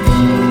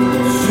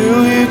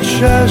 fill your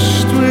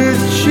chest with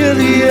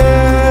chilly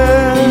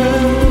air.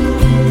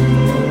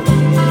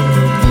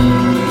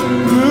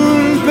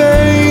 Moon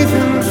bathe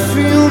and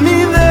feel me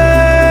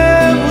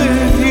there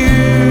with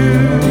you,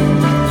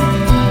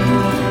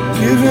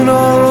 giving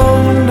our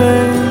own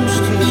names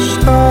to the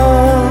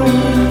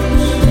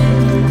stars,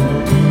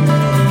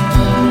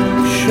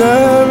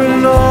 sharing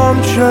an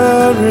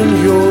armchair in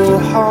your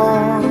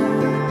heart.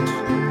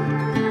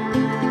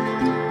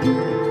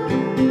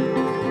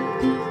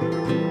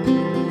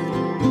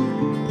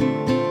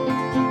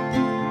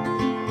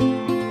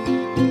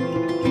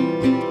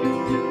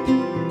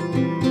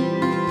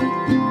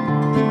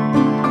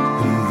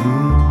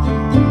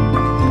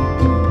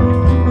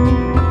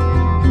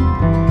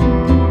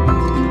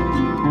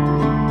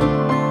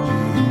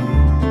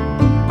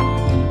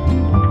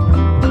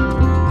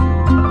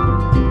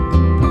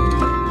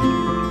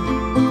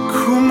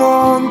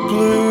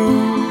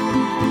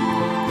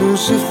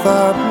 As if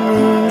that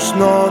moon's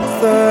not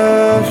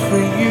there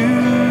for you.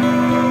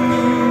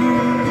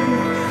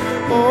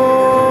 Oh,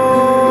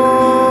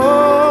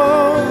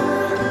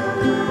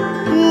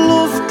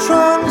 love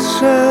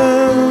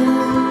transcends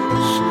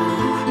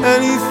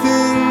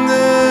anything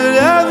that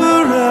ever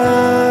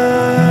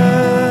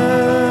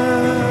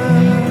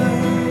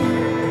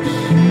ends.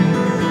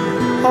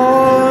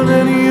 On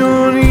any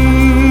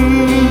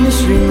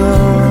uneasy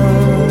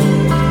night,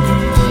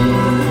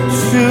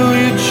 fill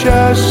your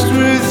chest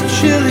with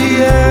chilly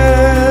air.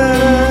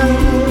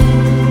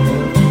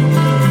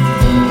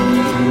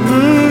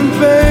 Moon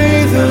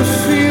bathe and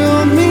feel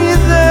me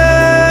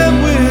there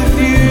with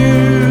you,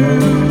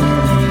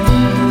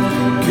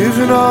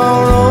 giving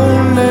our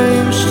own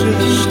names to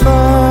the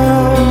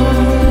stars.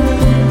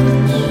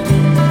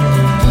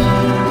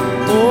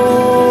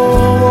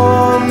 Oh,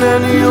 on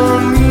any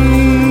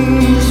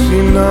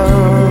uneasy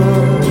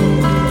night,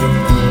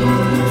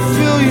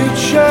 fill your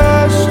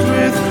chest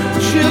with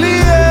chilly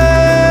air.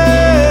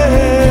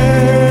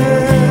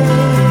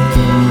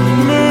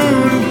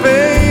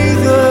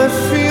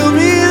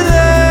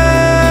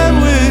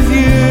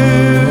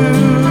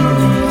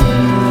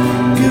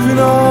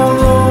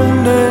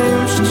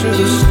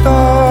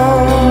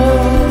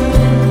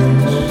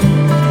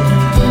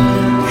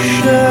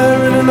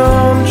 Sharing an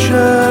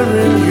armchair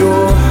in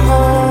your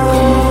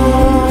heart,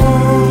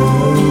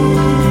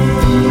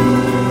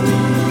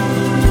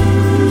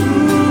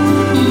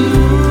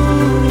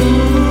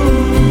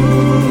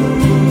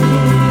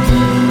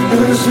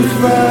 as if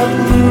I that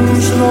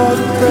moon's not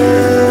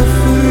there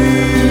for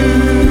you.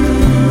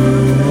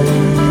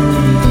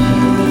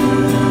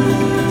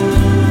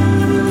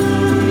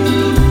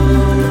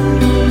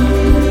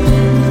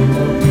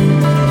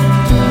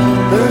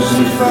 As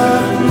if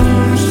that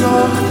moon's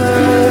not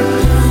there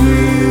for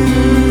you.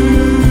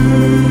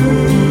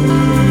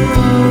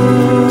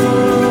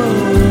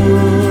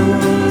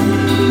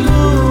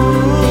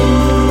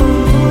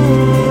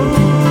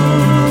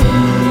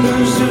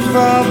 As if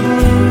that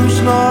moon's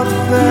not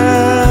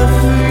there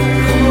for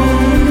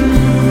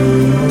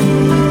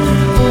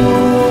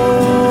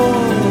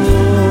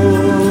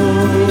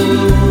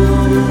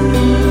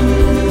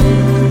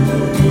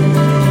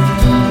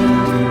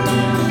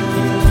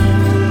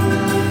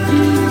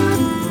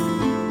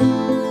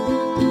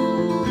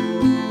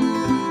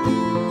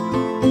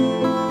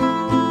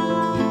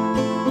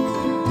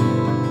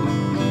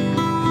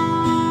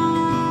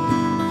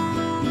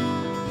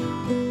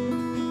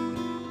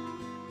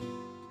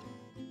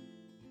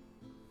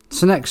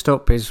So next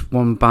up is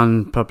one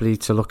band probably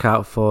to look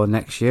out for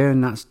next year,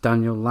 and that's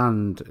Daniel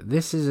Land.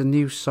 This is a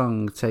new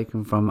song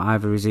taken from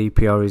either his EP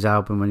or his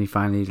album when he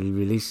finally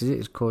releases it.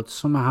 It's called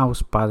Summer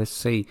House by the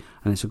Sea,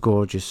 and it's a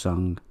gorgeous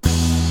song.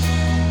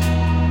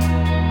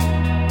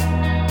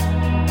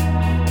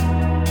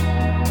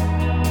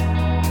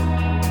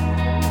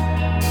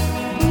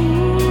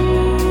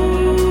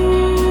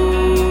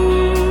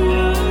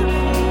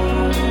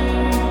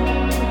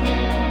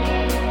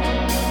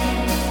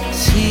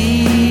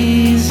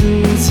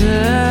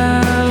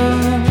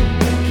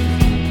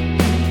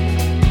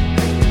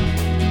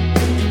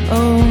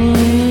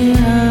 Only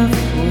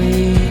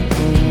halfway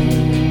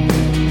home.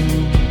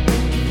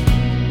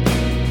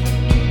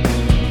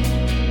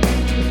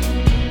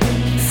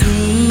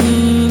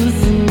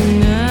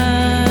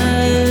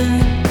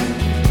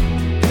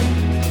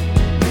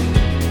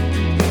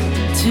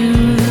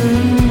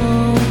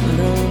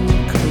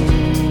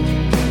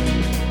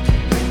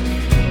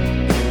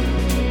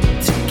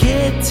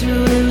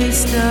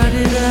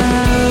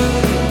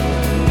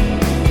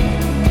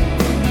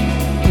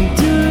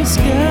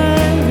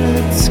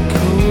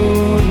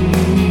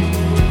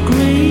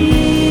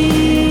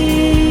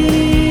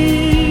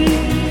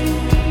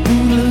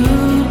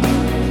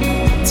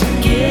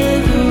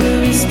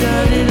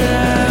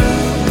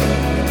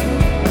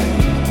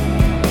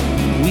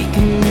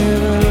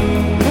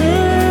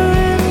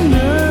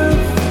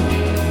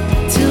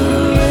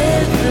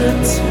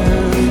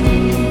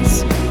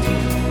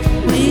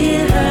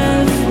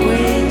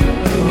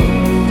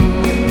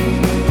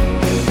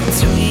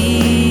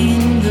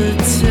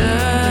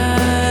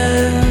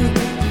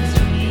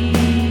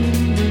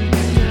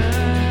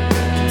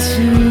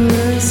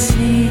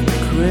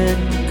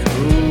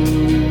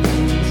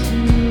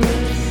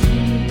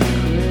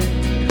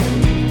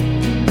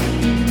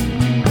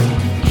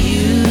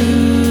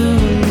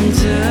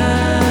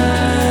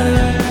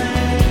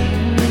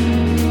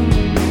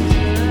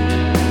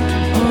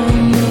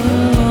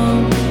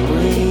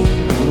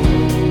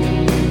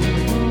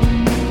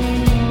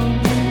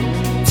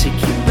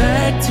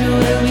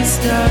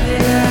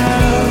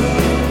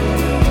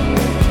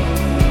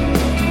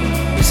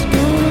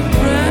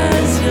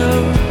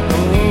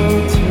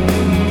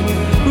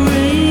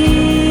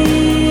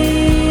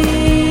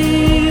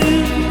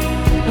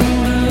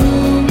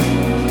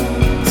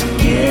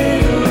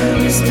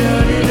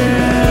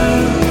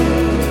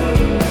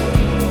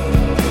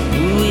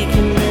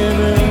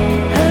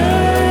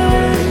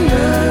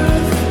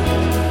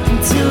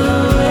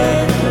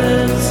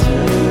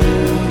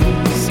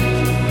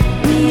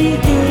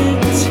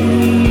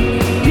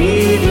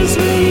 be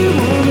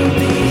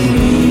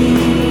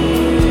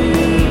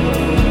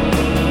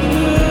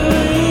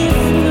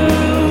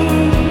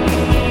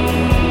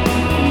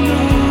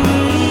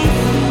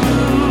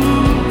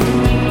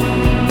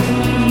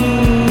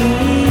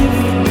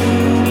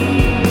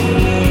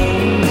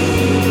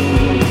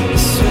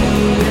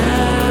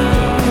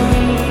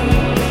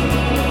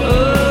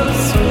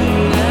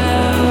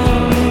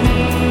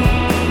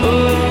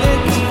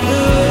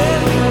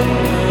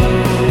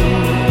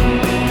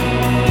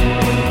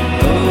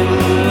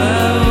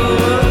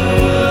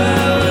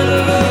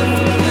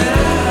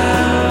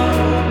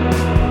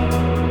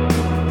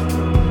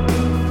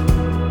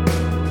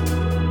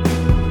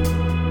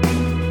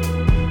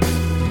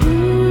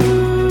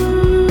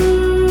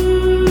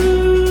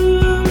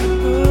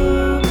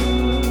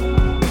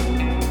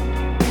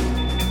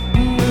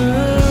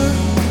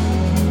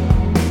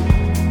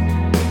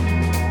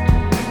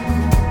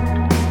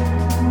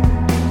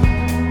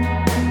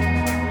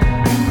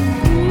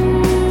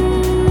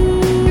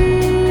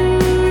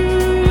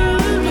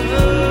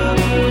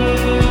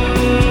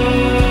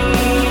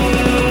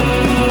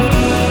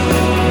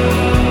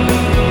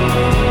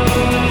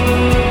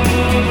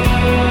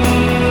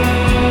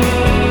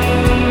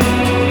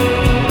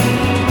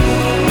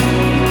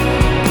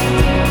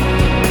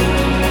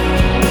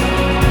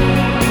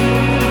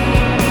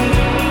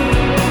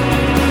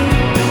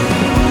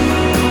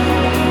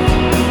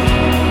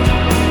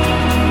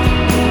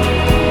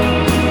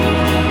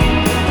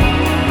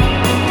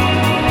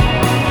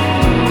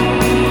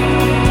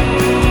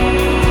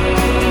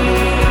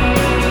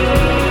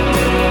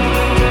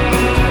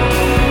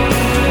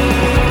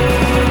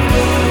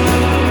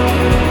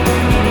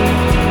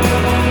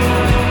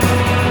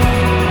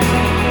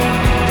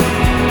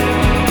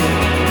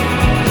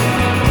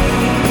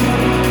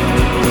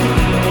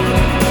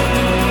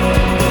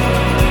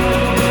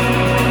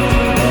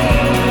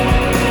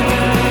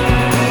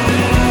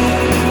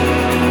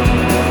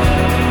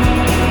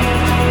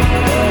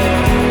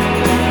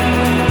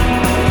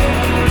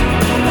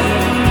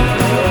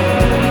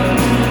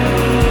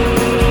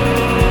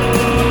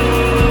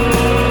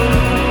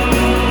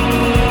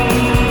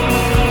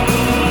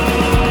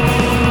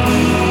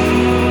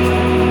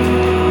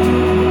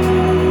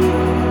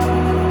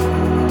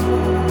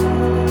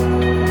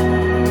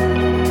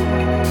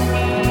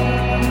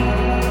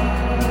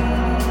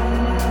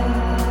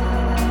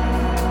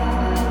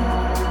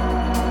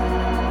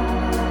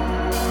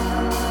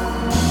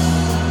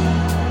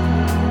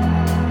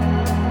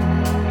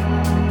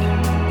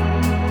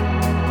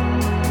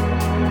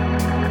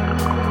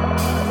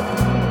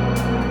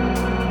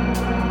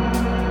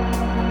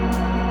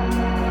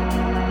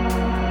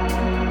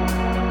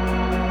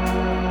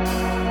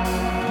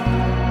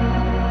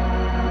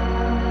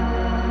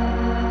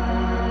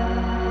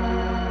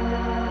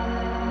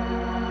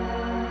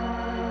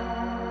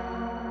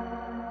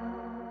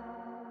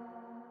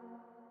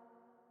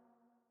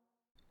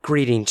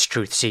Greetings,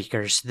 Truth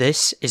Seekers.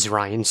 This is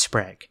Ryan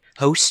Sprague,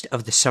 host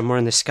of the Somewhere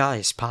in the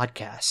Skies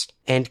podcast,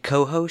 and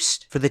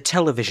co-host for the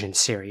television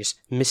series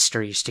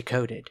Mysteries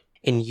Decoded.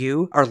 And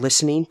you are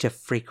listening to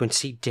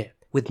Frequency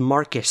Dip with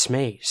Marcus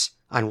Mays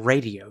on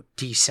Radio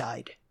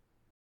D-Side.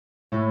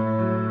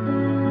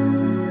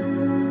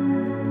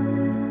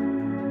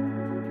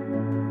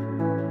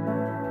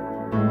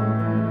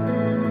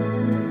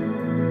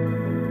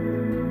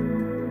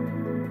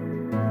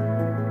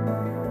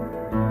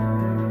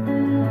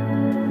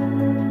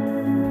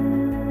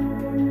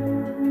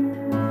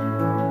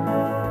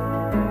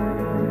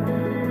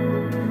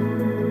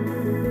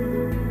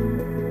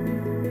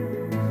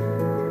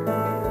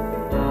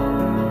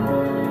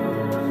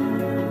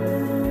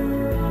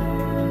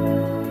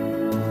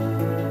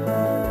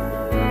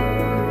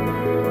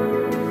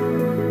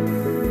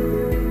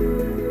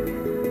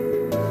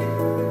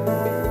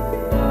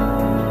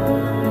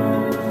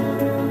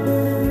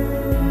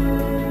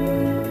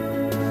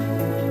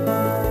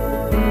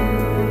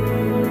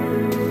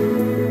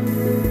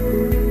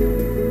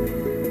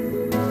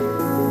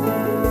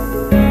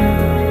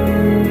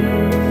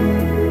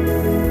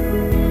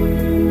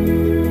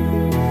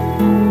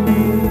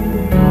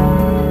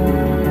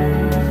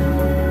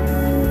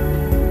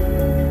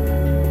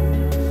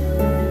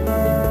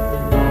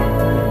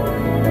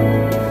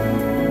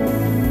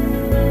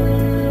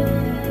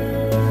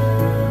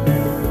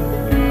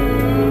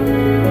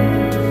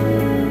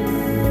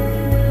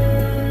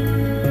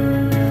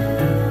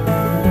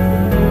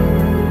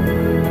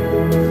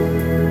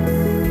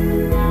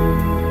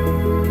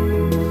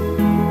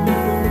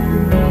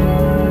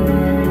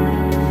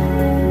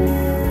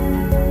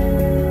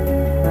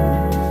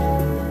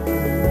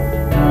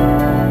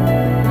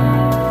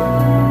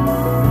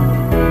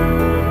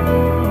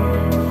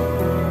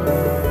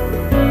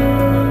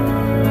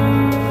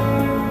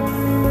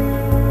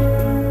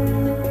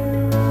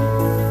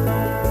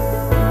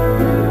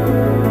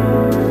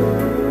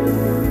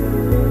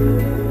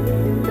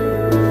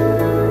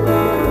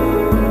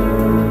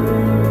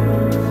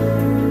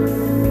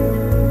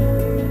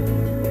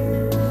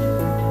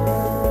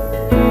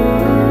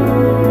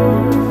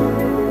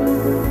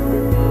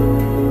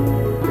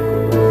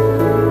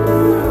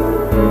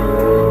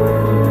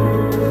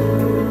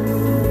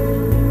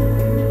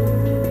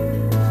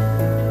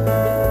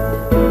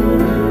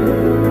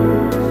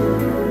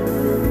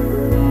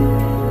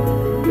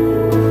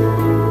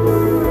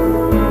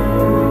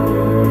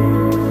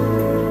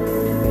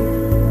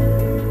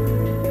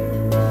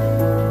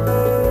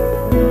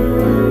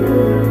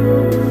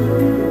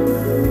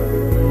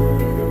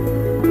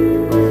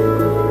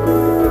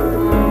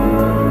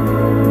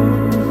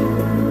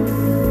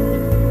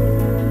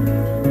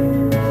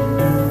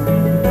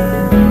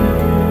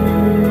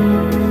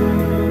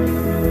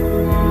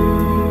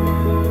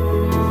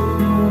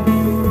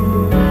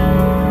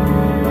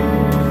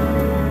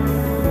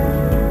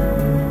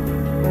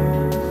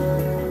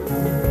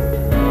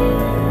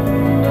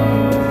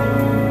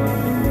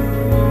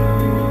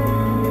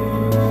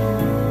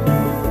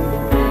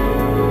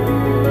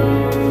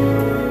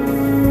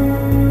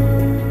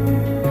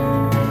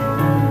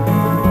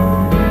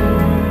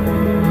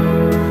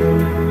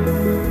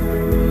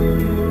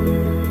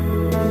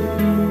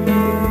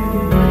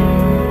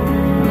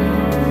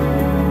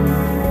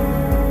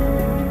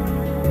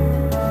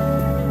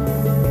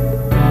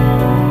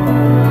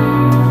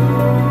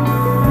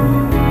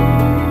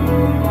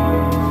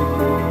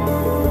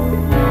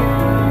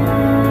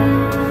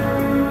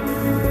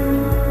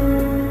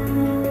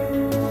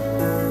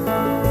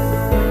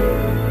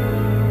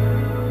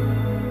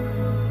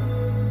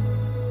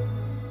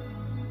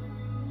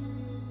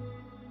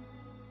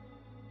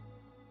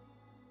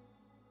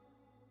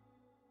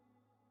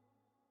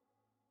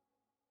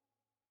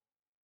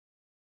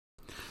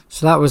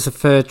 So that was the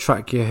third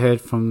track you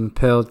heard from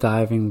Pearl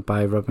Diving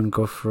by Robin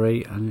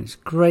Guthrie, and it's a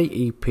great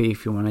EP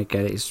if you want to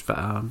get it. It's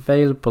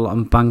available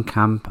on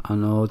Bandcamp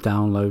and all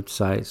download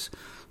sites.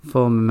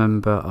 Former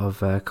member of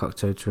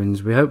Cocteau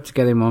Twins. We hope to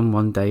get him on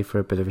one day for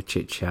a bit of a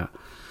chit chat.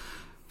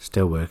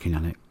 Still working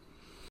on it.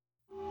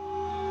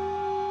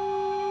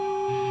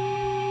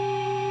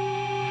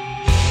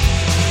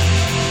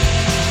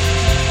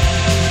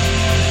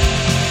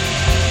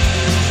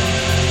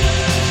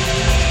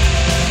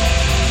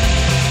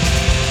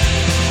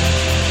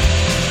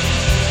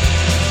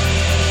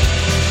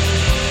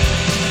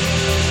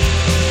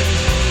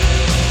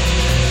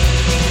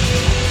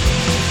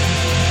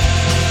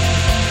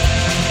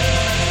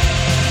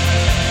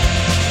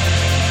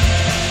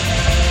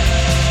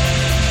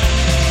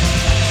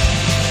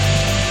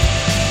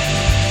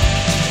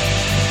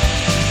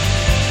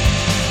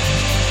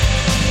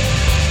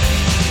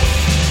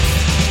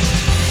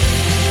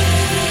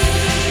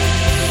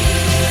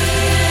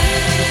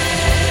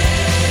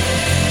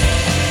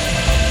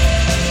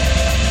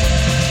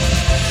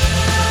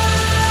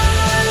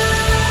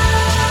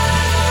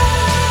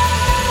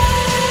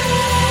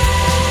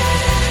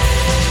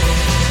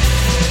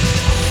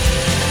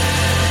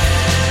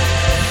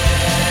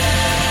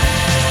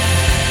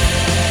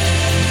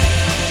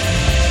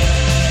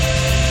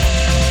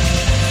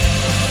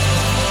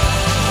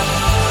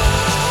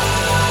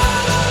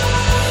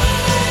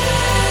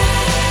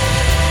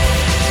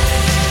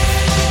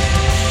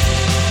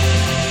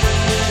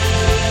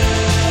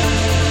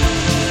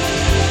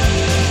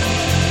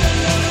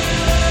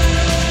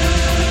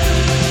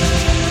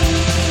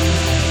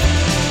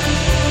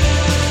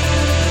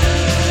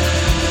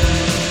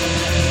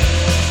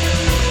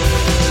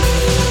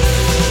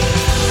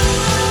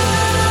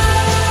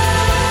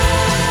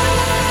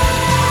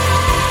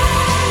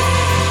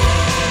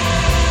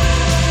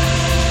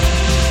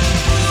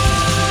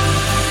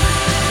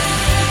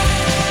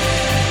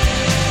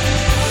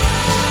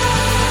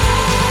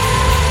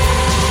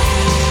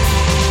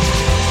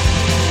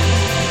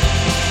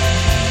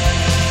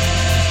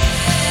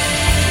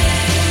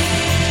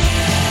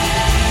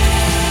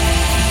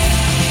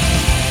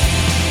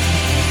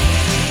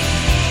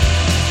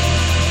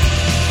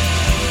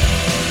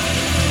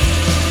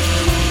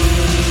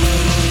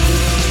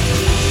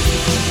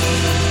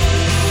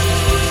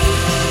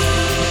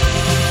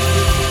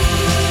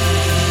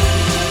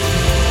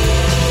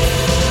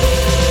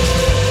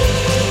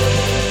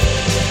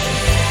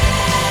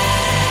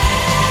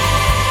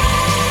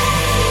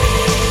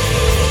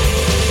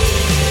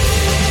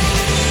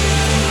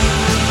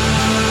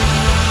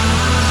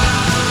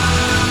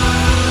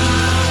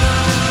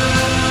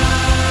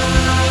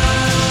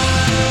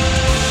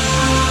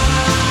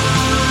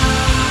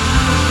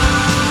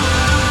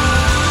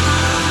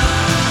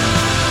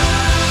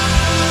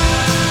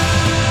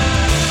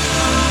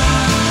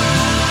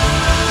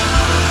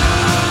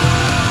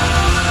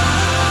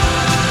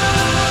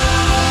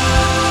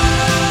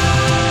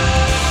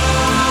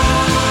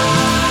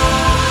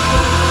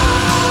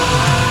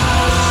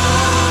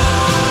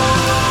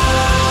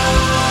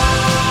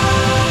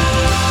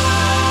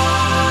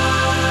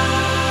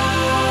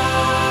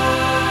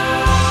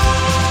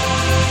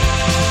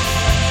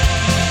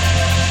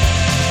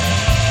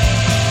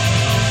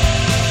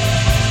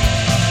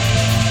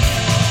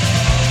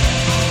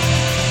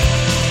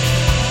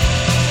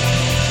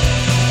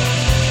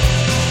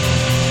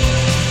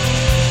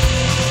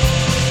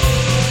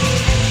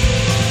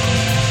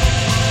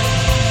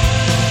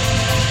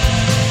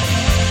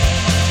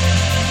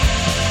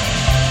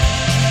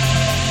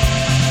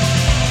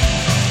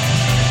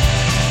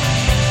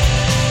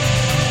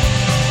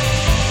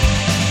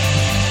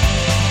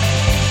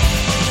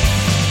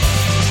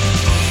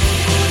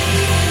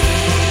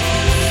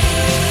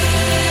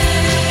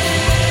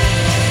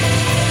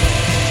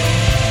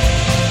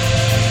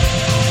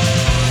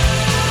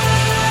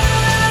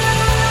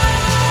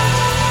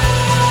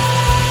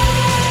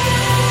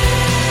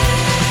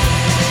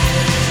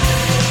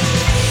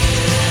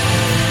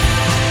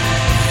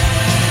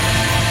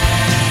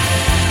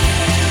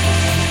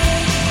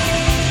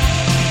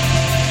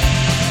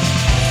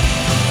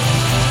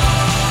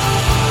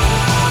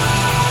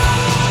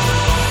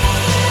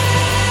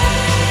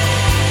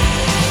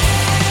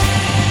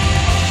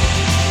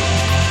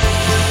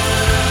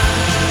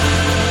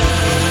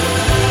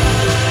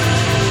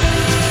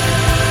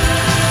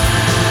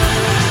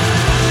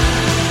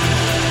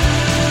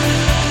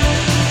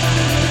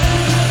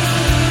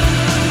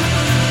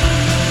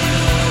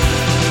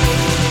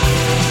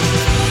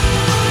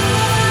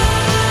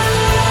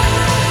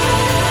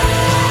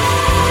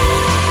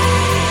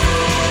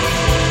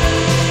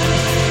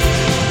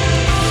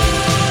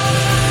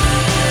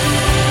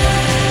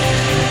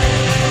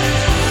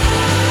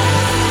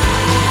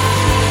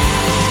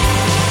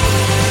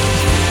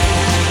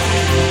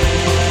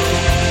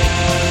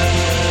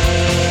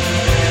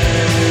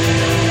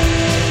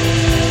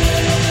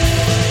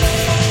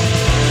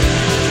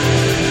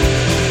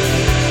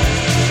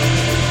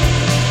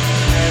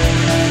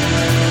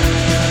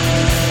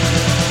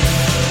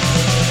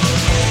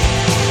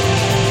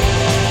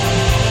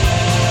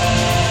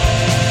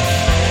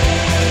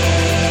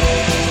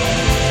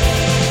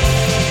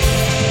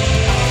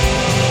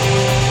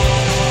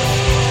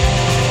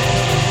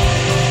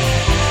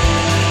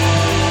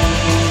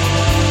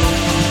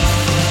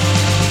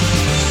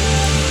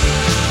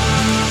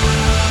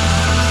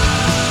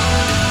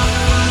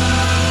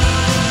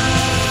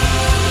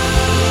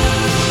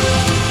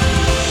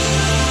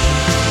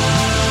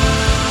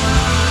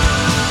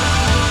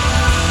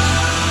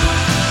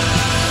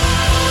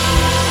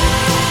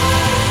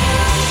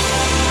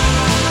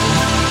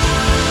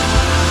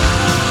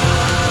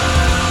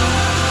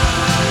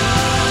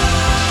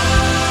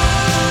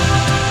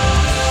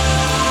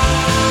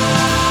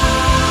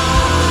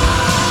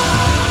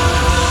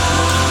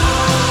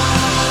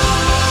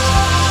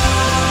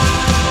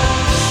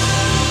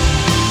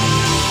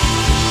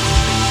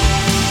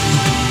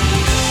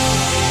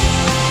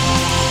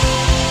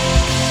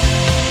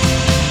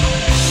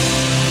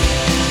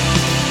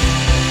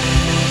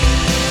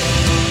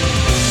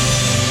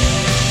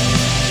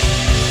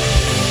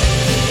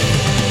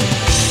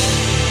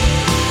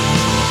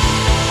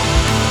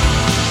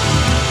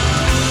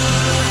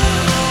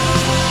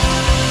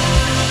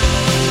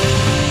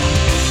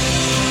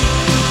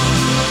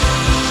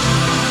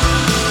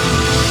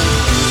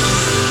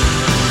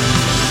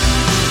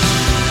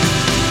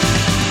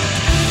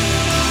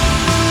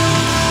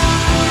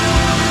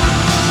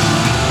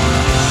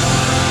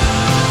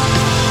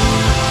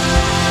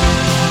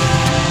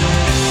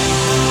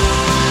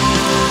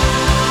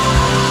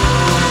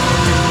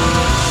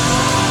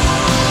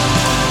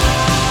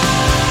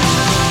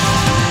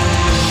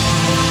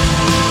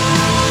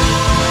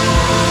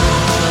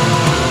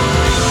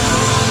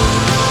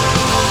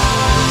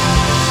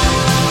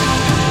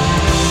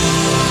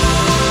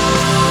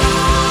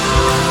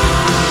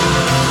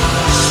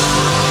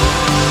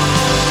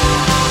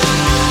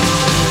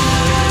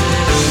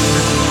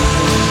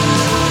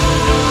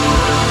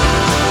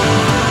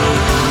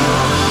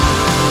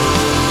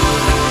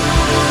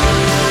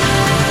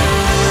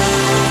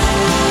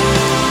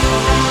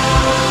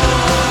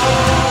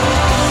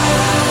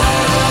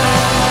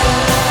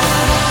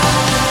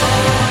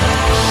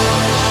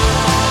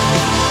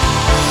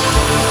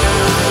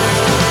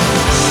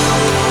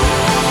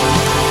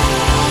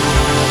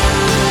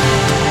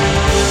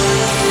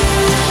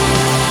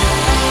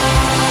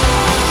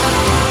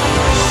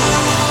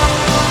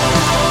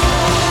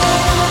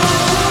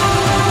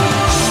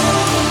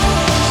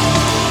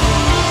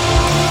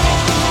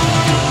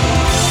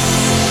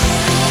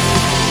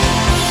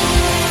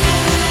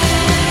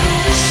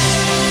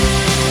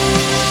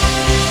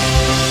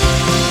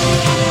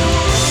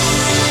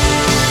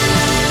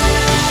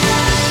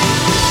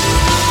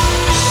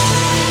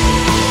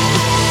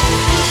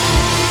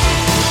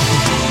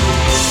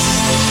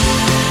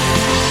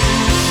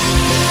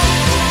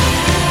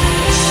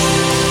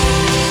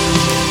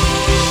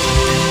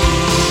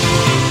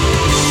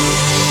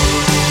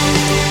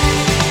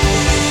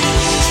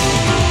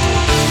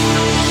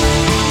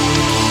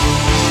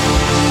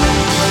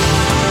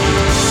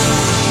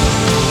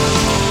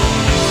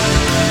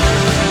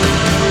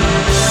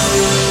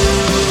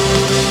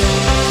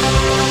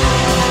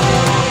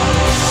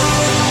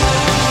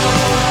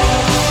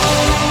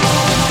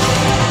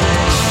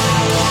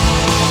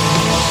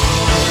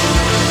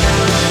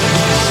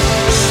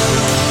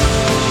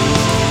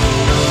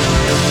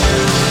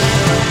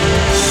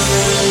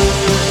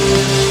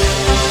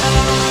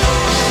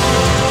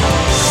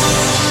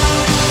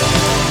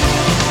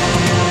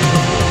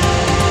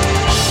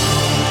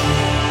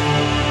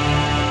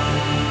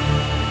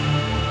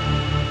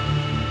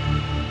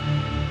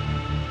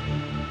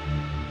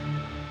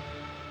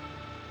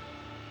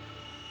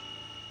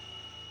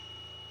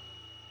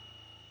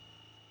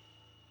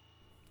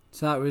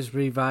 So that was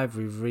Revive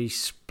with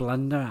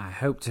Resplendor. I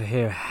hope to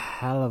hear a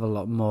hell of a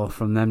lot more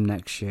from them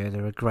next year.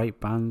 They're a great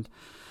band.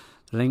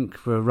 The link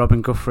for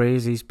Robin Guthrie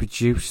is he's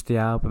produced the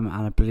album,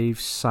 and I believe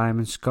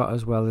Simon Scott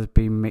as well has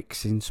been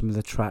mixing some of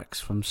the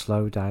tracks from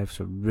Slow Dive,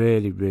 so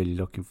really, really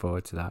looking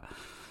forward to that.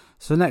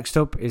 So next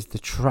up is the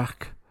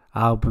track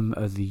album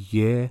of the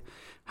year.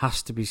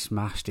 Has to be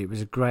Smashed. It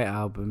was a great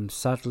album.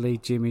 Sadly,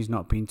 Jimmy's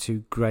not been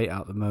too great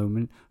at the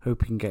moment.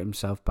 Hope he can get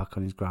himself back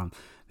on his ground.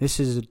 This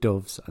is the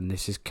Doves, and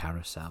this is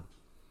Carousel.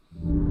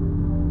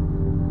 Yeah.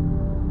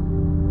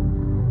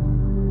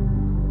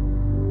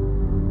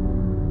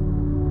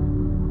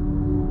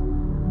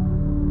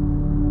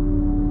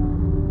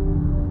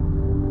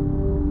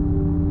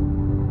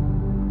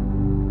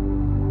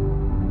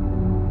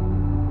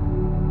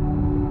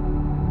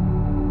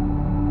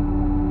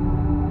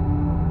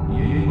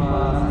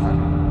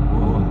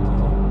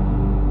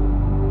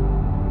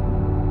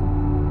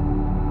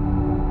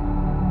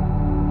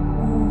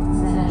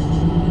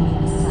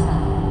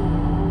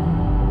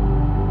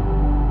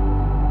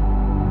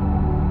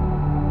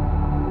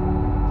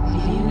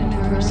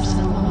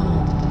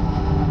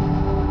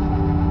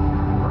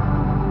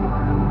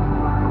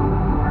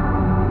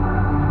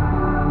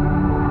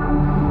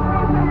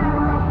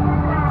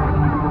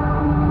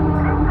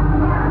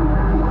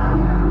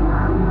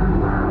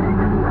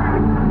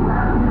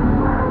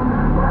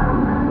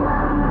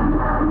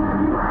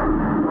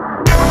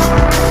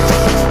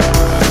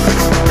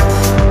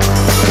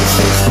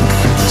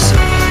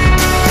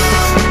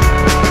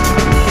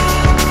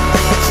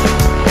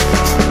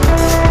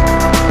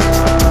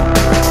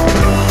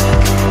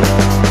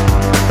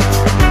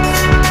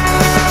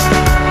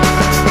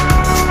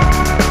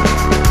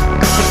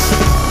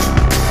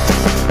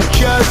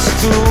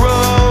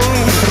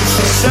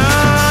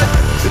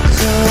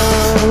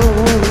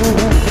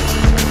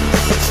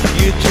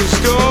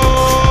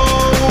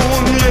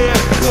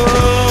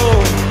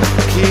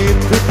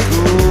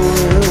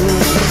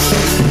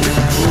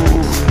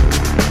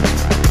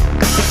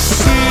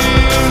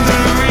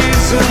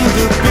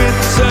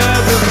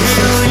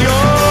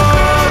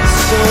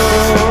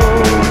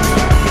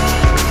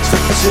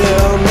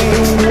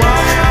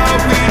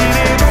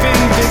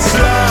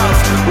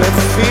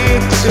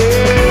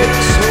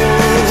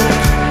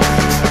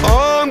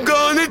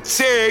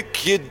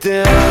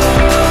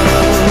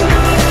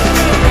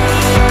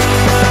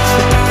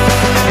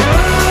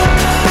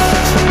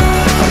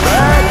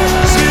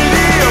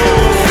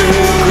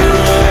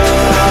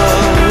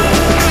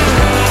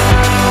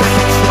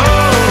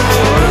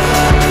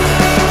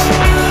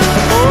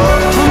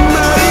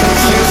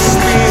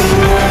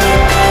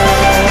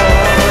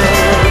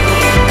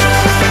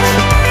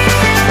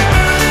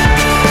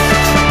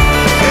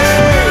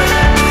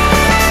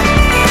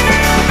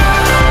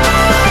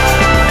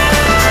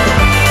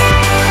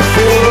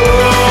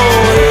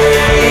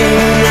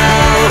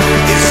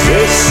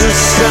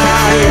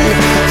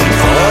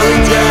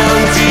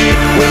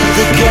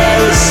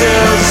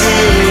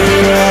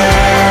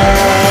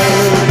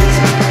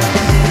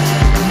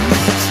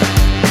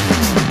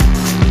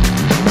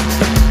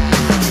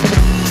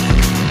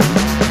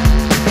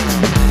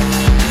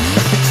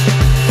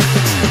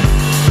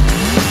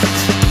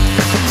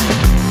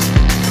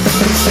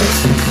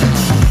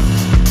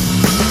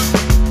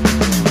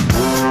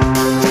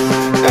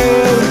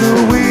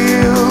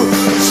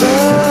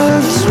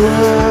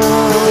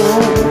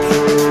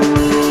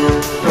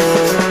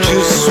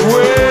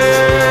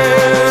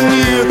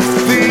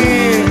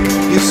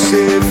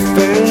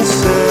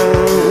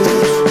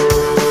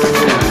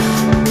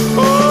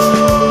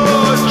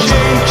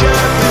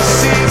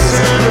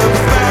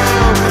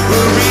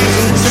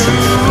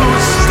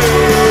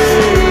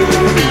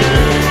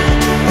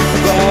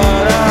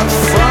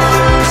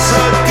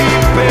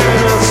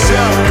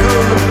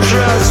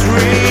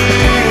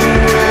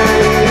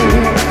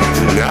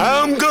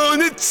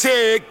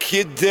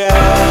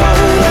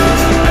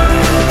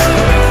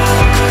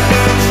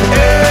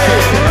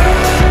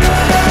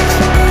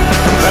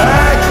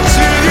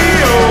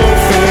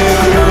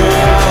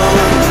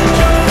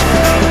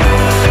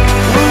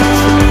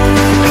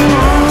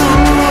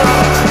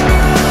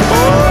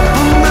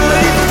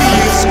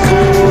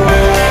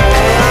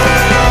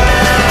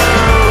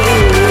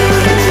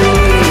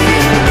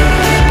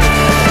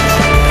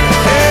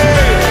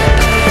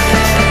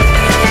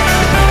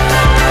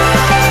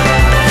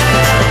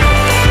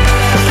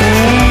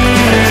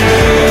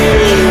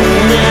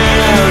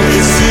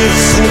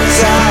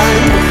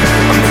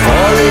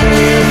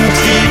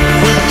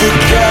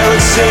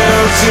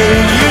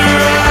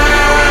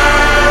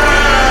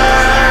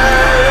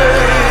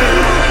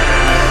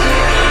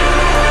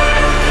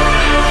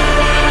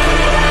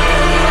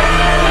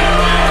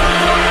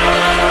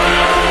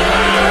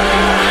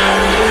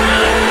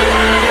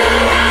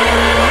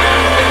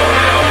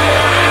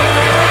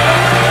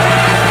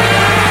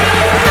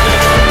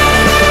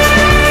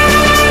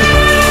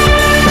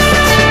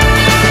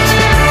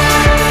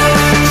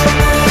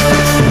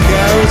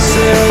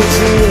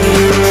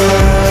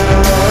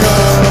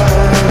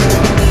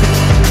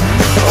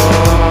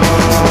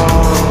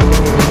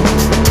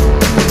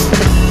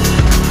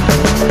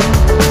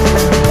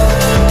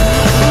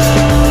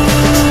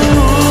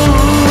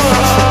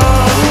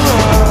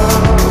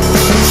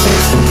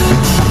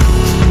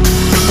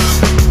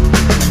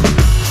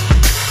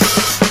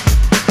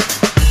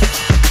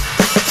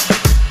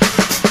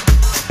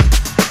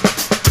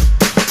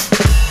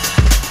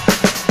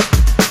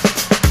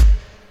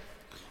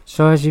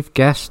 So as you've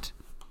guessed,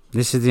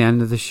 this is the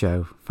end of the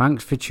show.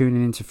 Thanks for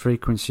tuning into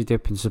Frequency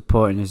Dip and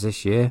supporting us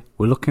this year.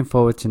 We're looking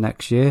forward to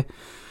next year.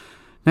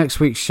 Next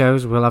week's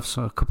shows, we'll have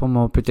a couple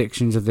more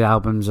predictions of the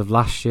albums of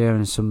last year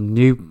and some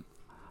new,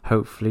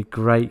 hopefully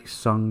great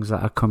songs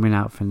that are coming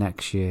out for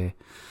next year.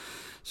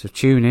 So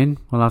tune in.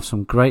 We'll have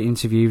some great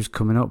interviews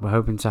coming up. We're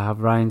hoping to have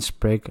Ryan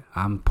Sprigg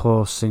and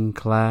Paul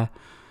Sinclair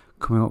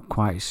coming up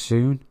quite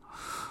soon.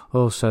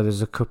 Also,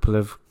 there's a couple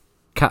of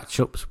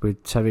catch-ups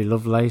with Terry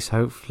Lovelace,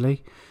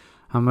 hopefully.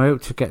 And we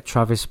hope to get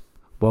Travis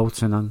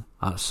Walton on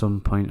at some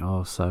point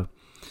also.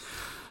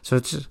 So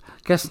I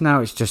guess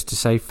now it's just to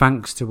say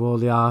thanks to all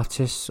the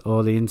artists,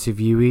 all the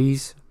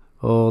interviewees,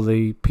 all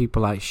the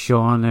people like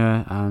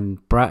Shauna and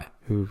Brett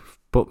who've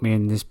put me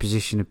in this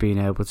position of being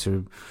able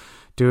to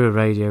do a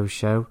radio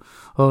show.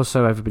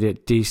 Also everybody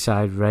at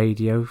D-Side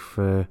Radio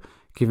for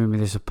giving me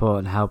the support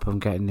and help on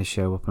getting the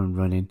show up and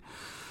running.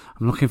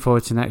 I'm looking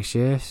forward to next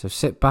year, so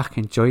sit back,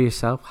 enjoy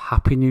yourself.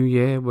 Happy New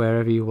Year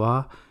wherever you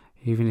are.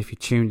 Even if you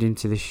tuned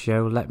into this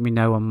show, let me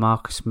know on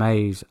Marcus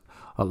Mays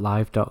at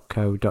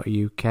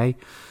live.co.uk and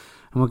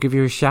we'll give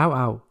you a shout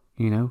out.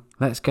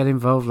 Let's get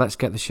involved, let's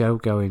get the show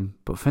going.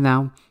 But for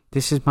now,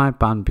 this is my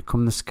band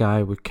Become the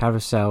Sky with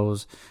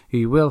Carousels, who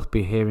you will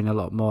be hearing a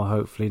lot more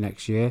hopefully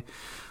next year.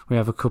 We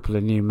have a couple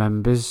of new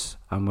members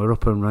and we're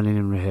up and running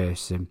and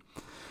rehearsing.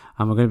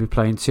 And we're going to be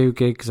playing 2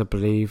 gigs, I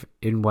believe,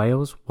 in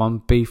Wales, one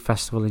Beef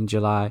Festival in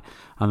July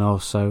and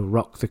also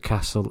Rock the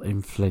Castle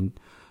in Flint.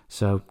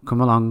 So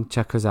come along,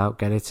 check us out,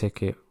 get a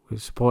ticket. We're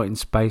supporting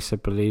Space, I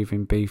believe,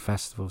 in Beef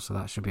Festival, so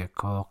that should be a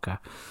corker.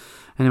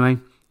 Anyway,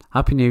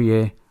 Happy New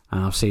Year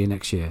and I'll see you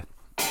next year.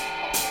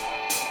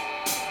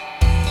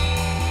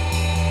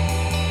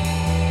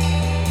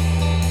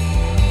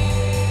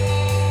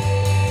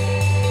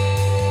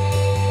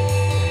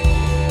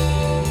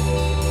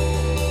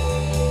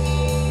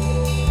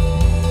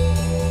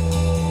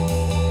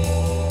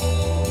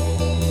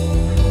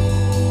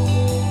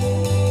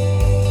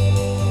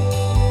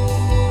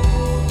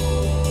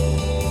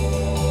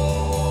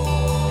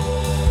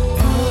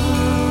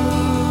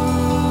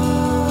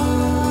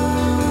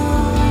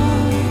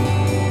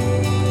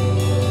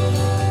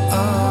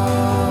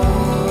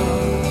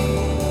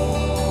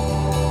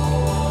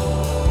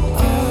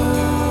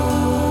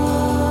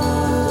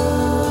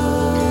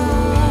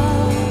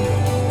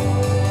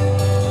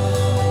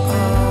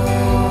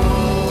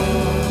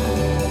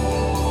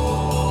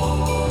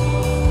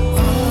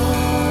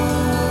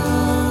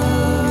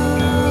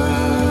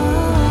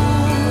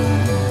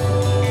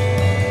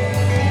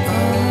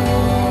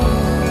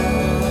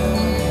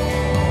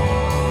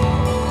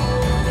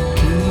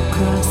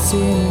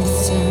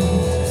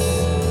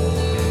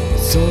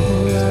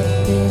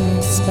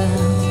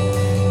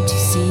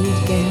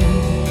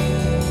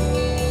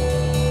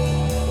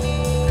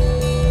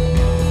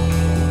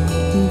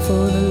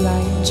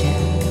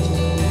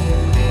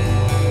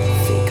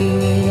 Figure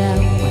it out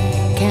when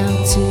I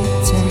count to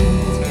 10.